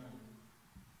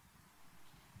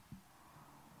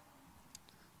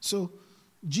 So,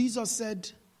 Jesus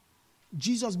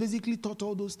basically taught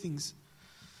all those things.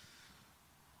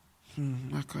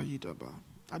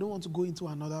 I don't want to go into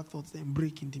another thought then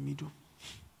break in the middle.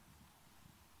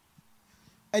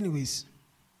 Anyways,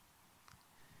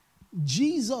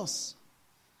 Jesus.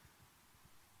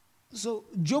 So,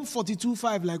 Job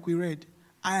 42:5, like we read,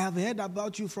 I have heard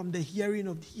about you from the hearing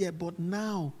of the ear, but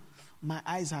now my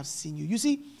eyes have seen you. You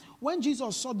see, when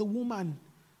Jesus saw the woman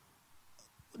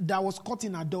that was caught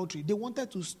in adultery, they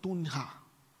wanted to stone her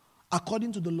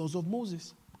according to the laws of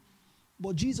Moses.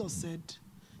 But Jesus said,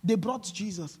 they brought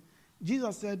Jesus.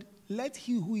 Jesus said, let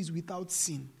he who is without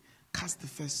sin cast the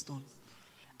first stone.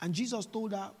 And Jesus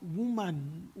told her,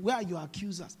 woman, where are your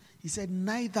accusers? He said,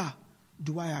 neither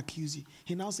do I accuse you.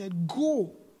 He now said,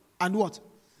 go and what?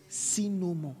 Sin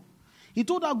no more. He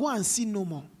told her, go and sin no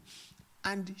more.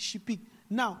 And she picked.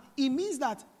 Now, it means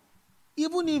that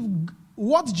even if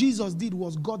what Jesus did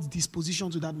was God's disposition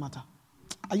to that matter.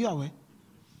 Are you aware?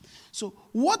 So,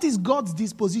 what is God's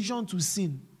disposition to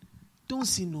sin? Don't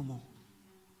sin no more.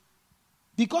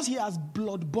 Because he has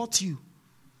blood bought you,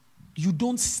 you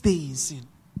don't stay in sin.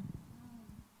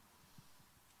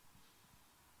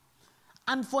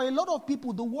 And for a lot of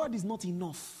people, the word is not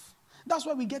enough. That's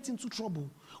why we get into trouble.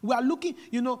 We are looking,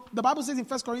 the Bible says in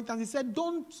 1 Corinthians, it said,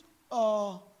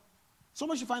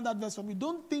 someone should find that verse for me.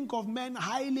 Don't think of men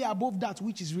highly above that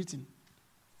which is written.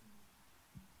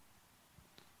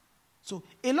 So,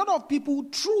 a lot of people,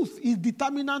 truth is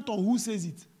determinant on who says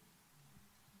it.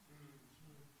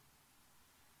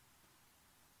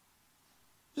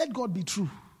 Let God be true.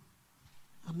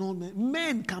 And all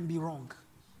men can be wrong.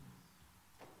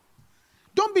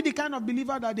 Don't be the kind of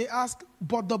believer that they ask,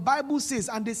 but the Bible says,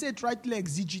 and they say it rightly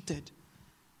exegeted.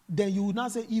 Then you will now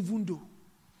say, even though.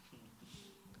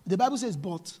 The Bible says,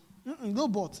 but. No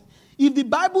but. If the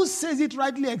Bible says it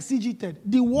rightly exegeted,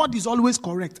 the word is always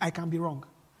correct. I can be wrong.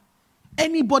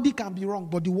 Anybody can be wrong,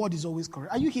 but the word is always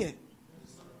correct. Are you here?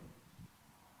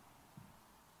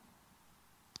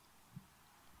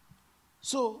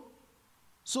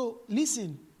 So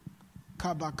listen.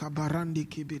 Kaba kabarande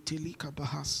kebeteli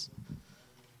kabahas.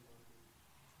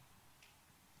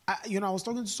 I was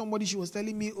talking to somebody, she was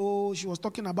telling me, she was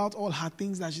talking about all her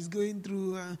things that she's going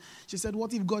through. She said,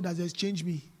 what if God has exchanged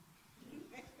me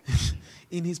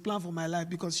in his plan for my life?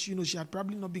 Because, she had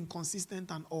probably not been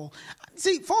consistent and all.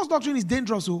 See, false doctrine is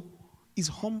dangerous, it's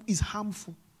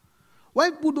harmful.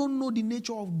 When people don't know the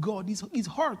nature of God, it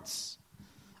hurts.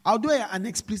 I'll do an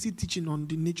explicit teaching on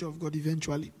the nature of God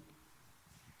eventually.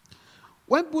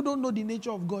 When people don't know the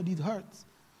nature of God, it hurts.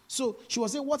 So she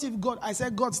was saying, what if God, I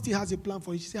said, God still has a plan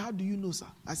for you. She said, how do you know, sir?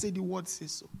 I said, the word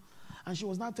says so. And she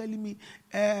was now telling me,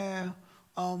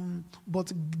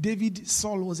 but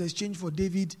Saul was exchanged for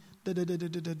David,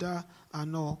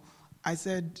 and all. I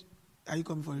said, are you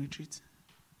coming for a retreat?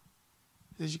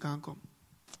 She said, she can't come.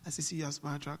 I said, see you at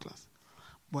spiritual class.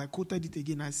 But I quoted it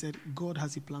again. I said, God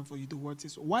has a plan for you. The word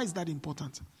says so. Why is that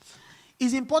important?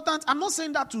 It's important. I'm not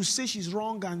saying that to say she's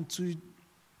wrong and to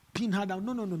pin her down.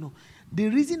 No. The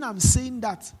reason I'm saying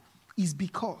that is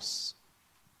because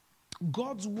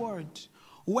God's word,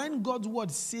 when God's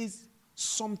word says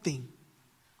something,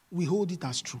 we hold it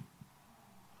as true.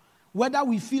 Whether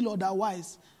we feel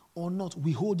otherwise or not,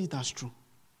 we hold it as true.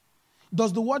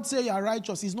 Does the word say you are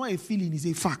righteous? It's not a feeling, it's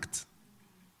a fact.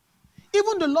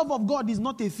 Even the love of God is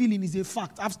not a feeling, it's a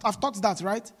fact. I've taught that,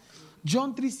 right?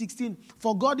 John 3:16.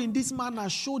 For God in this manner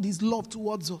showed his love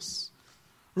towards us.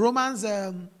 Romans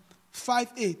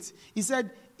 5:8. He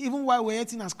said, even while we're yet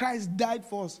sinners, Christ died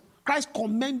for us. Christ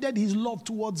commended his love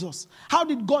towards us. How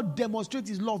did God demonstrate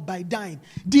his love? By dying.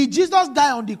 Did Jesus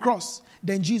die on the cross?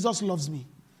 Then Jesus loves me.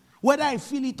 Whether I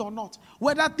feel it or not,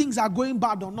 whether things are going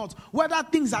bad or not, whether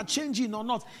things are changing or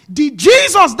not, did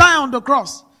Jesus die on the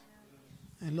cross?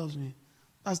 He loves me.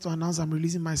 That's to announce I'm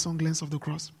releasing my song, Lens of the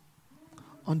Cross,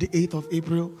 on the 8th of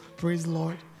April. Praise the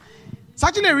Lord. It's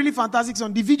actually a really fantastic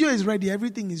song. The video is ready.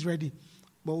 Everything is ready.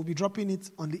 But we'll be dropping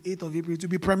it on the 8th of April. It will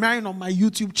be premiering on my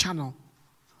YouTube channel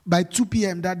by 2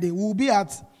 p.m. that day. We'll be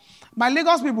at, my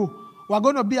Lagos people, we're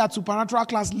going to be at Supernatural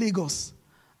Class Lagos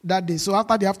that day. So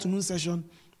after the afternoon session,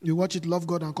 you watch it, love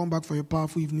God, and come back for your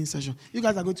powerful evening session. You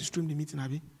guys are going to stream the meeting,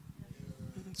 Abby?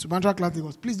 Supernatural Class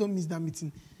Lagos. Please don't miss that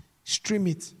meeting. Stream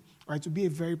it. Right, to be a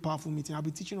very powerful meeting. I'll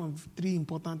be teaching on 3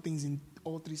 important things in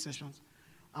all 3 sessions.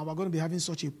 And we're going to be having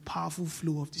such a powerful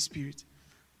flow of the Spirit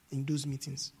in those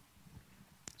meetings.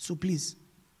 So please,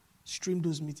 stream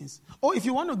those meetings. Oh, if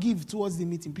you want to give towards the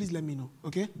meeting, please let me know,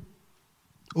 okay?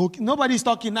 Okay. Nobody's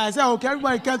talking now. I say, okay,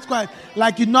 everybody kept quiet,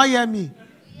 like you not hear me.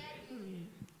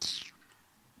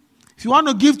 If you want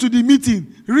to give to the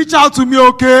meeting, reach out to me,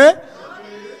 okay?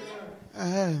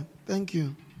 Thank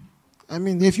you. I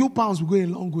mean, a few pounds will go a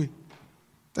long way.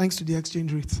 Thanks to the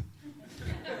exchange rate.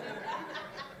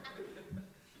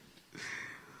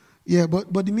 Yeah,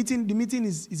 but the meeting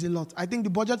is a lot. I think the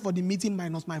budget for the meeting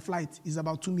minus my flight is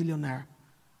about 2 million naira.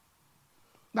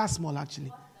 That's small,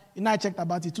 actually. And I checked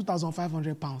about it,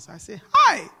 2,500 pounds. I say,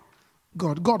 hi,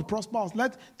 God prosper us.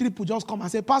 Let 3 people just come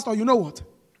and say, Pastor, you know what?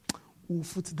 We'll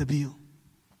foot the bill.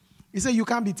 He said, you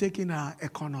can't be taking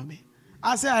economy.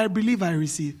 I say, I believe I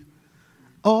receive.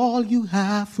 All you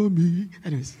have for me.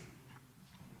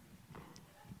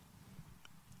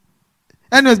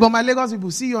 Anyways, but my Lagos people,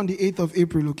 see you on the 8th of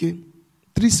April, okay?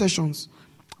 3 sessions.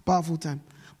 Powerful time.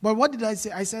 But what did I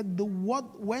say? I said,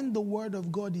 when the word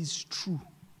of God is true,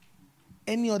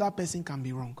 any other person can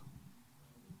be wrong.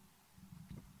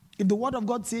 If the word of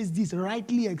God says this,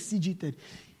 rightly exegeted,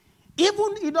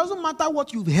 even it doesn't matter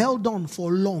what you've held on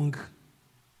for long.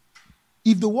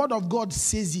 If the word of God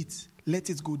says it, let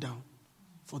it go down.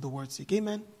 For the word's sake.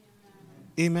 Amen?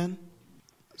 Amen.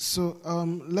 So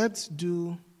let's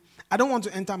do... I don't want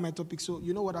to enter my topic, so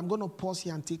you know what? I'm going to pause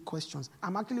here and take questions.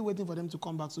 I'm actually waiting for them to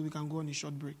come back so we can go on a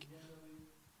short break.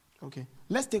 Okay.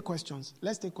 Let's take questions.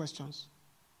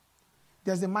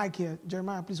 There's a mic here.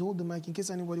 Jeremiah, please hold the mic in case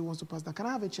anybody wants to pass that. Can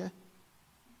I have a chair?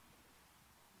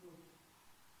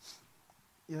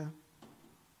 Yeah.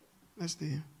 Let's stay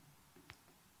here.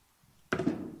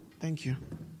 Thank you.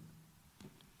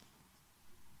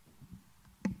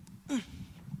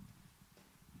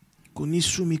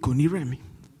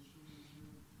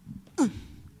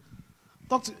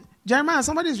 Talk to Jeremiah.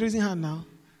 Somebody is raising hand now.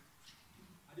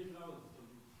 Okay,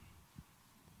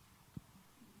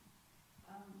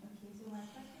 so my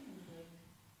question is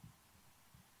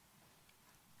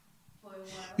for a while.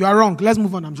 You are wrong. Let's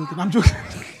move on. I'm joking. I'm joking.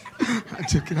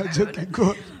 Go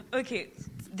on. Okay,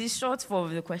 the short form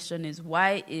of the question is,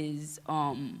 why is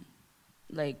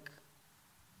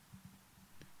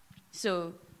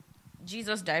So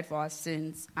Jesus died for our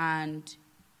sins, and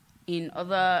in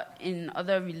other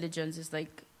religions, it's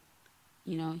like,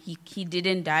 he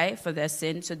didn't die for their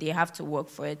sin, so they have to work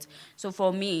for it. So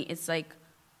for me, it's like,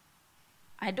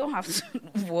 I don't have to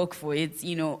work for it.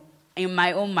 In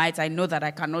my own might, I know that I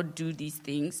cannot do these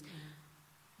things.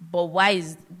 But why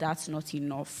is that not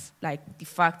enough? Like the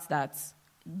fact that,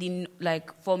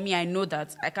 for me, I know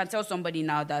that I can tell somebody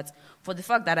now that for the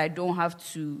fact that I don't have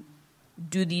to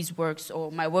do these works,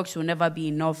 or my works will never be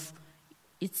enough,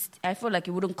 I feel like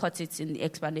it wouldn't cut it in the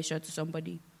explanation to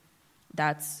somebody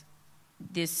that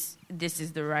this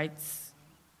is the right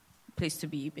place to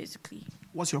be, basically.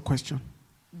 What's your question?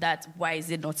 That why is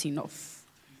it not enough?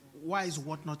 Why is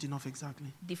what not enough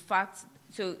exactly? The fact,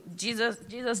 so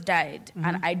Jesus died,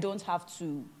 and I don't have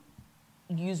to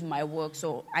use my work,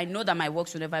 so I know that my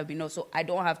works will never be enough, so I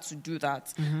don't have to do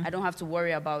that. I don't have to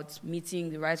worry about meeting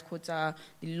the right quota,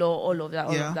 the law, all of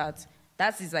that.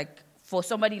 That is like, for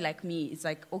somebody like me, it's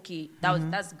like, okay,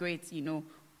 that's great,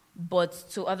 but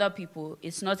to other people,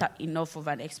 it's not enough of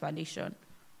an explanation.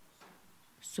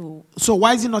 So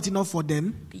why is it not enough for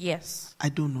them? Yes. I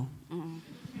don't know.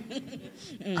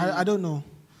 I don't know.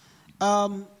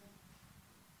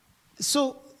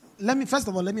 So let me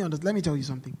tell you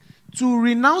something. To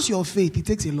renounce your faith, it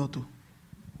takes a lot.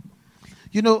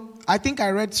 I think I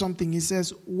read something. It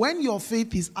says, when your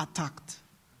faith is attacked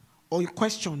or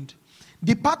questioned,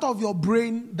 the part of your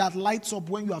brain that lights up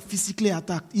when you are physically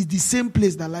attacked is the same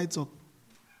place that lights up.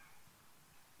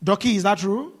 Doki, is that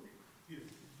true? Yes.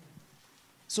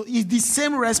 So it's the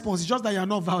same response, it's just that you're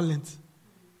not violent.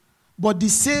 But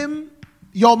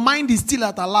your mind is still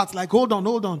at alert, like hold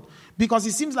on. Because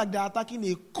it seems like they're attacking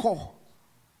a core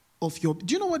of your...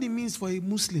 Do you know what it means for a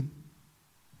Muslim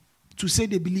to say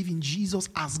they believe in Jesus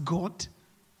as God?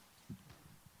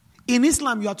 In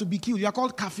Islam, you are to be killed. You are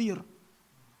called kafir.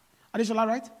 Adeshola,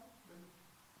 right?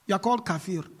 You are called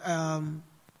kafir.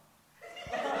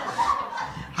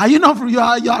 Are you not from... You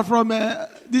are from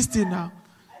this thing now?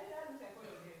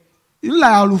 You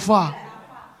like Alufa.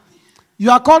 You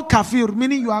are called kafir,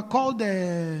 meaning you are called...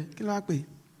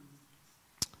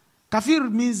 Kafir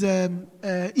means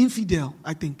infidel,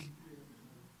 I think.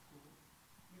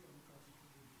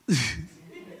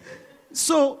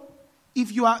 So,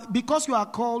 because you are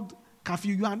called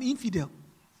kafir, you are an infidel.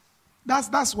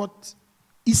 That's what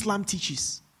Islam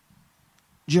teaches.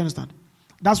 Do you understand?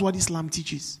 That's what Islam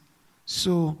teaches.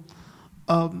 So,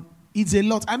 it's a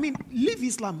lot. I mean, leave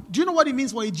Islam. Do you know what it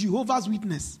means for a Jehovah's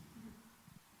Witness?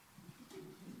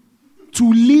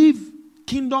 To leave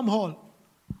Kingdom Hall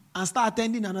and start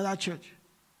attending another church.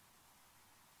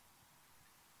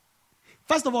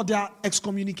 First of all, they are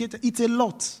excommunicated. It's a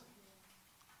lot.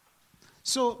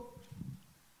 So,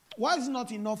 why is it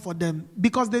not enough for them?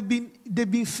 Because they've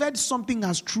been fed something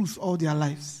as truth all their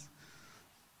lives.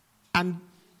 And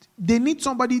they need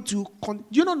somebody to... Do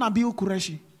you know Nabil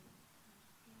Qureshi?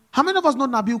 How many of us know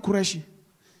Nabil Qureshi?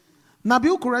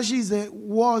 Nabil Qureshi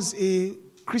was a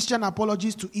Christian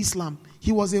apologist to Islam.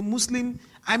 He was a Muslim.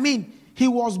 I mean, he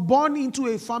was born into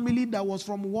a family that was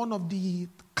from one of the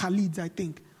Khalids, I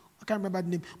think. I can't remember the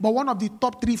name. But one of the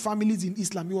top 3 families in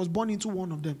Islam. He was born into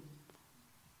one of them.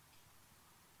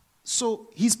 So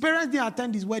his parents didn't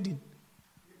attend his wedding.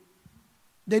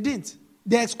 They didn't.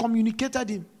 They excommunicated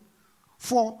him.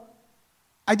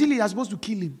 Ideally, they are supposed to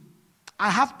kill him.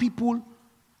 I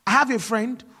have a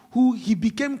friend who he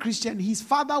became Christian. His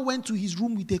father went to his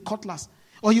room with a cutlass.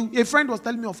 A friend was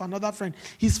telling me of another friend.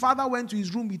 His father went to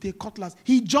his room with a cutlass.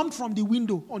 He jumped from the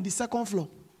window on the 2nd floor.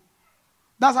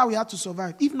 That's how he had to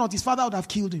survive. If not, his father would have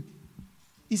killed him.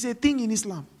 It's a thing in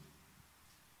Islam.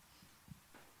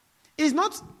 It's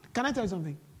not, can I tell you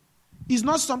something? It's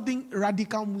not something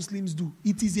radical Muslims do.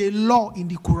 It is a law in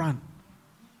the Quran.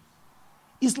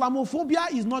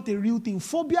 Islamophobia is not a real thing.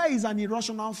 Phobia is an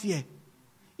irrational fear.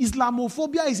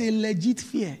 Islamophobia is a legit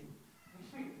fear.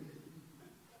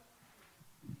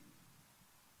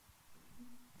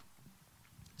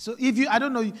 So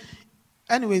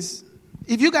anyways,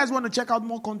 if you guys want to check out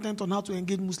more content on how to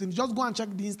engage Muslims, just go and check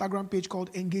the Instagram page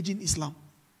called Engaging Islam.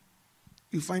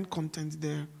 You'll find content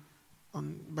there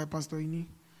by Pastor Ini.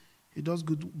 He does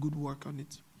good work on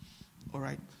it. All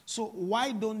right. So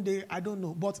why don't they? I don't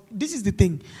know. But this is the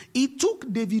thing. It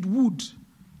took David Wood.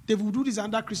 David Wood is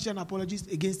another Christian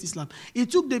apologist against Islam.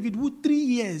 It took David Wood 3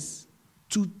 years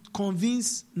to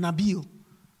convince Nabil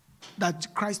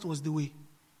that Christ was the way.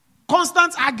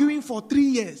 Constant arguing for 3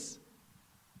 years.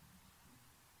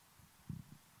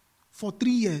 For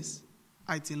 3 years.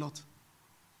 It's a lot.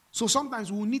 So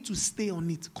sometimes we'll need to stay on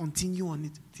it, continue on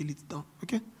it till it's done.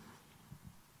 Okay?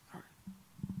 All right.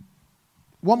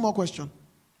 One more question.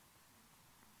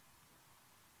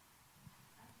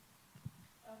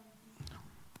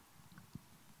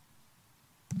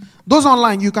 Those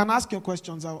online, you can ask your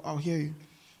questions. I'll hear you.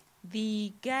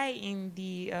 The guy in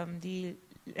the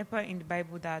leper in the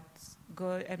Bible that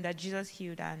God that Jesus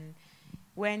healed, and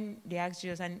when they asked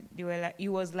Jesus, and they were like, it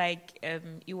was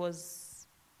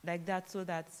like that, so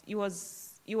that he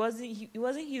wasn't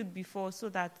healed before, so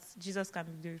that Jesus can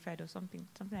be glorified or something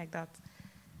like that.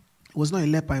 It was not a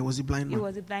leper, it was a blind man. It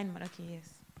was a blind man. Okay, yes.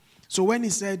 So when he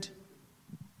said,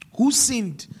 "Who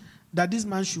sinned that this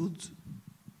man should?"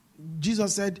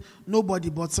 Jesus said, "Nobody,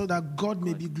 but so that God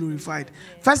may be glorified."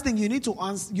 Yes. First thing you need to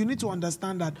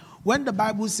understand that when the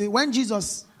Bible says, when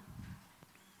Jesus,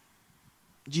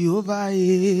 Jehovah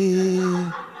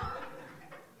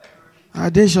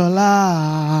Adeshola,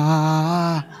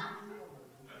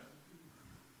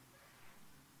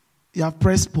 you have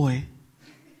pressed boy.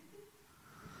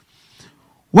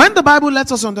 When the Bible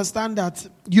lets us understand that,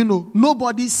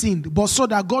 nobody sinned, but so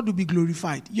that God will be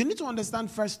glorified, you need to understand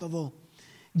first of all,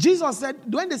 Jesus said,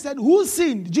 when they said, "Who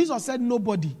sinned?" Jesus said,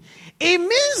 "Nobody." It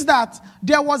means that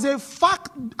there was a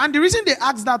fact, and the reason they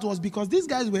asked that was because these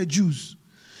guys were Jews.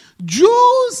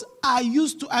 Jews are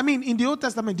used to, in the Old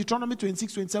Testament, Deuteronomy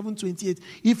 26, 27, 28,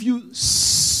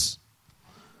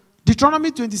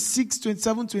 Deuteronomy 26,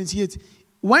 27, 28,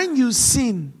 when you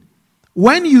sin,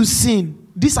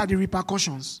 these are the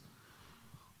repercussions.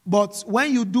 But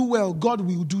when you do well, God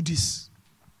will do this.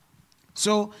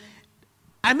 So,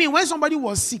 when somebody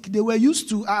was sick, they were used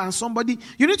to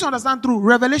you need to understand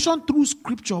revelation through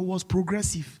scripture was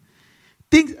progressive.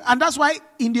 And that's why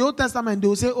in the Old Testament, they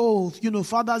will say,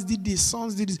 fathers did this,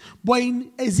 sons did this. But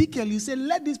in Ezekiel, he said,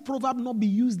 let this proverb not be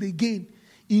used again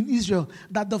in Israel,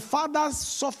 that the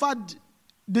fathers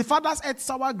ate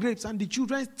sour grapes and the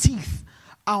children's teeth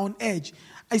are on edge.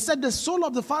 I said, the soul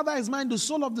of the father is mine, the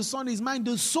soul of the son is mine,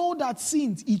 the soul that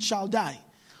sins, it shall die.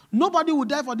 Nobody will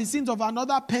die for the sins of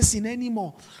another person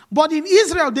anymore. But in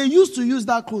Israel, they used to use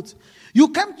that quote. You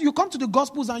come to the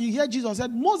Gospels and you hear Jesus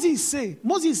said, Moses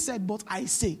said, but I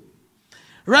say.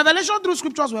 Revelation through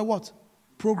scriptures were what?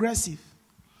 Progressive.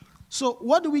 So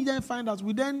what do we then find out?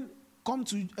 We then come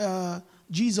to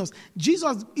Jesus.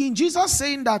 Jesus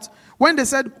saying that when they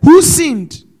said, who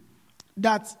sinned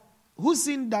that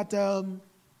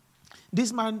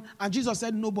this man, and Jesus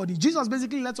said nobody. Jesus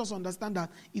basically lets us understand that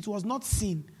it was not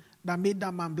sin that made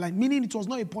that man blind, meaning it was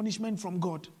not a punishment from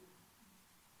God.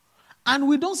 And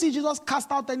we don't see Jesus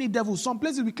cast out any devil. Some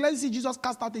places we clearly see Jesus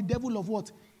cast out a devil of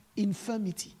what?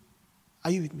 Infirmity. Are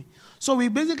you with me? So we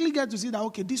basically get to see that,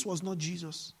 okay, this was not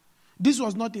Jesus. This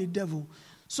was not a devil.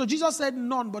 So Jesus said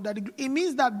none, but it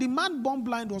means that the man born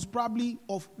blind was probably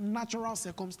of natural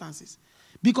circumstances.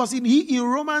 Because in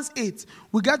Romans 8,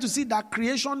 we get to see that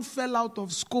creation fell out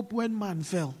of scope when man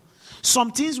fell.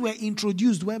 Some things were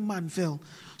introduced when man fell.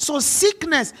 So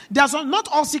sickness, not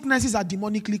all sicknesses are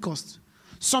demonically caused.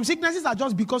 Some sicknesses are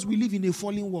just because we live in a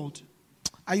fallen world.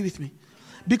 Are you with me?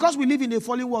 Because we live in a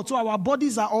fallen world, so our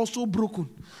bodies are also broken.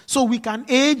 So we can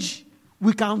age,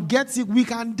 we can get sick, we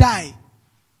can die.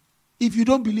 If you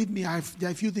don't believe me, there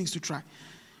are a few things to try.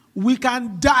 We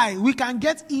can die, we can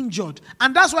get injured.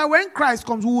 And that's why when Christ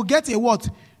comes, we will get a what?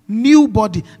 New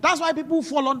body. That's why people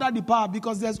fall under the power,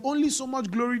 because there's only so much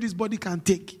glory this body can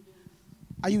take.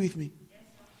 Are you with me?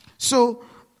 So,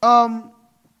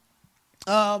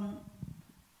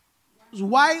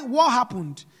 what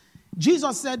happened?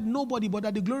 Jesus said nobody, but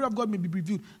that the glory of God may be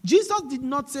revealed. Jesus did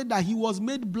not say that he was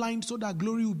made blind so that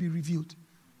glory will be revealed.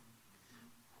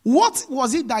 What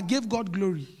was it that gave God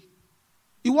glory?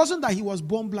 It wasn't that he was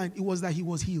born blind, it was that he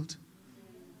was healed.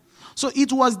 So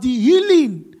it was the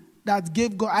healing that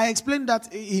gave God. I explained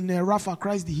that in Rapha,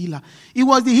 Christ the healer. It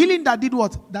was the healing that did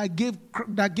what? That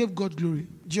gave God glory.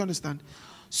 Do you understand?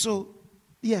 So,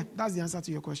 yeah, that's the answer to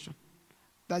your question.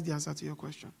 That's the answer to your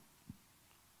question.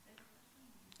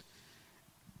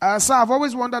 Sir, I've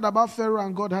always wondered about Pharaoh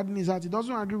and God hardening his heart. He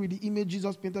doesn't agree with the image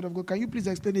Jesus painted of God. Can you please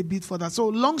explain a bit further? So,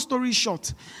 long story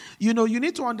short, you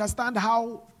need to understand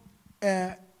how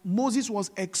Moses was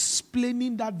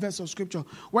explaining that verse of scripture.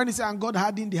 When he said, and God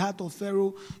hardened the heart of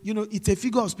Pharaoh, it's a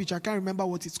figure of speech. I can't remember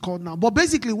what it's called now. But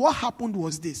basically, what happened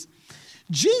was this.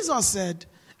 Jesus said,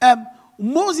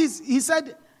 God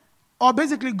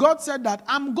said that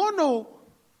I'm going to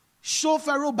show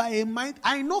Pharaoh by a might.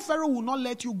 I know Pharaoh will not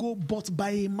let you go, but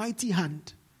by a mighty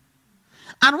hand.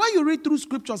 And when you read through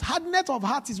scriptures, hardness of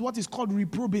heart is what is called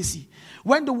reprobacy.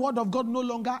 When the word of God no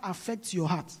longer affects your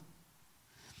heart.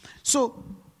 So,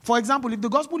 for example, if the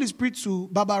gospel is preached to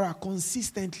Barbara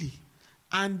consistently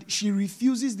and she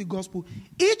refuses the gospel,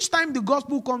 each time the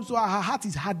gospel comes to her, her heart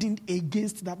is hardened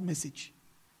against that message.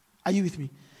 Are you with me?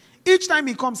 Each time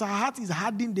it comes, her heart is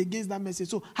hardened against that message.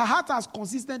 So her heart has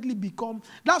consistently become...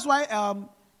 That's why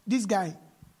this guy,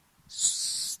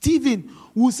 Stephen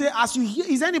will say, as you hear,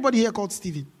 is anybody here called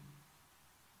Stephen?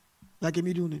 Like a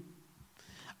middle name.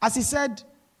 As he said,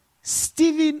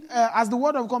 Stephen, as the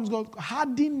word of God comes,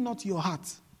 harden not your heart.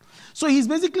 So he's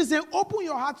basically saying, open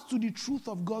your heart to the truth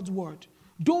of God's word.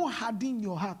 Don't harden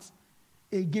your heart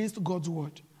against God's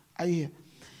word. Are you here?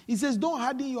 He says, don't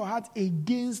harden your heart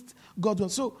against God's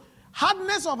word. So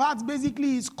hardness of heart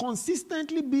basically is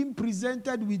consistently being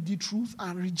presented with the truth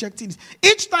and rejecting it.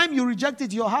 Each time you reject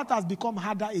it, your heart has become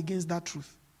harder against that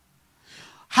truth.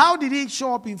 How did it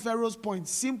show up in Pharaoh's point?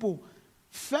 Simple.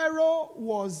 Pharaoh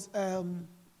was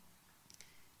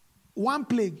one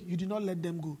plague, you did not let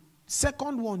them go.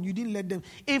 Second one, you didn't let them.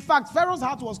 In fact, Pharaoh's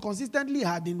heart was consistently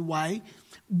hardened. Why?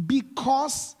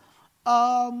 Because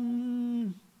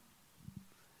Pharaoh's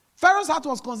heart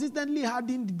was consistently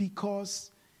hardened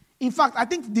because, in fact, I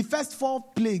think the first 4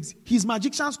 plagues, his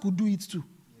magicians could do it too.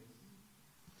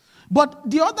 But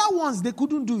the other ones, they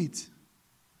couldn't do it.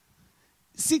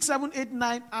 6, 7, 8,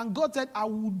 9, and God said, I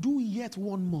will do yet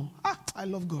one more. I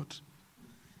love God.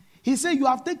 He said, you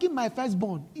have taken my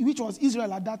firstborn, which was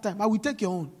Israel at that time. I will take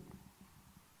your own.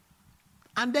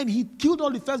 And then he killed all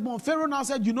the firstborn. Pharaoh now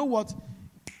said, you know what?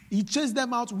 He chased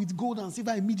them out with gold and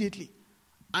silver immediately.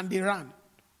 And they ran.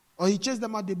 Or he chased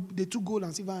them out, they took gold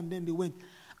and silver, and then they went.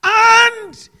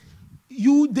 And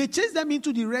they chased them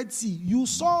into the Red Sea. You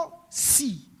saw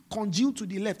sea congeal to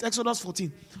the left. Exodus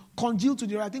 14. Congeal to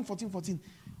the right, I think 14.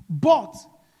 But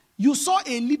you saw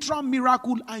a literal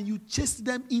miracle and you chased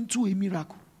them into a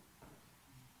miracle.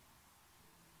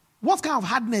 What kind of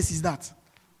hardness is that?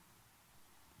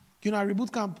 You know, at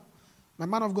Reboot Camp, my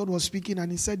man of God was speaking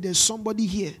and he said, there's somebody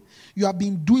here. You have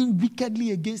been doing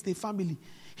wickedly against a family.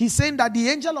 He's saying that the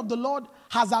angel of the Lord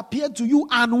has appeared to you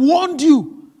and warned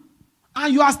you.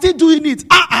 And you are still doing it.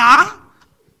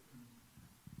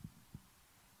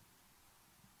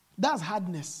 That's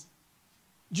hardness.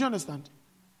 Do you understand?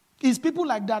 It's people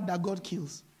like that that God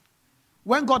kills.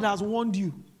 When God has warned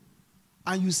you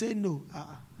and you say no,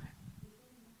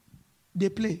 they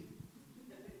play.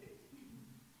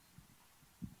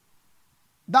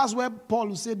 That's where Paul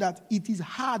will say that it is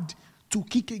hard to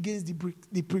kick against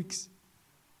the pricks.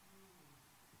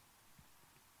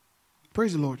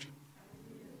 Praise the Lord.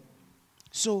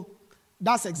 So,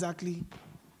 that's the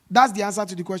answer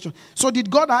to the question. So, did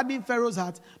God harden Pharaoh's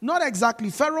heart? Not exactly.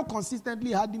 Pharaoh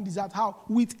consistently hardened his heart. How?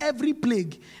 With every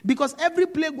plague. Because every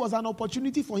plague was an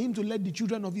opportunity for him to let the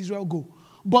children of Israel go.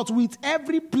 But with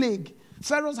every plague,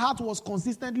 Pharaoh's heart was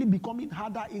consistently becoming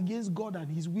harder against God and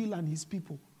his will and his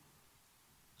people.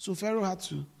 So Pharaoh had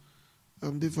to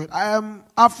do for it. I am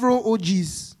Afro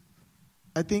OGs.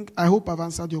 I hope I've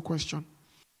answered your question.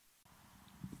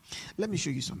 Let me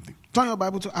show you something. Turn your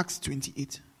Bible to Acts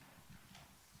 28.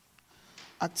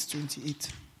 Acts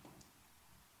 28.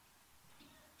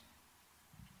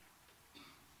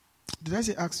 Did I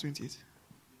say Acts 28?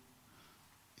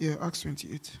 Yeah, Acts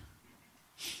 28.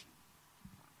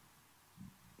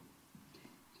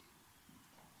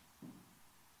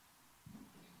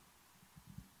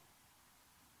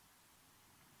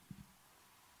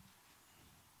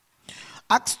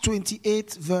 Acts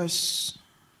 28 verse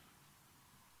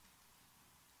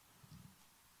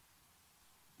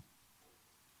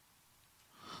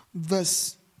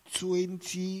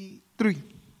 23.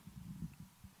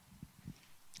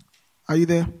 Are you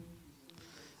there?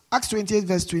 Acts 28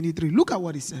 verse 23. Look at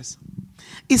what it says.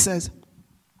 It says,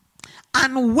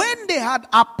 and when they had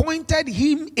appointed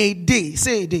him a day,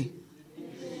 say a day,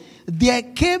 there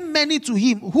came many to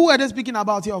him. Who are they speaking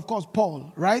about here? Of course,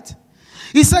 Paul, right?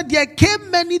 He said, there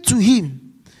came many to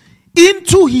him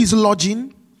into his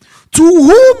lodging, to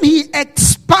whom he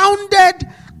expounded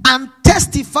and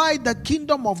testified the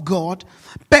kingdom of God,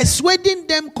 persuading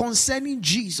them concerning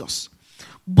Jesus.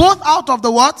 Both out of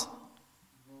the what?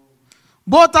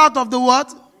 Both out of the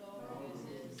what?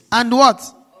 And what?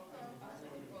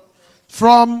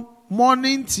 From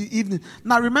morning to evening.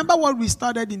 Now remember what we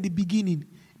started in the beginning.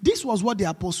 This was what the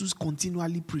apostles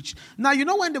continually preached. Now you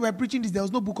know when they were preaching this, there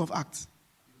was no book of Acts.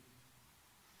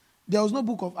 There was no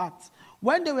book of Acts.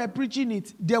 When they were preaching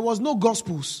it, there was no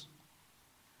gospels.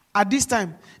 At this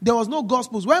time, there was no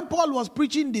gospels. When Paul was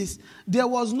preaching this, there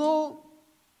were no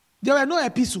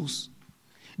epistles.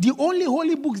 The only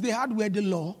holy books they had were the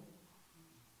law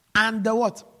and the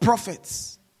what?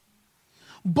 Prophets.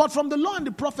 But from the law and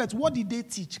the prophets, what did they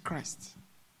teach? Christ.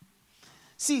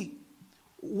 See,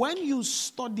 when you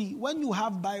study, when you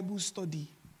have Bible study,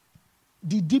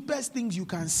 the deepest things you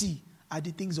can see are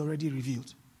the things already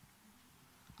revealed.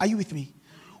 Are you with me?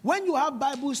 When you have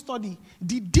Bible study,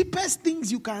 the deepest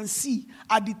things you can see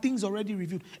are the things already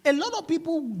revealed. A lot of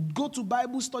people go to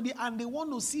Bible study and they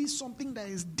want to see something that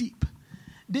is deep.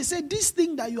 They say this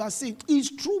thing that you are saying is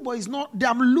true, but it's not.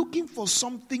 I'm looking for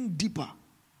something deeper.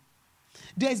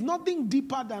 There is nothing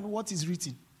deeper than what is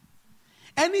written.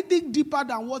 Anything deeper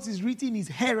than what is written is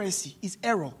heresy, is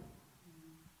error.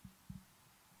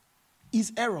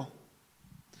 Is error.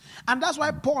 And that's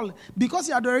why Paul, because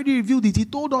he had already revealed it, he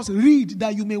told us, read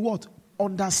that you may what?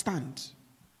 Understand.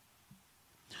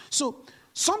 So,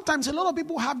 sometimes a lot of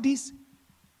people have this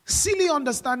silly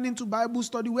understanding to Bible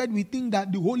study where we think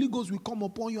that the Holy Ghost will come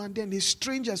upon you and then a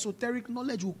strange esoteric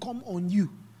knowledge will come on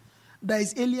you that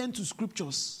is alien to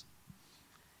scriptures.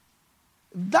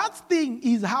 That thing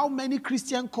is how many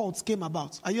Christian cults came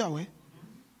about. Are you aware?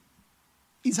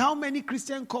 Is how many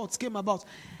Christian cults came about.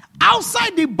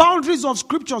 Outside the boundaries of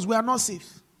scriptures, we are not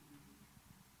safe.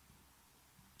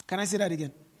 Can I say that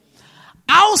again?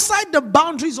 Outside the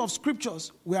boundaries of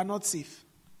scriptures, we are not safe.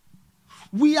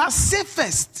 We are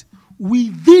safest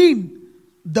within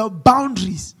the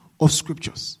boundaries of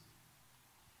scriptures.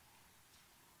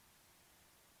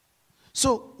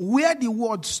 So, where the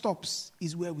word stops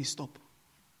is where we stop.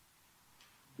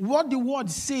 What the word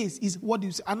says is what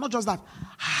you say. And not just that.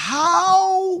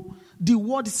 How the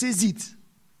word says it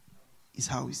is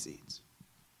how we say it.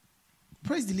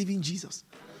 Praise the living Jesus.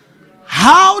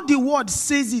 How the word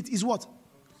says it is what?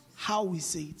 How we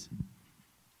say it.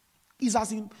 It's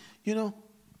as in, I've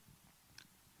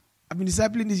been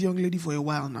discipling this young lady for a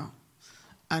while now.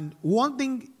 And one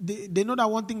thing, they know that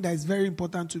one thing that is very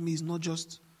important to me is not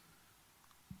just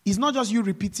you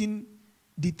repeating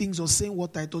the things or saying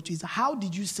what I taught you. It's how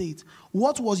did you say it?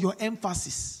 What was your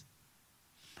emphasis?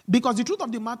 Because the truth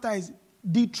of the matter is,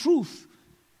 the truth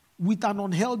with an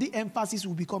unhealthy emphasis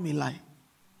will become a lie.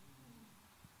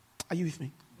 Are you with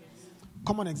me? Yes.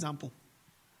 Common example.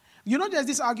 There's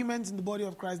this argument in the body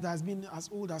of Christ that has been as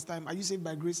old as time. Are you saved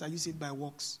by grace? Are you saved by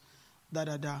works?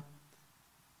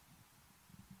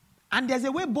 And there's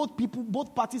a way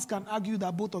both parties can argue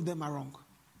that both of them are wrong.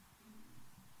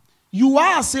 You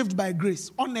are saved by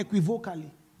grace,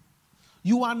 unequivocally.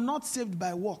 You are not saved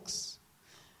by works.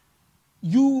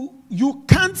 You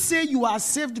can't say you are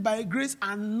saved by grace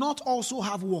and not also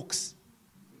have works.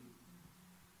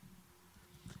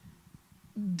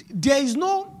 There is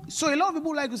no, so a lot of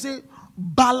people like to say,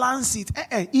 balance it.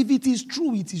 If it is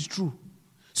true, it is true.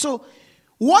 So,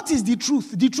 what is the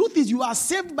truth? The truth is you are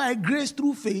saved by grace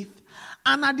through faith,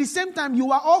 and at the same time,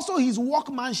 you are also his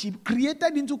workmanship,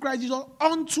 created into Christ Jesus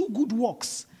unto good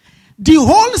works. The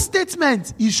whole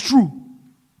statement is true.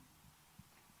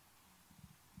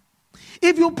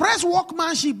 If you press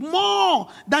workmanship more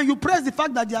than you press the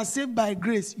fact that you are saved by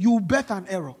grace, you will birth an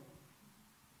error.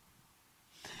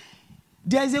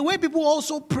 There is a way people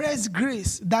also press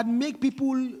grace that make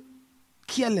people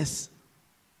careless.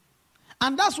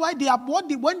 And that's why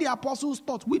when the apostles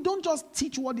taught, we don't just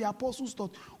teach what the apostles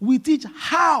taught, we teach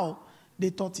how they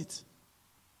taught it.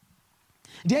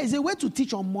 There is a way to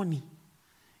teach on money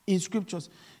in scriptures.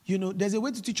 There's a way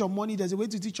to teach on money, there's a way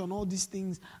to teach on all these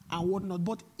things and whatnot.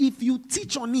 But if you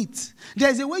teach on it,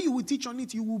 there's a way you will teach on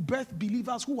it, you will birth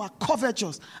believers who are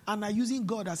covetous and are using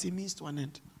God as a means to an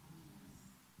end.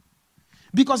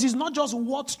 Because it's not just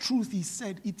what truth is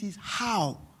said, it is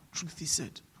how truth is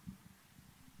said.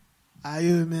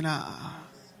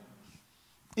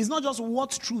 It's not just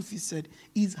what truth is said,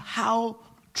 it's how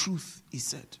truth is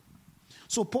said.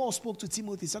 So Paul spoke to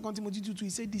Timothy, 2 Timothy 2:2. He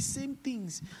said, the same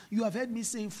things you have heard me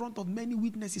say in front of many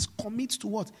witnesses, commit to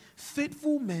what?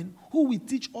 Faithful men who will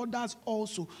teach others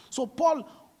also. So Paul,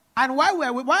 and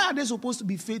why are they supposed to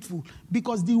be faithful?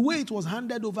 Because the way it was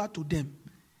handed over to them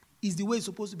is the way it's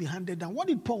supposed to be handed down. What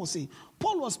did Paul say?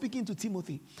 Paul was speaking to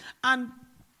Timothy. And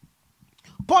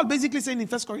Paul basically saying in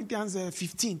 1 Corinthians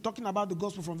 15, talking about the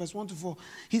gospel from verse 1 to 4,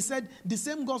 he said, the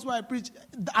same gospel I preach,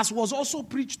 as was also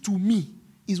preached to me,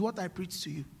 is what I preach to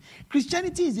you.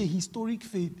 Christianity is a historic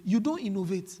faith. You don't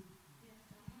innovate.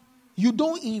 You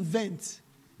don't invent.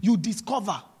 You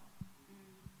discover.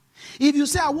 If you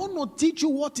say, I want to teach you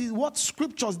what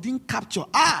scriptures didn't capture.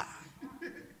 I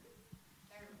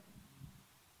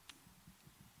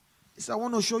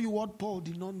want to show you what Paul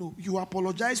did not know. You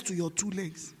apologize to your two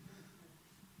legs.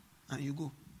 And you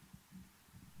go.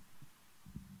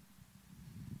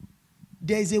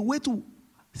 There is a way to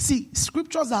see,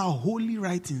 scriptures are holy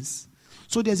writings.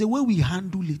 So there's a way we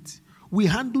handle it. We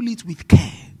handle it with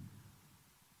care.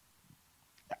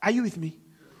 Are you with me?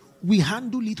 We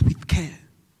handle it with care.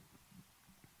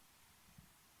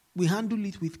 We handle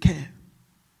it with care.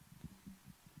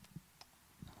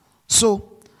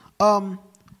 So,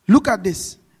 look at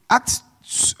this. Acts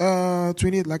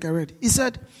 28, like I read. He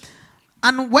said,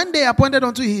 and when they appointed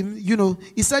unto him,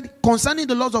 he said, concerning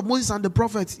the laws of Moses and the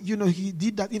prophets, he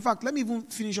did that. In fact, let me even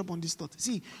finish up on this thought.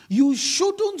 See, you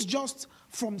shouldn't just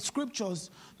from scriptures,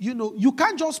 you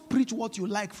can't just preach what you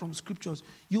like from scriptures.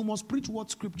 You must preach what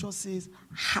scripture says,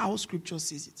 how scripture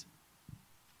says it.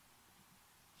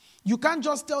 You can't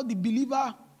just tell the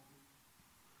believer,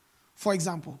 for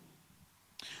example,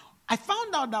 I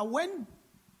found out that when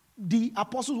the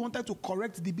apostles wanted to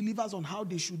correct the believers on how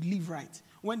they should live right,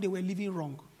 when they were living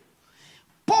wrong,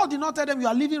 Paul did not tell them, you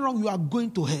are living wrong, you are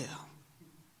going to hell.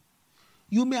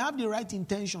 You may have the right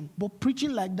intention, but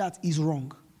preaching like that is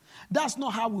wrong. That's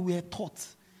not how we were taught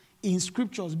in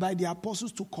scriptures by the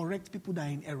apostles to correct people that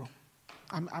are in error.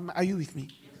 Are you with me?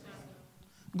 Yes,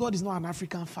 God is not an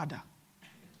African father.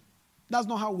 That's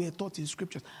not how we are taught in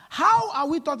scriptures. How are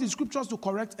we taught in scriptures to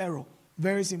correct error?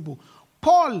 Very simple.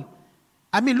 Paul,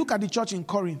 look at the church in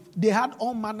Corinth. They had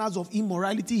all manners of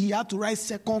immorality. He had to write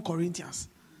 2 Corinthians.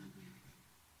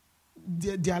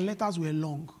 Their letters were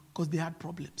long because they had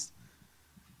problems.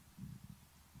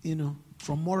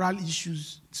 From moral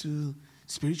issues to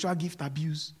spiritual gift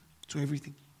abuse to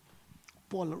everything.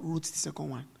 Paul wrote the second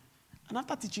one. And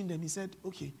after teaching them, he said,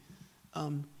 okay,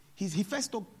 he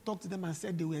first talked to them and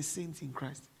said they were saints in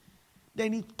Christ.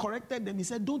 Then he corrected them. He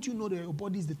said, don't you know that your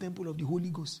body is the temple of the Holy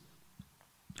Ghost?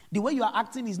 The way you are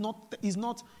acting is not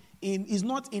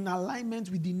in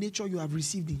alignment with the nature you have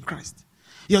received in Christ.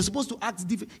 You're supposed to act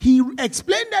different. He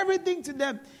explained everything to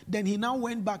them. Then he now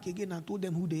went back again and told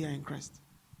them who they are in Christ.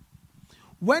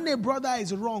 When a brother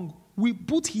is wrong, we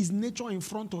put his nature in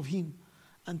front of him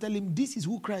and tell him, this is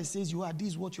who Christ says you are, this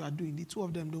is what you are doing. The two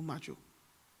of them don't match you.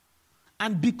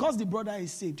 And because the brother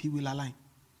is saved, he will align.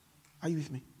 Are you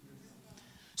with me?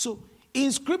 So,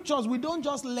 in scriptures, we don't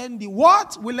just learn the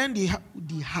what, we learn the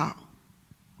how.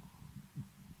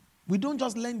 We don't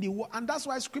just learn the what. And that's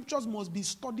why scriptures must be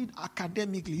studied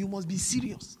academically. You must be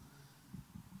serious.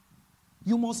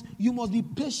 You must be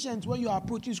patient when you are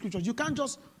approaching scriptures. You can't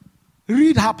just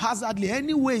read haphazardly.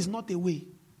 Any way is not a way.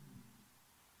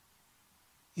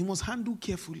 You must handle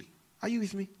carefully. Are you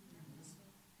with me?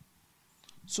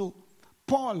 So,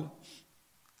 Paul,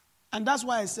 and that's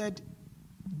why I said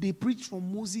they preached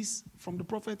from Moses, from the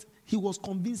prophet. He was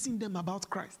convincing them about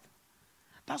Christ.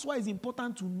 That's why it's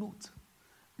important to note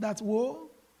that,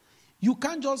 you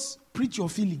can't just preach your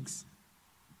feelings.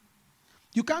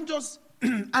 You can't just,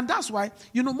 and that's why,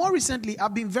 more recently,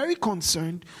 I've been very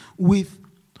concerned with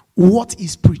what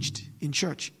is preached in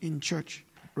church,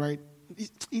 right?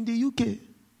 In the UK,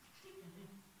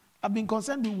 I've been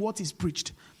concerned with what is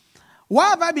preached. Why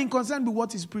have I been concerned with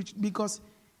what is preached? Because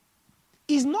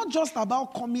it's not just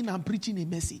about coming and preaching a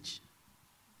message.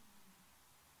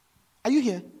 Are you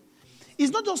here?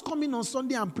 It's not just coming on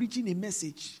Sunday and preaching a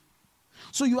message.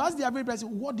 So you ask the average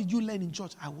person, what did you learn in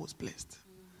church? I was blessed.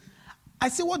 I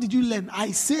say, what did you learn?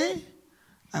 I say,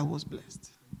 I was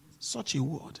blessed. Such a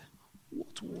word.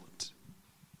 What word?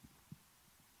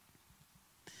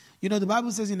 The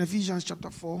Bible says in Ephesians chapter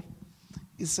 4,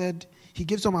 it said, he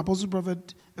gave some apostles,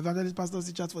 prophet, evangelists, pastors,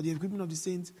 teachers for the equipment of the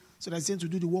saints, so that the saints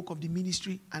will do the work of the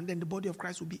ministry, and then the body of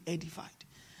Christ will be edified.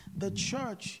 The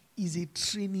church is a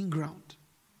training ground.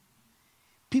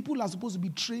 People are supposed to be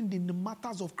trained in the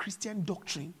matters of Christian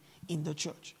doctrine in the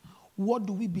church. What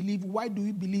do we believe? Why do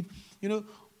we believe?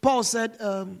 Paul said,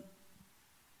 2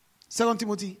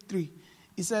 Timothy 3,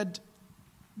 he said,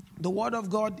 the word of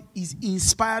God is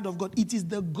inspired of God. It is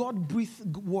the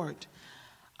God-breathed word.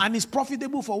 And it's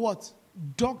profitable for what?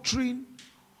 Doctrine,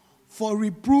 for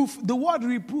reproof. The word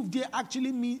reproof there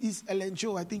actually means, is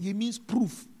elencho, I think it means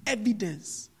proof,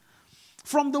 evidence.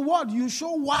 From the word, you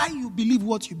show why you believe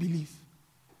what you believe.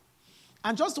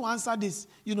 And just to answer this,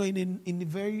 in a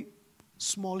very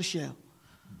small shell.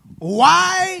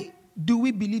 Why do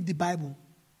we believe the Bible?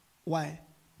 Why?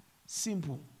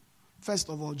 Simple. First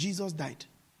of all, Jesus died.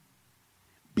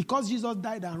 Because Jesus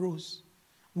died and rose,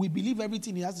 we believe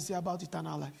everything he has to say about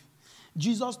eternal life.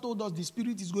 Jesus told us the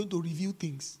Spirit is going to reveal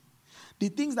things. The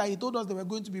things that he told us they were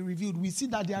going to be revealed, we see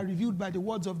that they are revealed by the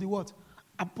words of the what?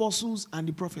 Apostles and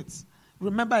the prophets.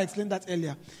 Remember I explained that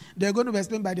earlier. They're going to be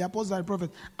explained by the apostles and the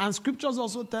prophets. And scriptures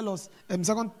also tell us,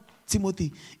 2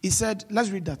 Timothy, he said, let's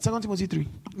read that, 2 Timothy 3.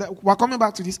 We're coming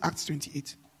back to this Acts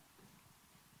 28.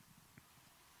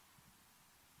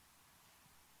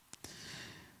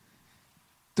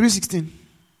 (3:16).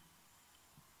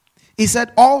 He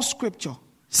said, all scripture.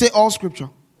 Say all scripture.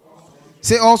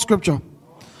 Say all scripture.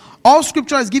 All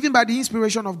scripture is given by the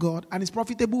inspiration of God and is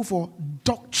profitable for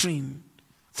doctrine,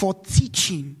 for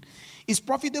teaching. It's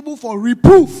profitable for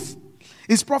reproof.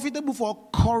 It's profitable for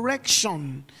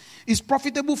correction. It's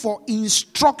profitable for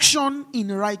instruction in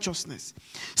righteousness.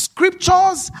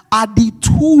 Scriptures are the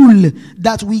tool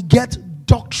that we get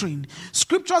doctrine.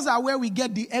 Scriptures are where we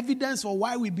get the evidence for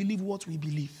why we believe what we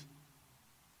believe.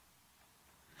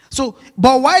 So,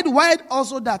 but why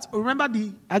also that? Remember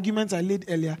the arguments I laid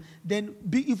earlier. Then,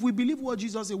 if we believe what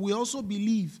Jesus said, we also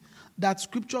believe that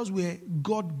scriptures were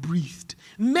God-breathed.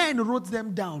 Men wrote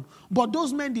them down, but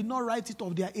those men did not write it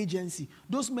of their agency.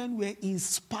 Those men were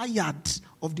inspired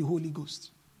of the Holy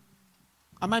Ghost.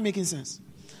 Am I making sense?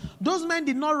 Those men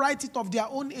did not write it of their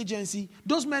own agency.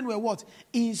 Those men were what?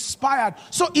 Inspired.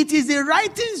 So it is the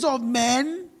writings of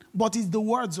men, but it's the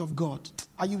words of God.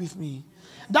 Are you with me?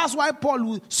 That's why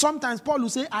sometimes Paul will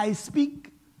say, I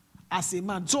speak as a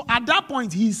man. So at that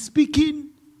point, he's speaking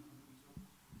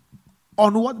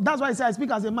on what? That's why he said, I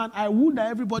speak as a man. I would that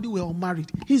everybody were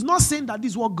unmarried. He's not saying that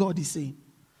this is what God is saying.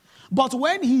 But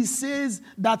when he says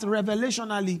that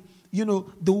revelationally,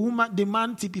 the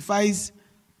man typifies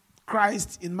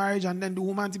Christ in marriage, and then the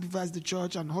woman typifies the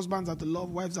church, and husbands are to love,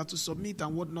 wives are to submit,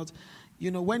 and whatnot.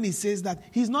 When he says that,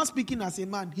 he's not speaking as a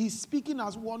man. He's speaking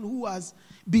as one who has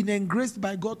been engraced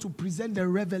by God to present the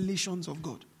revelations of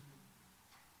God.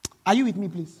 Are you with me,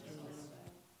 please?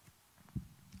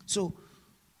 So,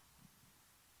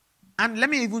 and let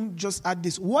me even just add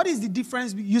this. What is the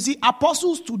difference? You see,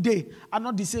 apostles today are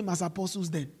not the same as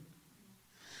apostles then.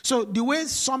 So the way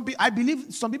some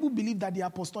people believe that the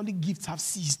apostolic gifts have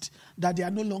ceased, that they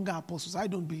are no longer apostles. I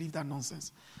don't believe that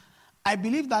nonsense. I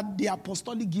believe that the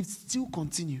apostolic gifts still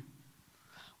continue.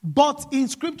 But in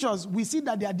scriptures, we see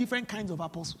that there are different kinds of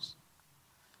apostles.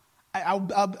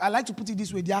 I like to put it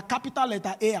this way. There are capital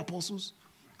letter A apostles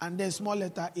and then small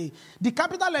letter A. The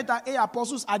capital letter A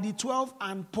apostles are the 12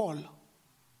 and Paul.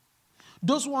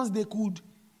 Those ones, they could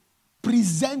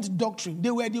present doctrine.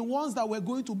 They were the ones that were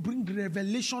going to bring the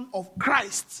revelation of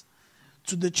Christ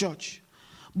to the church.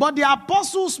 But the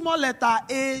apostle, small letter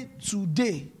A,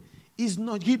 today,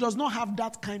 he does not have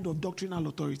that kind of doctrinal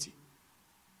authority.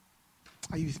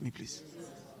 Are you with me, please?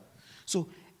 So,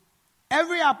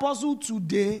 every apostle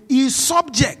today is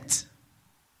subject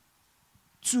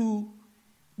to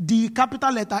the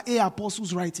capital letter A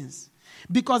apostles' writings.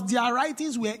 Because their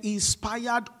writings were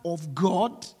inspired of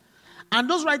God. And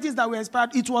those writings that were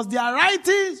inspired, it was their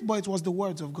writings, but it was the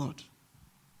words of God.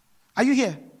 Are you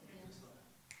here?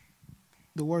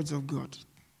 The words of God.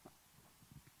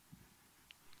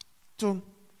 So,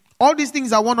 all these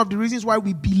things are one of the reasons why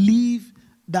we believe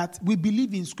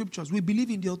in scriptures. We believe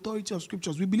in the authority of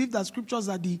scriptures. We believe that scriptures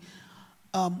are the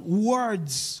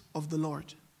words of the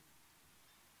Lord.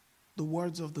 The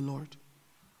words of the Lord.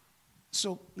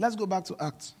 So, let's go back to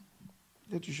Acts.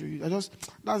 Let me show you.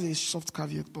 That's a soft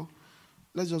caveat, but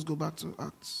let's just go back to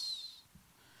Acts.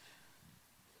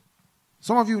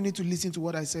 Some of you need to listen to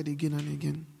what I said again and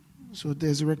again. So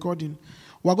there's a recording.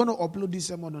 We're going to upload this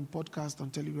sermon on podcast,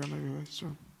 on Telegram, everywhere. So,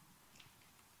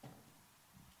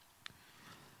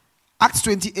 Acts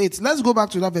 28. Let's go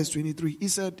back to that verse 23. He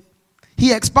said,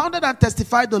 he expounded and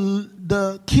testified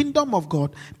the kingdom of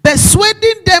God,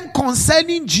 persuading them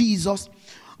concerning Jesus,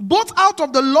 both out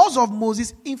of the laws of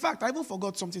Moses. In fact, I even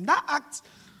forgot something.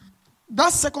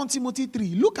 That's 2 Timothy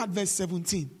 3. Look at verse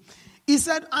 17. He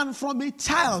said, and from a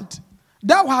child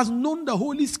thou hast known the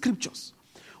holy scriptures,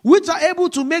 which are able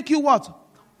to make you what?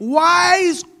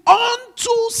 Wise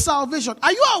unto salvation.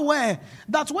 Are you aware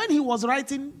that when he was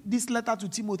writing this letter to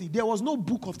Timothy, there was no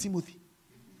book of Timothy?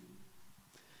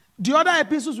 The other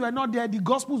epistles were not there. The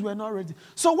gospels were not ready.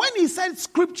 So when he said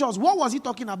scriptures, what was he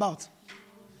talking about?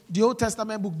 The Old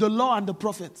Testament book, the law and the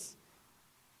prophets.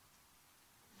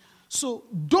 So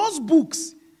those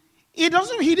books, it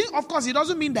doesn't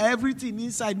mean that everything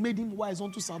inside made him wise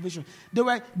unto salvation.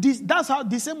 That's how,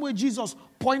 the same way Jesus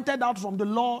pointed out from the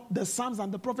law, the Psalms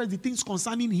and the prophets, the things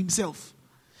concerning himself.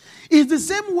 It's the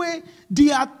same way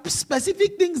there are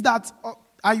specific things that,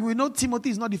 we know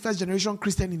Timothy is not the first generation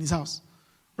Christian in his house.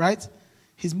 Right?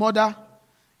 His mother,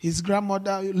 his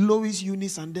grandmother, Lois,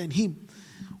 Eunice, and then him.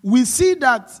 We see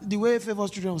that the way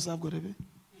favors children will serve God. Amen.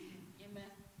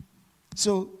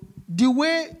 So, the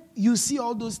way you see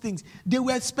all those things, there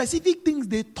were specific things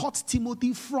they taught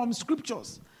Timothy from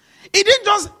scriptures. It didn't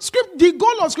just the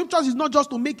goal of scriptures is not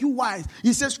just to make you wise.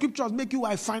 He says scriptures make you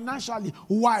wise financially,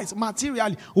 wise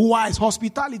materially, wise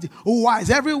hospitality, wise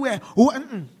everywhere.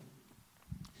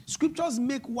 Scriptures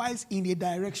make wise in a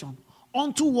direction.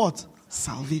 Unto what?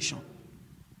 Salvation.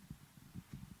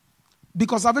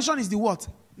 Because salvation is the what?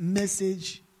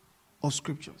 Message of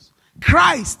scriptures.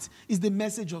 Christ is the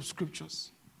message of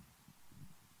scriptures.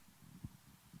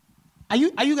 Are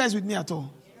you guys with me at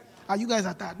all? Are you guys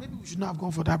at that? Maybe we should not have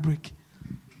gone for that break.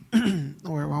 Don't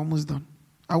worry, we're almost done.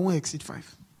 I won't exceed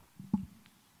 5.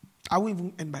 I won't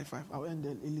even end by 5. I'll end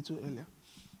a little earlier.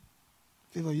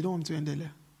 Favor, you don't want me to end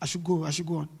earlier. I should go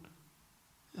on.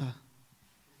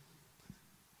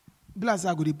 Bless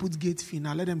I go to put gate fee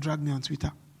now. Let them drag me on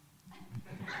Twitter.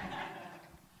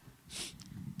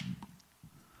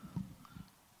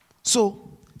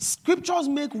 So, scriptures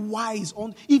make wise.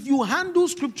 If you handle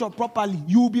scripture properly,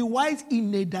 you will be wise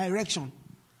in a direction.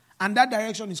 And that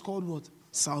direction is called what?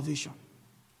 Salvation.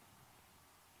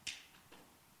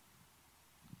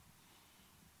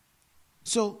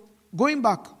 So, going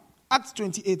back, Acts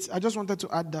 28, I just wanted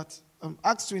to add that.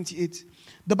 Acts 28.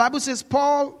 The Bible says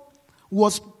Paul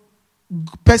was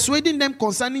persuading them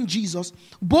concerning Jesus,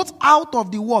 both out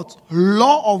of the what?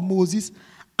 Law of Moses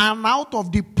and out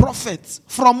of the prophets.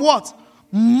 From what?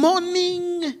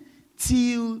 Morning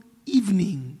till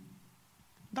evening.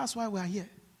 That's why we are here.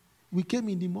 We came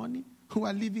in the morning, we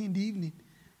are leaving in the evening.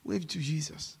 Wave to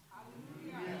Jesus.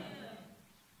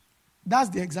 That's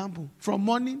the example. From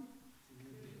morning.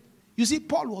 You see,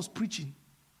 Paul was preaching.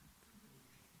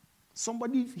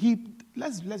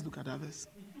 Let's look at that verse.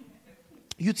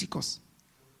 Eutychus.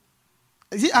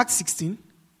 Is it Acts 16?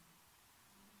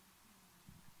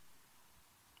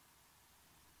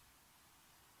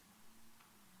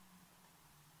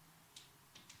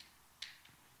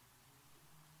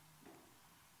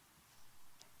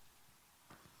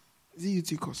 Is it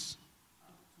Eutychus?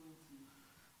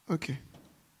 Okay.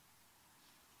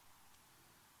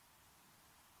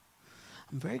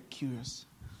 I'm very curious.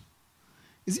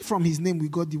 Is it from his name we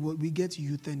got the word? We get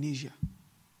euthanasia.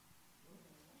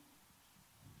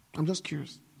 I'm just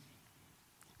curious.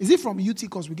 Is it from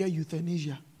Eutychus we get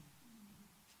euthanasia?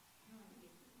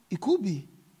 It could be.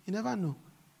 You never know.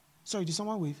 Sorry, did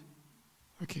someone wave?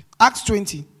 Okay. Acts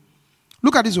 20.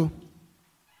 Look at this one.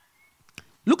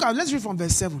 Let's read from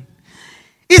verse 7.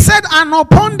 He said, and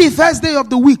upon the first day of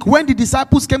the week, when the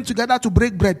disciples came together to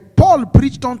break bread, Paul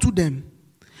preached unto them,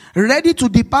 ready to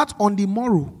depart on the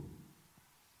morrow.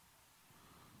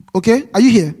 Okay, are you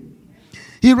here?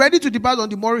 He ready to depart on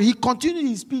the morrow. He continued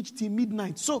his speech till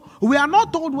midnight. So we are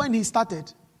not told when he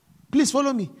started. Please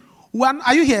follow me.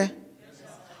 Are you here? Yes,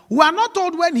 we are not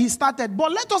told when he started,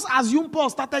 but let us assume Paul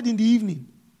started in the evening.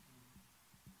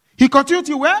 He continued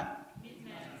till where?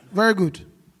 Midnight. Very good.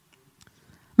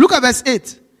 Look at verse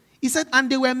 8. He said, and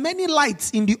there were many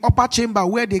lights in the upper chamber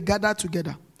where they gathered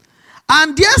together.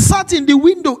 And there sat in the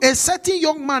window a certain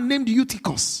young man named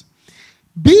Eutychus,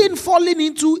 being fallen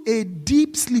into a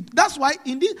deep sleep. That's why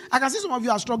I can see some of you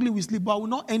are struggling with sleep, but I will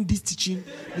not end this teaching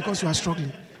because you are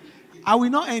struggling. I will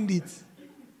not end it.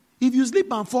 If you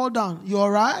sleep and fall down, you're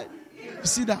all right. You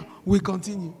see that? We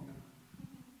continue.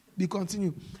 We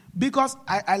continue. Because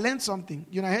I learned something.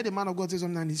 I heard a man of God say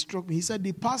something and it struck me. He said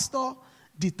the pastor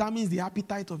determines the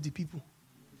appetite of the people.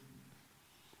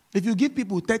 If you give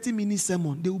people 30 minutes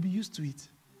sermon, they will be used to it.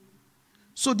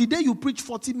 So the day you preach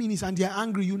 40 minutes and they are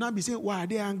angry, you will not be saying, why are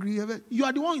they angry? You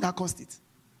are the one that caused it.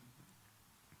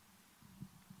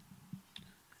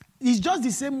 It's just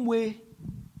the same way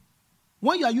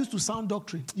when you are used to sound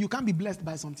doctrine, you can't be blessed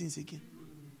by something again.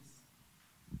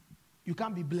 You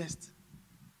can't be blessed.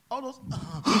 All those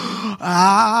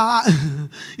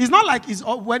it's not like it's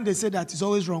when they say that it's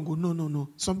always wrong. No.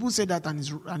 Some people say that and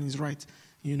it's right,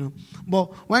 But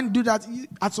when you do that,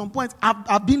 at some point,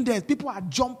 I've been there. People are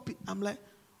jumping. I'm like,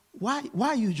 why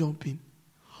are you jumping?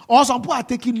 Or some people are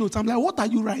taking notes. I'm like, what are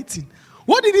you writing?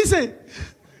 What did he say?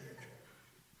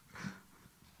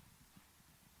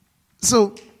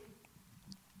 So,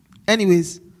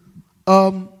 anyways,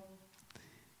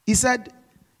 he said,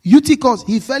 Eutychus,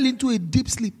 he fell into a deep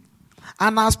sleep.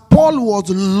 And as Paul was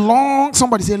long,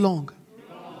 somebody say long.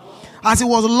 As he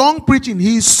was long preaching,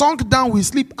 he sunk down with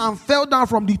sleep and fell down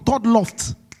from the third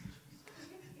loft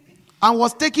and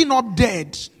was taken up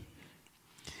dead.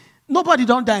 Nobody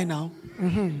don't die now.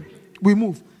 We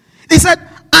move. He said,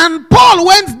 and Paul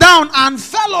went down and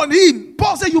fell on him.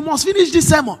 Paul said, you must finish this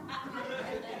sermon.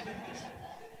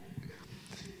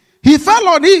 He fell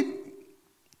on him.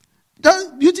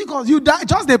 Eutychus, you die,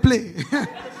 just they play.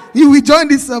 You will join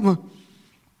this sermon.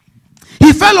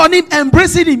 He fell on him,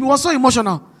 embracing him. He was so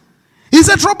emotional. He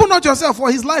said, trouble not yourself,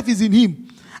 for his life is in him.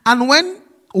 And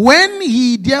when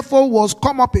he therefore was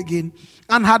come up again,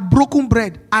 and had broken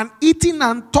bread, and eaten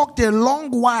and talked a long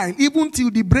while, even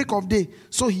till the break of day,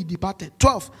 so he departed.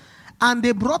 12. And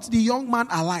they brought the young man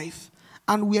alive,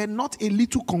 and were not a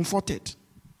little comforted.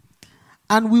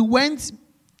 And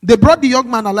they brought the young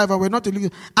man alive, and were not a little,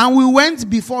 and we went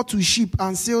before to ship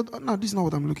and sailed. Oh, no, this is not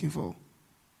what I'm looking for.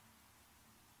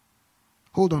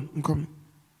 Hold on, I'm coming.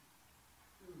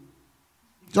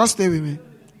 Just stay with me.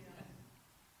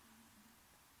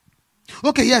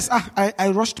 Okay, yes, I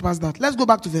rushed past that. Let's go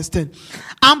back to verse 10.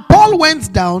 And Paul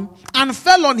went down and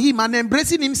fell on him and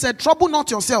embracing him said, trouble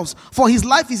not yourselves, for his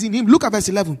life is in him. Look at verse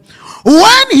 11.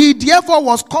 When he therefore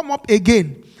was come up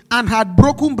again and had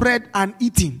broken bread and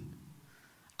eaten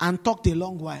and talked a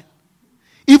long while.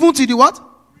 Even to the what?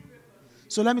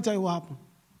 So let me tell you what happened.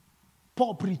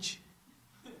 Paul preached.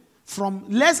 From,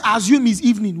 let's assume it's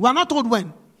evening. We are not told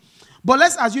when. But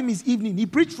let's assume it's evening. He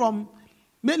preached from,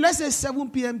 let's say 7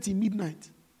 p.m. till midnight.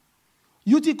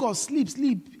 Eutychus,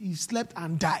 sleep. He slept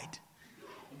and died.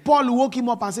 Paul woke him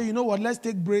up and said, you know what, let's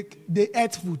take break. They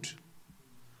ate food.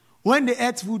 When they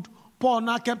ate food, Paul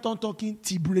now kept on talking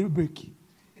till break.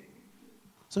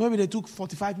 So maybe they took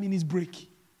 45 minutes break.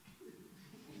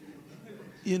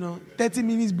 30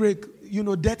 minutes break,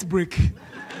 death break.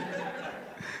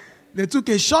 They took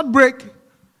a short break.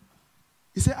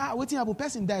 He said, waiting about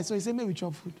person died. So he said, maybe we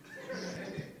chop food.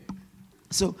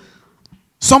 So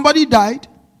somebody died.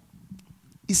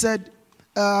 He said,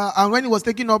 and when he was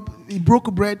taking up, he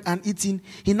broke bread and eating.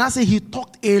 He now said he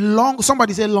talked a long,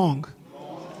 somebody say long.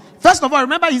 First of all,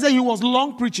 remember he said he was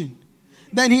long preaching.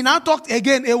 Then he now talked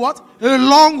again a what? A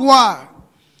long while.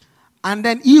 And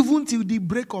then even till the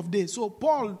break of day. So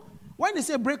Paul, when they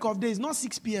say break of day, it's not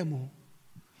 6 p.m.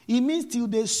 It means till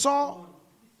they saw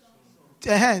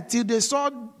the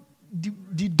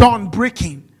dawn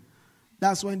breaking.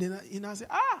 That's when they now say,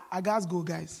 I gotta go,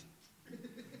 guys.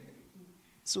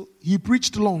 So he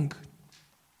preached long.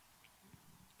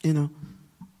 In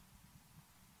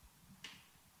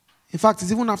fact,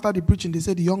 it's even after the preaching, they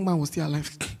said the young man was still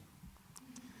alive.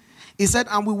 He said,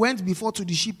 and we went before to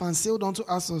the ship and sailed unto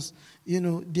Assos,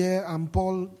 there, and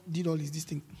Paul did all these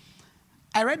things.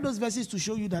 I read those verses to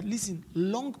show you that, listen,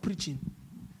 long preaching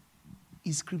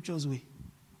is Scripture's way.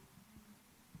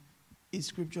 It's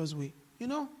Scripture's way.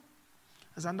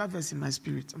 There's another verse in my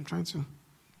spirit. I'm trying to...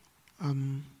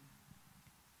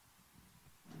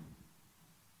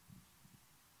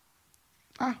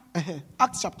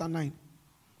 Acts chapter 9.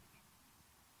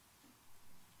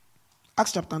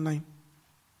 Acts chapter 9.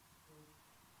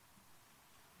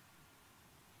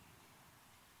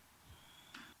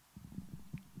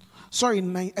 Sorry,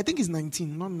 I think it's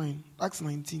 19, not 9. Acts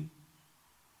 19.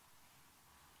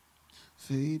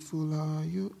 Faithful are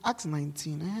you. Acts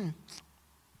 19.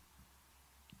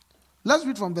 Let's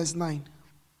read from verse 9.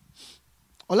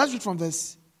 Or let's read from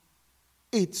verse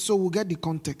 8, so we'll get the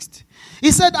context.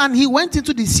 He said, and he went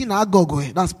into the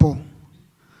synagogue. That's Paul.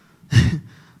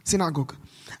 Synagogue.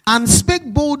 And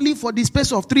spake boldly for the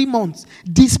space of 3 months,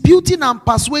 disputing and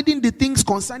persuading the things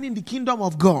concerning the kingdom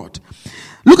of God.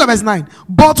 Look at verse 9.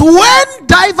 But when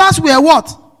divers were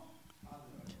what?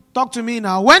 Talk to me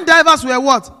now. When divers were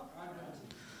what?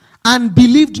 And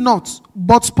believed not,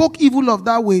 but spoke evil of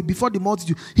that way before the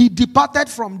multitude, he departed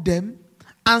from them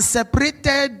and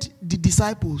separated the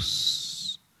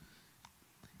disciples.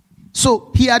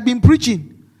 So he had been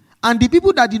preaching, and the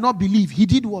people that did not believe, he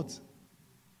did what?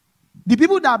 The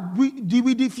people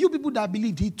with the few people that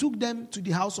believed, he took them to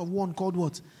the house of one called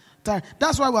what?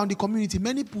 That's why we're on the community.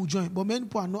 Many people join, but many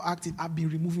people are not active. I've been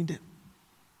removing them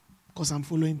because I'm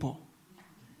following Paul.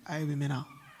 I remember now.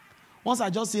 Once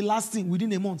I just say last thing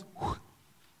within a month,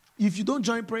 if you don't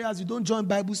join prayers, you don't join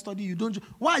Bible study, you don't join,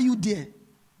 why are you there?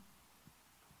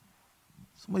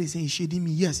 Somebody is saying he's shading me.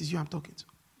 Yes, it's you I'm talking to.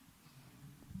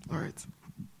 All right.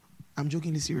 I'm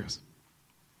jokingly serious.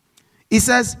 It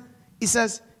says,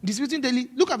 disputing daily.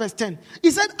 Look at verse 10.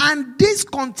 He said, and this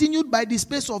continued by the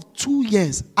space of 2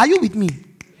 years. Are you with me?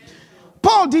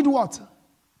 Paul did what?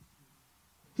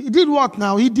 He did what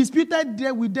now? He disputed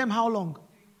there with them how long?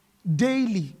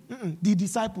 Daily. The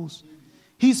disciples.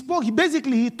 He spoke,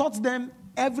 he taught them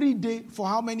every day for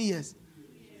how many years?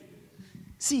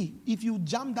 See, if you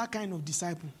jam that kind of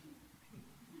disciple,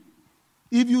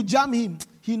 if you jam him,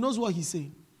 he knows what he's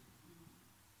saying.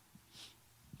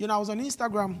 I was on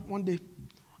Instagram one day,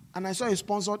 and I saw a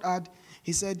sponsored ad.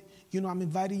 He said, I'm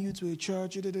inviting you to a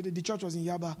church. The church was in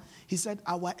Yaba. He said,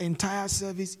 our entire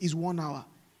service is 1 hour.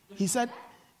 He said,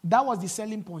 that was the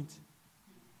selling point.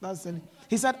 That's selling.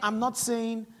 He said, I'm not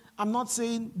saying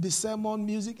the sermon,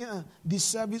 music, the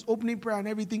service, opening prayer and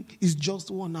everything is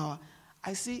just 1 hour.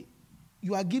 I say,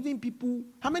 you are giving people,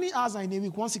 how many hours are in a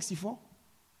week? 164?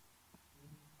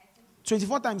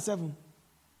 24 times 7.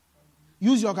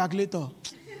 Use your calculator.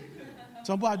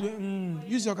 Some people are doing,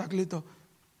 use your calculator.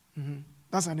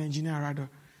 That's an engineer rather.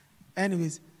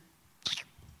 Anyways.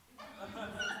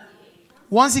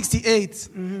 168.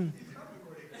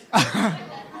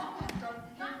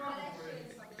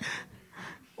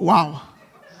 Wow.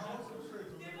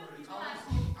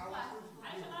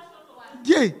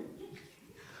 Yeah.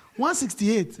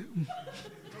 168.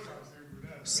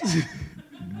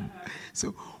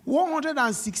 So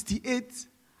 168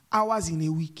 hours in a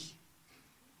week.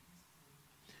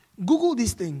 Google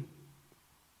this thing.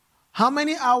 How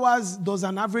many hours does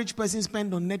an average person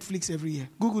spend on Netflix every year?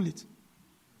 Google it.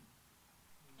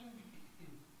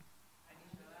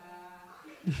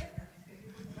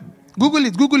 Google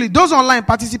it, Google it. Those online,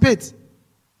 participate.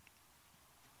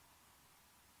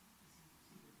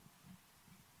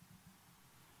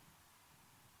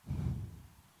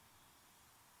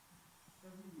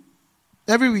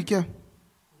 Every week, yeah.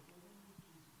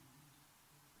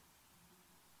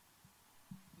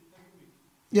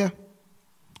 Yeah.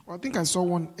 Well, I think I saw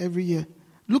one every year.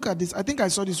 Look at this. I think I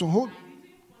saw this one.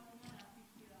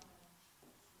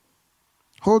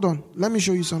 Hold on. Let me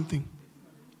show you something.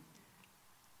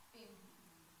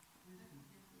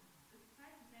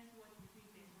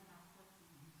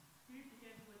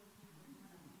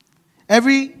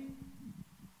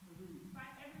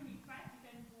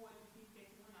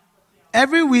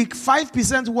 Every week,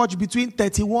 5% watch between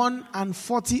 31 and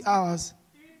 40 hours.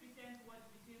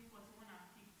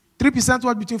 3%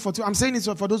 watch between 40. I'm saying it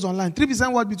for those online.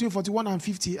 3% watch between 41 and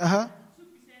 50. 2%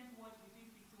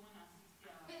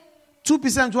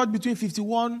 watch between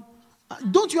 51.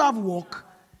 Don't you have work?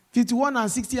 51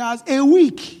 and 60 hours a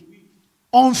week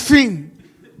on film.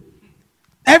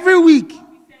 Every week.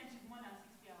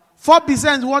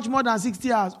 4% watch more than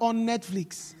 60 hours on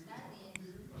Netflix.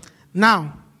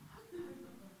 Now,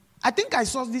 I think I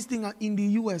saw this thing in the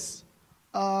US.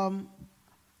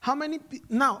 How many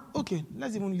now? Okay,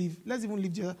 let's even leave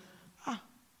the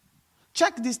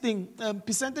check this thing.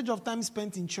 Percentage of time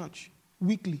spent in church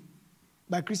weekly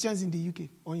by Christians in the UK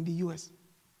or in the US.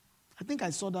 I think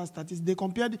I saw that statistic. They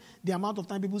compared the amount of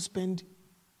time people spend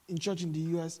in church in the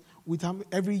US with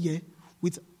every year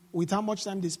with how much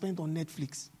time they spent on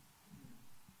Netflix.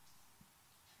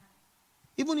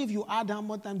 Even if you add how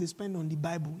much time they spend on the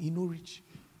Bible, you know, rich.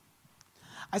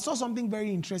 I saw something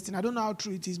very interesting. I don't know how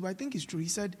true it is, but I think it's true. He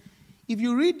said, if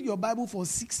you read your Bible for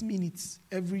 6 minutes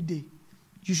every day,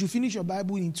 you should finish your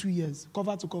Bible in 2 years,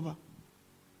 cover to cover.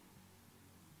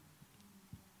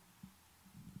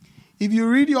 If you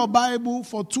read your Bible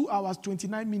for 2 hours,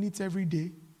 29 minutes every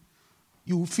day,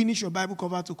 you will finish your Bible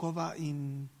cover to cover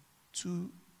in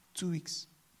two weeks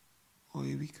or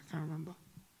a week. I can't remember.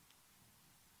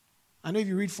 I know if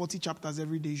you read 40 chapters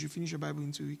every day, you should finish your Bible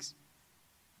in 2 weeks.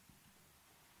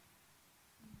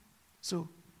 So,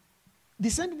 the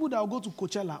same people that will go to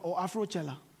Coachella or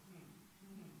Afrochella,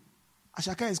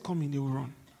 Ashaka is coming, they will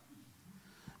run.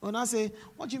 When I say,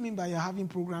 what do you mean by you're having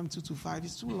program 2 to 5?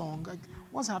 It's too long. Like,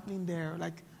 what's happening there?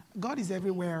 Like, God is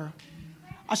everywhere.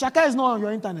 Ashaka is not on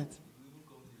your internet.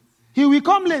 He will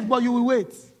come late, but you will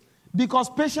wait. Because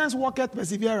patience worketh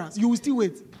perseverance. You will still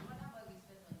wait.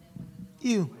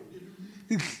 You.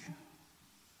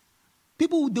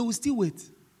 People, they will still wait.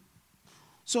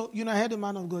 So, I heard a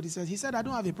man of God, he said, I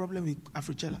don't have a problem with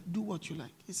Afrochella. Do what you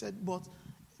like. He said, but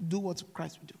do what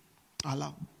Christ will do.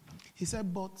 Allow. He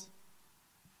said, but,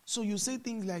 so you say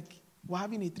things like, we're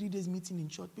having a 3 days meeting in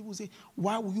church. People say,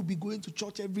 why will you be going to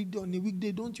church every day on a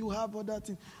weekday? Don't you have other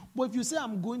things? But if you say,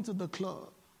 I'm going to the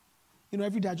club,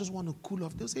 every day I just want to cool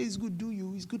off. They'll say, it's good, do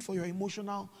you? It's good for your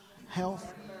emotional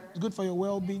health. It's good for your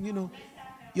well-being,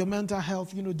 your mental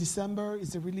health. December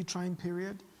is a really trying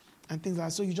period. And things like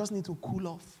that. So you just need to cool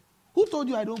off. Who told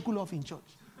you I don't cool off in church?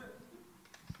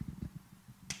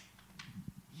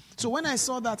 So when I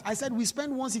saw that, I said we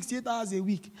spend 168 hours a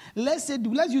week. Let's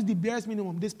use the barest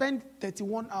minimum. They spend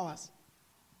 31 hours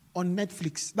on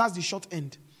Netflix. That's the short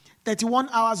end. 31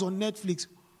 hours on Netflix,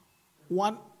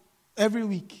 one every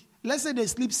week. Let's say they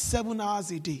sleep 7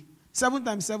 hours a day. 7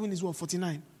 times 7 is what?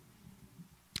 49.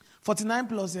 49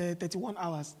 plus 31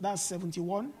 hours. That's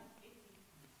 71.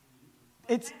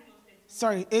 80.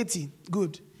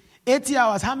 Good. 80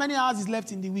 hours. How many hours is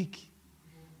left in the week?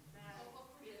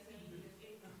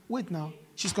 Wait now.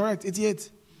 She's correct. 88.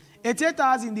 88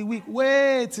 hours in the week.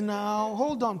 Wait now.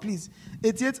 Hold on, please.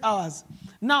 88 hours.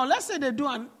 Now, let's say they do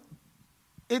an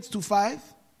 8 to 5.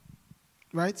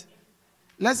 Right?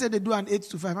 Let's say they do an 8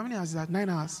 to 5. How many hours is that? 9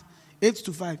 hours. 8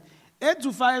 to 5. 8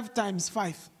 to 5 times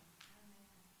 5.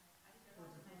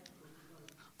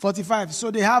 45.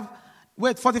 So they have,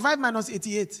 45 minus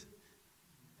 88.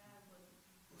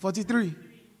 43.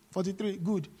 43,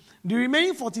 good. The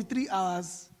remaining 43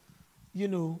 hours,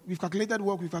 we've calculated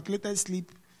work, we've calculated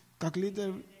sleep,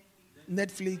 calculated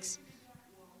Netflix,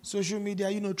 social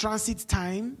media, transit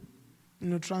time,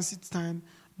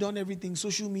 done everything,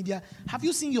 social media. Have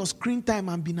you seen your screen time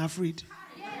and been afraid?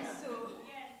 Yes.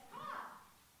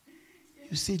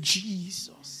 You say,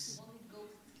 Jesus.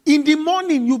 In the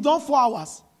morning, you've done 4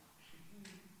 hours.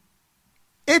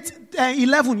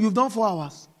 11, you've done 4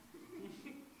 hours.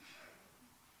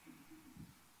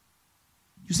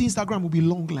 You see, Instagram will be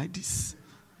long like this.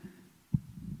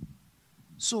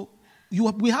 So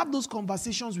we have those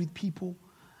conversations with people,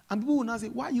 and people will now say,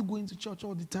 why are you going to church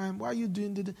all the time? Why are you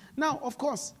doing this? Now, of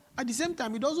course, at the same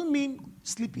time, it doesn't mean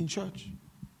sleep in church.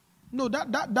 No,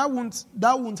 that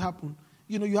won't happen.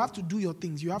 You know, you have to do your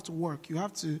things. You have to work. You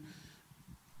have to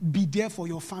be there for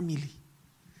your family.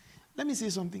 Let me say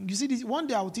something. You see, this one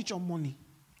day I will teach on money.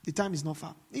 The time is not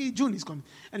far. June is coming.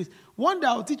 And one day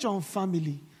I will teach on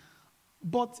family.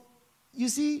 But you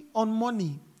see, on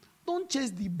money, don't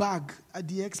chase the bag at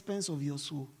the expense of your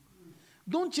soul.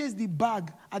 Don't chase the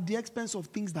bag at the expense of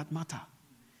things that matter.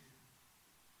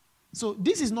 So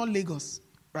this is not Lagos,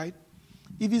 right?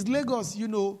 If it's Lagos, you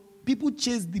know, people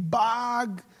chase the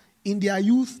bag in their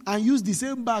youth and use the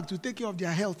same bag to take care of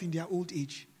their health in their old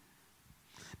age.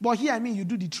 But here, I mean, you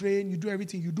do the train, you do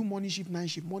everything. You do morning shift,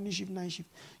 night shift, morning shift, night shift.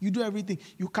 You do everything.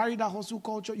 You carry that hustle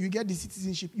culture. You get the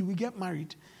citizenship. You will get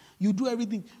married. You do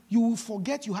everything. You will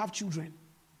forget you have children.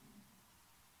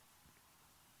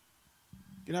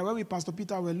 You know, when we, Pastor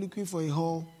Peter, were looking for a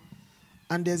hall,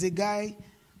 and there's a guy,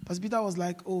 Pastor Peter was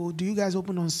like, oh, do you guys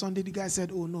open on Sunday? The guy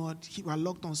said, oh, no, we are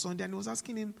locked on Sunday. And he was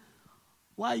asking him,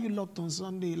 why are you locked on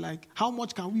Sunday? Like, how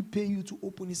much can we pay you to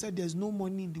open? He said, there's no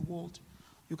money in the world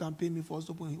you can pay me for us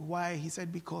to open. Why? He said,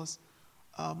 because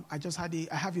I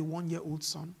have a 1-year-old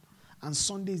son, and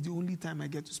Sunday is the only time I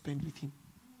get to spend with him.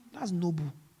 That's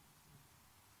noble.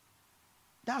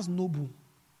 That's noble.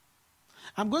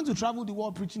 I'm going to travel the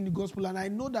world preaching the gospel, and I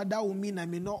know that will mean I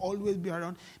may not always be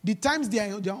around. The times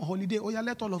they're on holiday, oh yeah,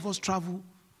 let all of us travel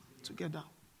together.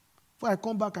 Before I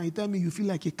come back and you tell me you feel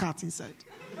like a cat inside.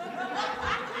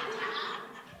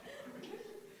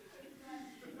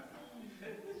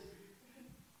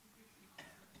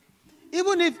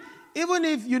 Even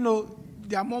if you know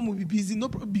their mom will be busy, no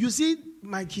problem. You see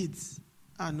my kids.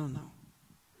 No.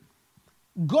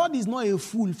 God is not a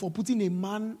fool for putting a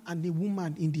man and a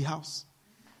woman in the house.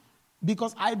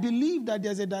 Because I believe that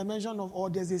there's a dimension of, or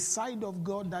there's a side of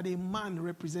God that a man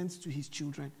represents to his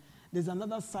children. There's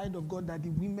another side of God that the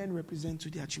women represent to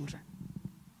their children.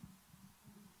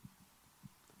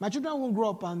 My children won't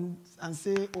grow up and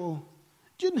say, oh,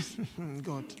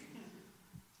 God.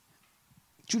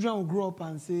 Children will grow up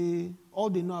and say, all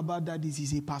they know about dad is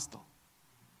he's a pastor.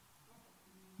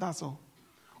 That's all.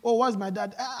 Oh, what's my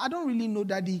dad? I don't really know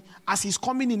daddy. As he's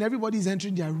coming in, everybody's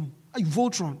entering their room. Like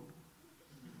Voltron.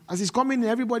 As he's coming in,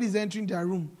 everybody's entering their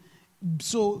room.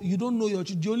 So you don't know your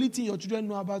children. The only thing your children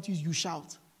know about you is you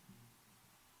shout.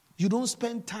 You don't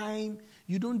spend time.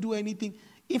 You don't do anything.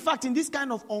 In fact, in this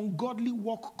kind of ungodly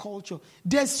work culture,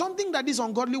 there's something that this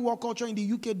ungodly work culture in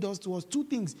the UK does to us. 2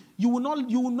 things. You will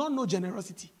not know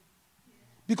generosity.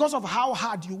 Because of how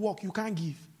hard you work, you can't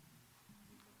give.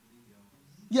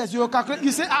 Yes, you calculate.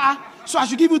 You say, so I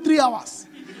should give you 3 hours.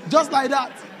 Just like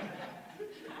that.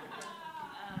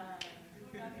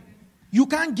 You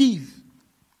can't give.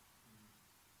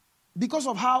 Because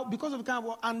of the kind of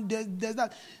work, and there's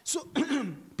that. So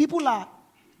people are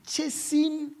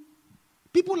chasing,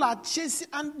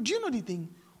 and do you know the thing?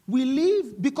 We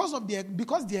live because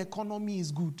the economy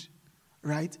is good,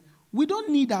 right? We don't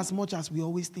need as much as we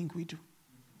always think we do.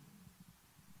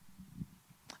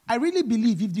 I really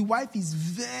believe if the wife is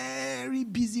very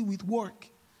busy with work,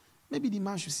 maybe the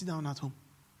man should sit down at home,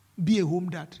 be a home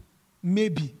dad,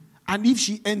 maybe. And if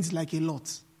she earns like a lot,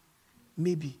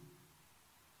 maybe.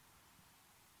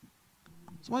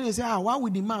 So when you say, why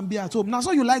would the man be at home? Now,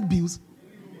 so you like bills?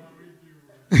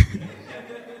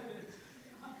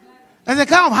 And they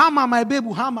come, hammer, my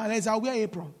baby, hammer. Let's say, I'll wear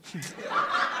apron.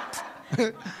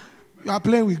 You are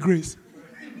playing with grace.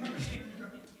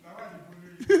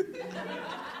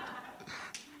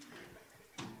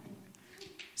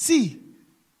 See,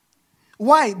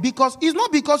 why? Because it's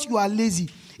not because you are lazy.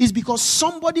 It's because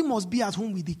somebody must be at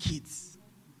home with the kids.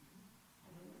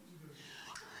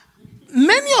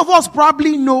 Many of us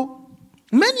probably know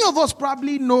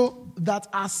that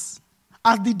as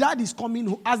the dad is coming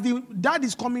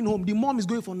home, the mom is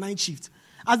going for night shift.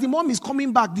 As the mom is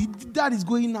coming back, the dad is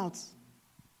going out.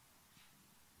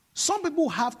 Some people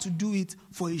have to do it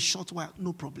for a short while,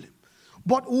 no problem.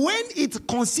 But when it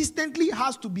consistently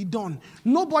has to be done,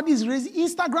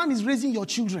 Instagram is raising your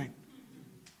children.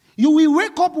 You will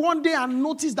wake up one day and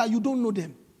notice that you don't know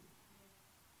them.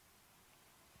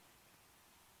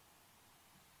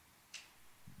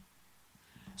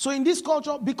 So in this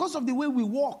culture, because of the way we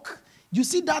walk, you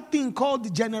see that thing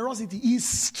called generosity is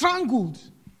strangled.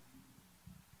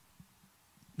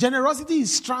 Generosity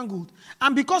is strangled.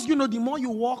 And because, the more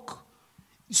you walk,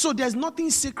 So there's nothing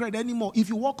sacred anymore. If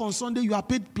you work on Sunday, you are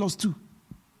paid +2.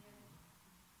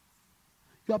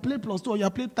 You are paid +2 or you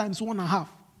are paid times 1.5.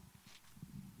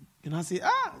 You know, say,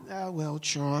 well,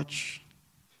 church,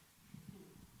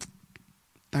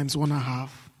 times 1.5.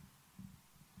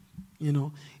 You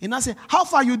know. And I say, how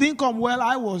far you didn't come? Well,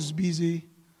 I was busy.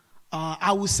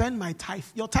 I will send my tithe.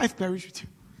 Your tithe perish with you.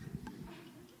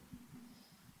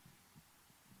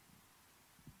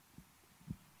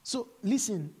 So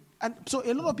listen, and so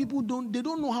a lot of people don't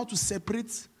know how to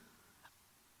separate.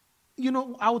 You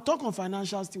know, I will talk on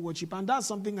financial stewardship, and that's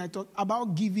something I talk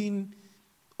about, giving,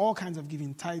 all kinds of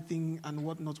giving, tithing and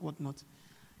whatnot.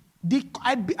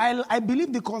 I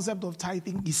believe the concept of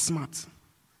tithing is smart.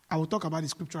 I will talk about the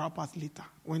scriptural part later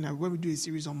when we do a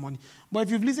series on money. But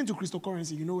if you've listened to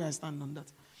cryptocurrency, you know where I stand on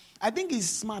that. I think it's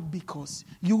smart because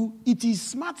it is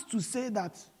smart to say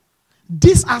that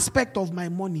this aspect of my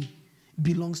money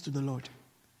belongs to the Lord.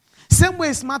 Same way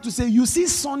it's smart to say, you see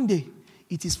Sunday,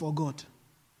 it is for God.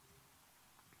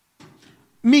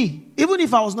 Me, even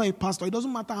if I was not a pastor, it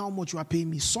doesn't matter how much you are paying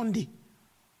me, Sunday.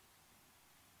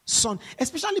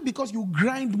 Especially because you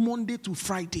grind Monday to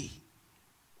Friday.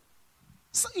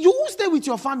 So you will stay with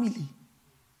your family.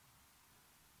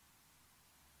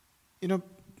 You know,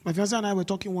 my fiancé and I were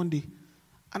talking one day,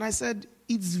 and I said,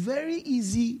 it's very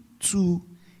easy to,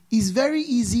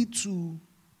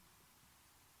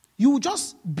 you will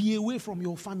just be away from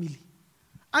your family.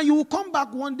 And you will come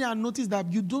back one day and notice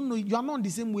that you don't know, you are not on the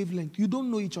same wavelength. You don't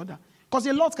know each other. Because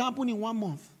a lot can happen in 1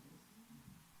 month.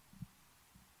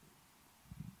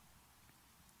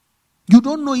 You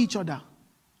don't know each other.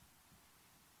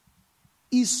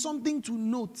 Is something to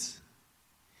note.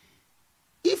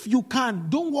 If you can,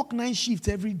 don't work 9 shifts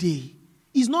every day.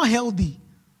 It's not healthy.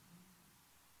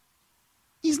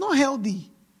 It's not healthy.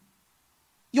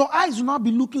 Your eyes will not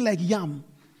be looking like yam.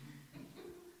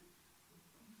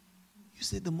 You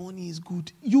say the money is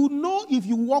good. You know, if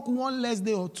you work 1 less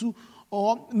day or 2,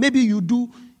 or maybe you do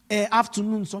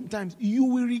afternoon sometimes, you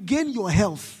will regain your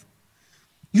health.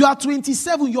 You are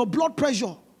 27, your blood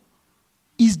pressure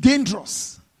is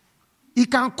dangerous. He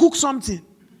can cook something.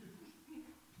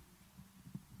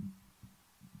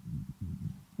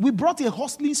 We brought a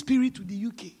hustling spirit to the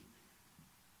UK.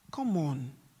 Come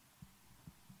on.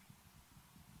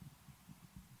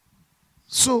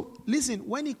 So, listen,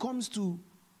 when it comes to,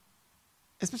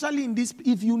 especially in this,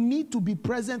 if you need to be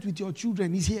present with your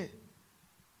children, he's here.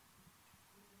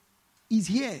 He's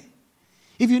here.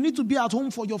 If you need to be at home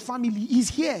for your family, he's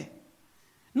here.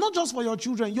 Not just for your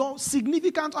children, your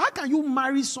significant. How can you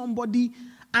marry somebody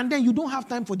and then you don't have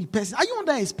time for the person? Are you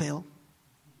under a spell?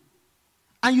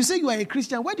 And you say you are a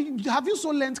Christian. Have you so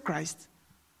learned Christ?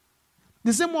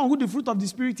 The same one who the fruit of the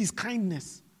Spirit is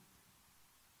kindness.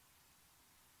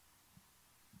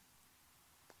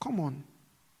 Come on.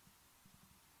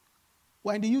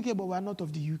 We're in the UK, but we're not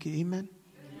of the UK. Amen?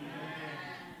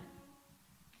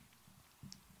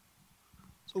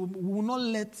 So we will not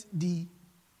let the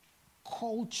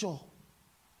culture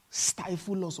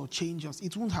stifle us or change us.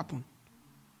 It won't happen.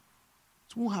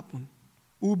 It won't happen.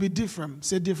 We will be different.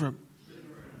 Say different.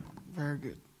 Very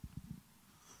good.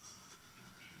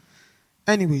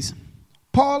 Anyways,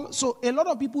 Paul, so a lot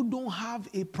of people don't have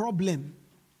a problem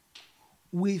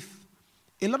with,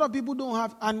 a lot of people don't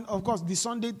have, and of course the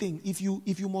Sunday thing, if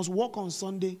you must work on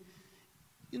Sunday,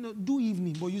 do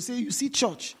evening, but you say you see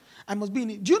church, I must be in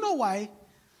it. Do you know why?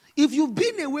 If you've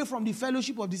been away from the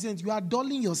fellowship of the saints, you are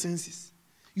dulling your senses.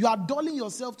 You are dulling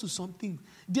yourself to something.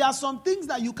 There are some things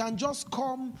that you can just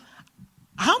come.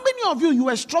 How many of you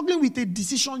were struggling with a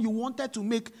decision you wanted to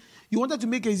make? You wanted to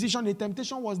make a decision, a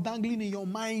temptation was dangling in your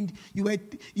mind. You were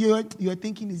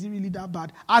thinking, is it really that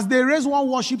bad? As they raise one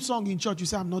worship song in church, you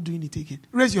say, I'm not doing it again.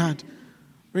 Raise your hand.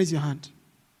 Raise your hand.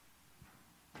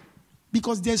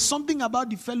 Because there's something about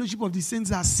the fellowship of the saints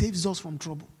that saves us from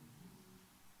trouble.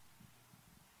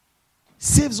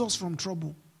 Saves us from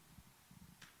trouble.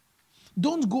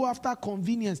 Don't go after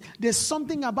convenience. There's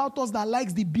something about us that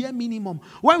likes the bare minimum.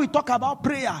 When we talk about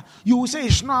prayer, you will say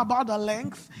it's not about the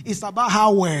length, it's about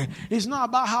how well. It's not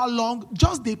about how long.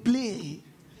 Just they play.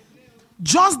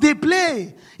 Just they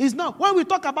play. It's not. When we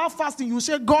talk about fasting, you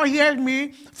say, God heard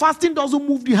me. Fasting doesn't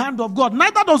move the hand of God.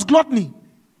 Neither does gluttony.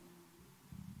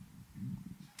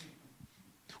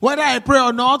 Whether I pray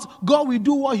or not, God will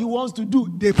do what he wants to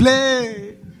do. They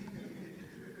play.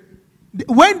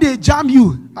 When they jam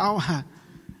you,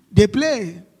 they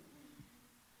play.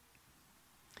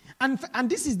 And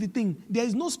this is the thing. There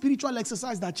is no spiritual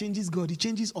exercise that changes God. It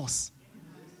changes us.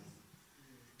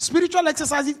 Spiritual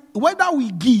exercises, whether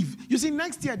we give. You see,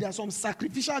 next year there are some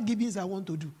sacrificial givings I want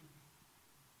to do.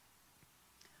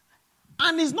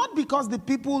 And it's not because the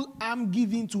people I'm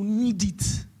giving to need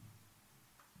it.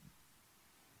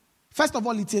 First of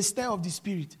all, it's a stir of the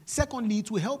spirit. Secondly, it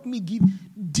will help me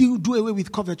do away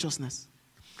with covetousness.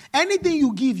 Anything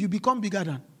you give, you become bigger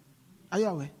than. Are you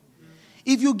aware?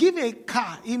 If you give a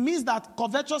car, it means that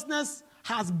covetousness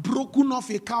has broken off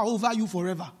a car over you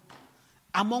forever,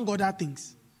 among other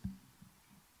things.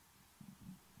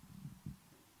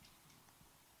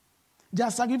 There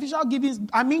are sacrificial givings,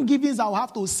 givings I will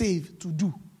have to save to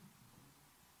do.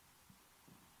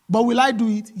 But will I do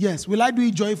it? Yes. Will I do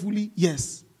it joyfully?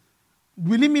 Yes.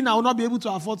 Will it mean I will not be able to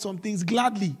afford some things?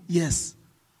 Gladly? Yes.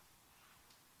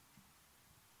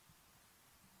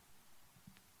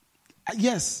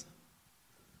 Yes.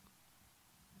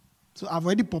 So I've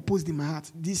already proposed in my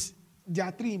heart. There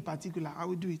are 3 in particular. I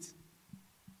will do it.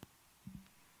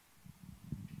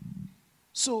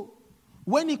 So,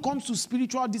 when it comes to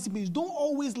spiritual disciplines, don't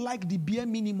always like the bare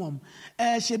minimum.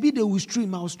 Shebi, they will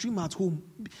stream. I'll stream at home.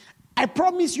 I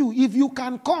promise you, if you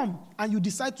can come and you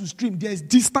decide to stream, there's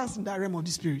distance in that realm of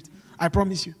the spirit. I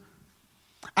promise you.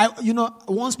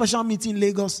 One special meeting in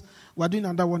Lagos, we're doing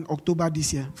another one October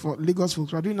this year for Lagos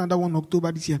folks. We're doing another one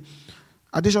October this year.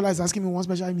 Adeshola is asking me one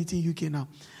special meeting in UK now.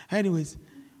 Anyways,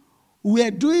 we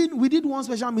did one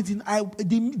special meeting.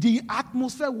 The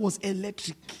atmosphere was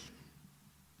electric.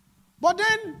 But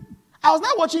then, I was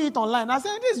not watching it online. I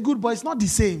said, this is good, but it's not the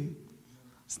same.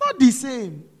 It's not the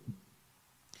same.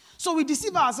 So we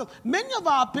deceive ourselves. Many of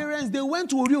our parents, they went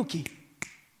to Orioke.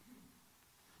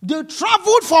 They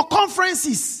traveled for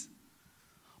conferences.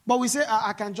 But we say,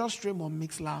 I can just stream on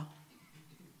Mixlr.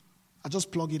 I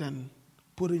just plug it and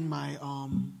put in my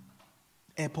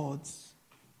AirPods.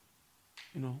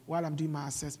 While I'm doing my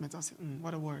assessment, I say,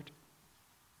 what a word.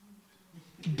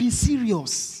 Be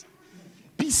serious.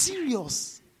 Be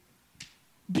serious.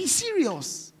 Be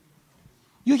serious.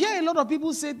 You hear a lot of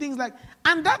people say things like,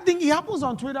 and that thing, it happens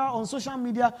on Twitter, on social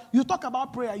media. You talk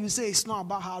about prayer, you say it's not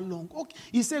about how long. Okay,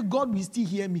 you say God will still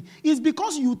hear me. It's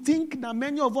because you think that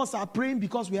many of us are praying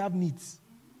because we have needs.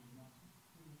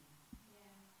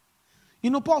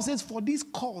 Paul says, for this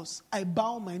cause, I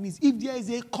bow my knees. If there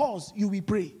is a cause, you will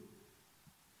pray.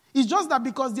 It's just that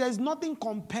because there is nothing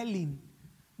compelling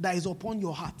that is upon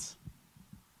your heart.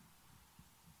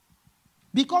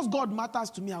 Because God matters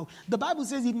to me. The Bible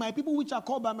says, if my people which are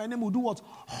called by my name will do what?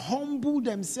 Humble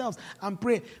themselves and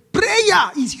pray.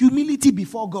 Prayer is humility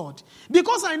before God.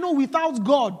 Because I know without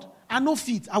God, I know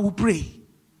fit, I will pray.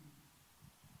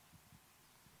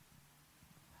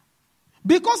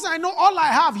 Because I know all I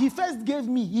have, he first gave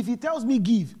me. If he tells me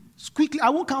give, quickly, I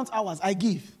won't count hours, I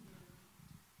give.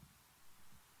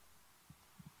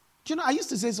 I used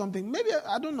to say something. Maybe,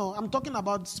 I don't know. I'm talking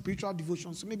about spiritual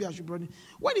devotion, so maybe I should broaden.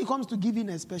 When it comes to giving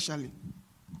especially,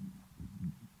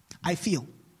 I feel,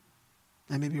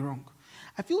 I may be wrong,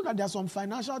 I feel that there are some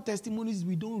financial testimonies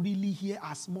we don't really hear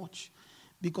as much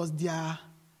because there are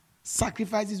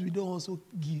sacrifices we don't also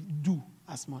do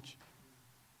as much.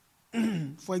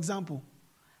 For example,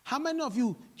 how many of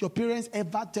you, your parents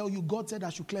ever tell you, God said I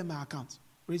should clear my account?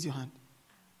 Raise your hand.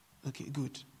 Okay,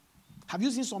 good. Have you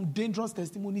seen some dangerous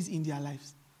testimonies in their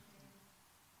lives?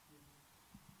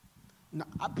 Now,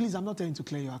 please, I'm not telling you to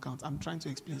clear your account. I'm trying to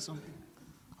explain something.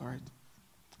 All right.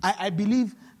 I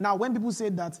believe, now when people say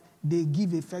that they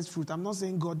give a first fruit, I'm not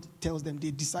saying God tells them.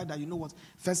 They decide that,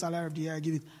 first salary of the year, I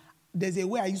give it. There's a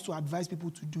way I used to advise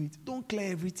people to do it. Don't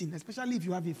clear everything, especially if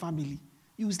you have a family.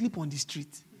 You will sleep on the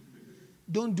street.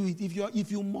 Don't do it. If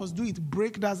you must do it,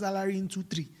 break that salary into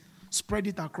 3. Spread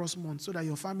it across months so that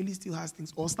your family still has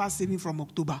things. Or start saving from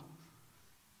October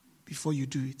before you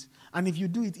do it. And if you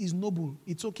do it, it's noble.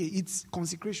 It's okay. It's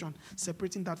consecration.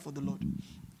 Separating that for the Lord.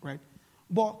 Right?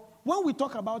 But when we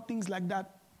talk about things like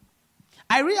that,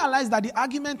 I realized that the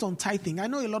argument on tithing, I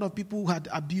know a lot of people had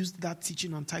abused that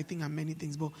teaching on tithing and many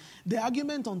things, but the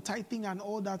argument on tithing and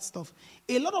all that stuff,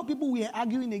 a lot of people were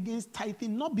arguing against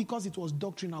tithing not because it was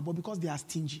doctrinal, but because they are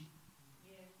stingy.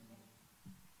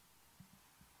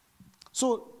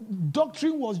 So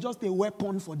doctrine was just a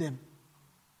weapon for them.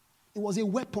 It was a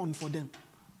weapon for them.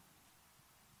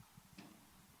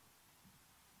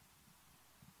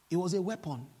 It was a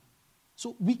weapon.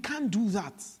 So we can't do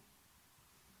that.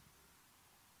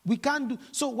 We can't do.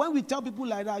 So when we tell people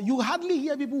like that, you hardly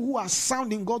hear people who are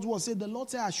sounding God's word say, the Lord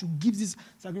said I should give this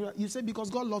sacrifice. You say, because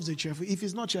God loves a cheerful. If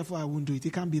it's not cheerful, I won't do it.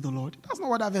 It can't be the Lord. That's not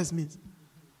what that verse means.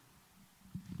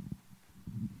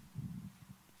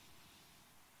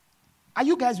 Are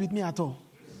you guys with me at all?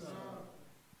 Yes,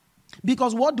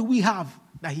 because what do we have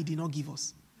that he did not give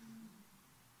us?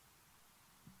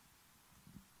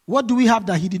 What do we have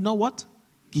that he did not what?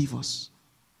 Give us.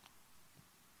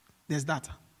 There's that.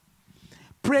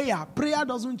 Prayer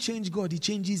doesn't change God, it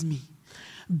changes me.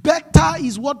 Better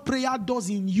is what prayer does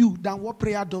in you than what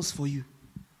prayer does for you.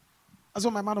 That's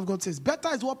what my man of God says. Better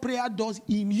is what prayer does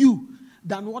in you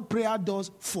than what prayer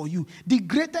does for you. The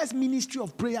greatest ministry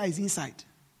of prayer is inside.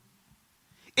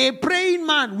 A praying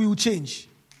man will change.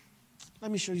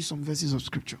 Let me show you some verses of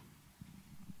scripture.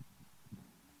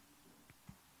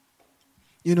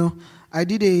 You know,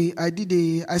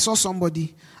 I saw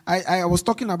somebody, I was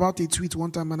talking about a tweet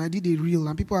one time and I did a reel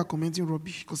and people are commenting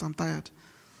rubbish because I'm tired.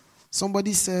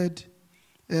 Somebody said,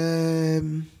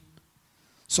 he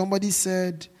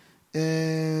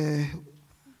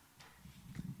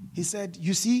said,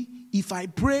 you see, if I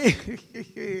pray,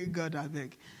 God, I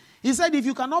beg. He said, if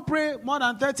you cannot pray more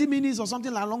than 30 minutes or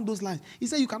something along those lines, he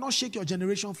said, you cannot shake your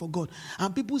generation for God.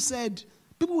 And people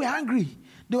were angry.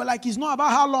 They were like, it's not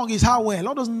about how long, it's how well.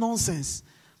 All those nonsense.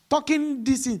 Talking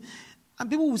this in. And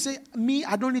people will say, me,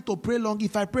 I don't need to pray long.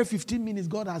 If I pray 15 minutes,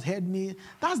 God has heard me.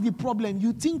 That's the problem.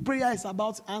 You think prayer is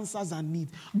about answers and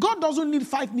needs. God doesn't need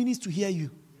 5 minutes to hear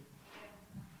you.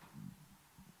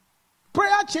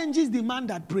 Prayer changes the man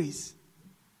that prays.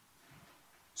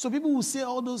 So people will say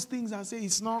all those things and say,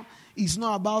 it's not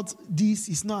about this,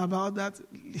 it's not about that.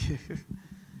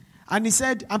 And he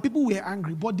said, and people were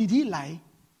angry. But did he lie?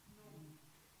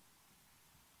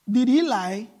 Did he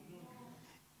lie?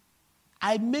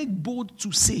 I make bold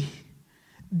to say,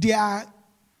 there are,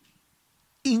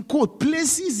 in quote,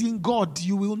 places in God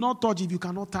you will not touch if you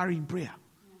cannot tarry in prayer.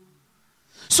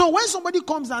 So when somebody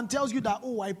comes and tells you that,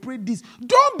 oh, I prayed this,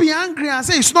 don't be angry and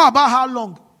say it's not about how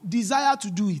long. Desire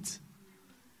to do it.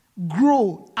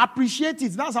 Grow. Appreciate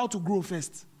it. That's how to grow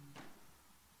first.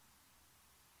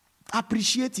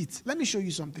 Appreciate it. Let me show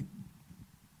you something.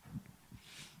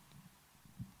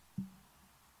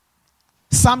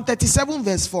 Psalm 37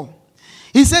 verse 4.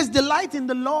 He says, delight in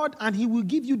the Lord and he will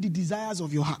give you the desires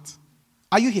of your heart.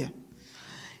 Are you here?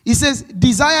 He says,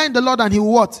 desire in the Lord and he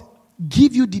will what?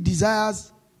 Give you the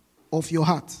desires of your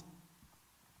heart.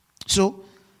 So,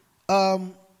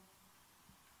 and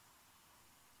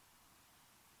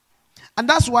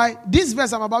that's why this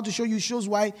verse I'm about to show you shows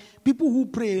why people who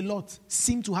pray a lot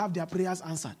seem to have their prayers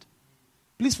answered.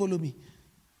 Please follow me.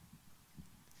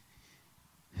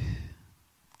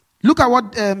 Look at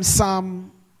what 1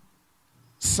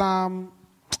 John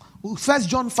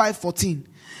 5:14.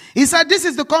 He said, this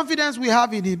is the confidence we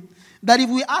have in him, that if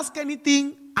we ask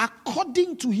anything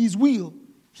according to his will,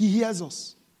 he hears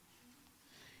us.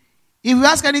 If we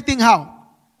ask anything how?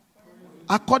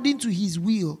 According to his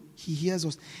will, he hears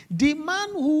us. The man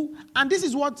who, and this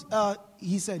is what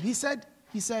he said. He said,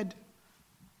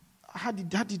 how did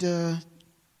this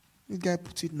guy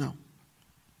put it now?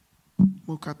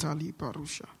 Mokatali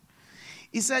Parusha.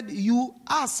 He said, you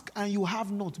ask and you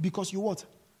have not because you what?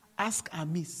 Ask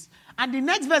amiss. And the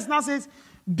next verse now says,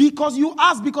 because you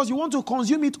ask, because you want to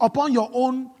consume it upon your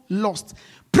own lust.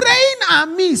 Praying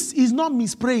amiss is not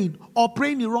mispraying or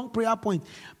praying the wrong prayer point.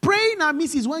 Praying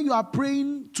amiss is when you are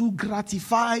praying to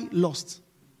gratify lust.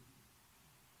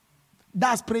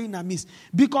 That's praying amiss.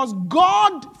 Because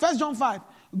God, 1 John 5,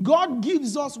 God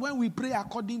gives us when we pray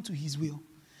according to his will.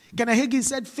 Kenneth Hagin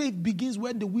said faith begins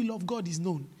when the will of God is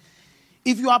known.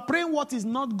 If you are praying what is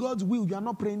not God's will, you are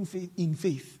not praying in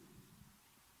faith.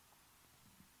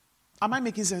 Am I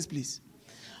making sense, please?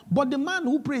 But the man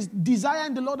who prays, desire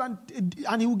in the Lord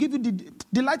and he will give you the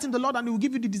delight in the Lord and he will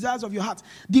give you the desires of your heart.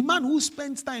 The man who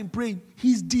spends time praying,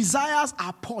 his desires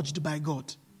are purged by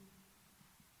God.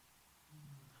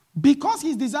 Because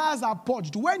his desires are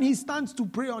purged, when he stands to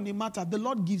pray on a matter, the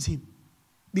Lord gives him.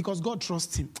 Because God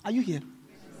trusts him. Are you here?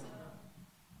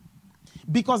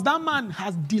 Because that man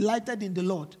has delighted in the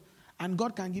Lord, and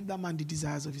God can give that man the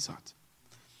desires of his heart.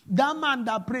 That man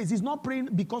that prays is not praying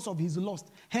because of his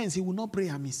lust. Hence, he will not pray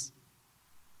amiss.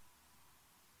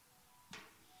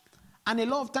 And a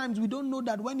lot of times we don't know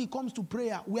that when it comes to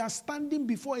prayer, we are standing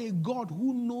before a God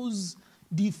who knows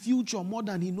the future more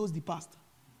than he knows the past.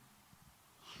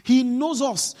 He knows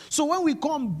us. So when we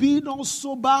come being all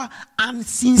sober and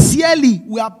sincerely,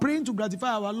 we are praying to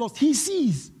gratify our lust. He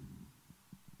sees.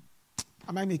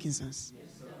 Am I making sense? Yes,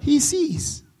 sir. He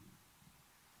sees.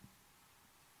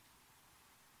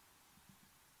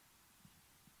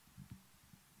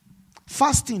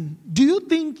 Fasting. Do you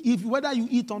think if whether you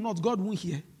eat or not, God won't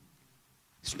hear?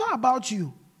 It's not about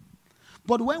you.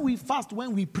 But when we fast,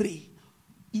 when we pray,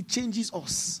 it changes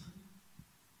us.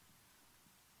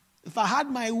 If I had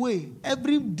my way,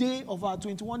 every day of our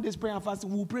 21 days prayer and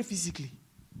fasting, we will pray physically.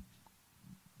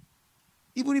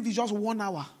 Even if it's just 1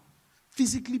 hour.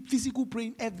 Physical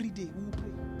praying every day. We will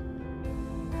pray.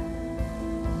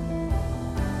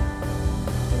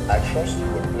 I trust you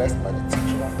were blessed by the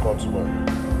teaching of God's Word.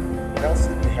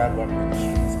 Nelson Ihiagwan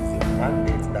Ministries is a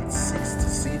mandate that seeks to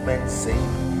see men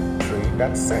saved, trained,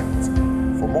 and sent.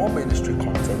 For more ministry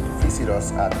content, visit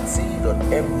us at t.me/Nelson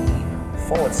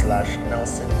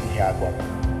Ihiagwan.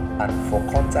 And for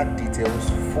contact details,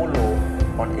 follow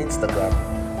on Instagram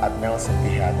at Nelson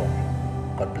Ihiagwan.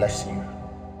 God bless you.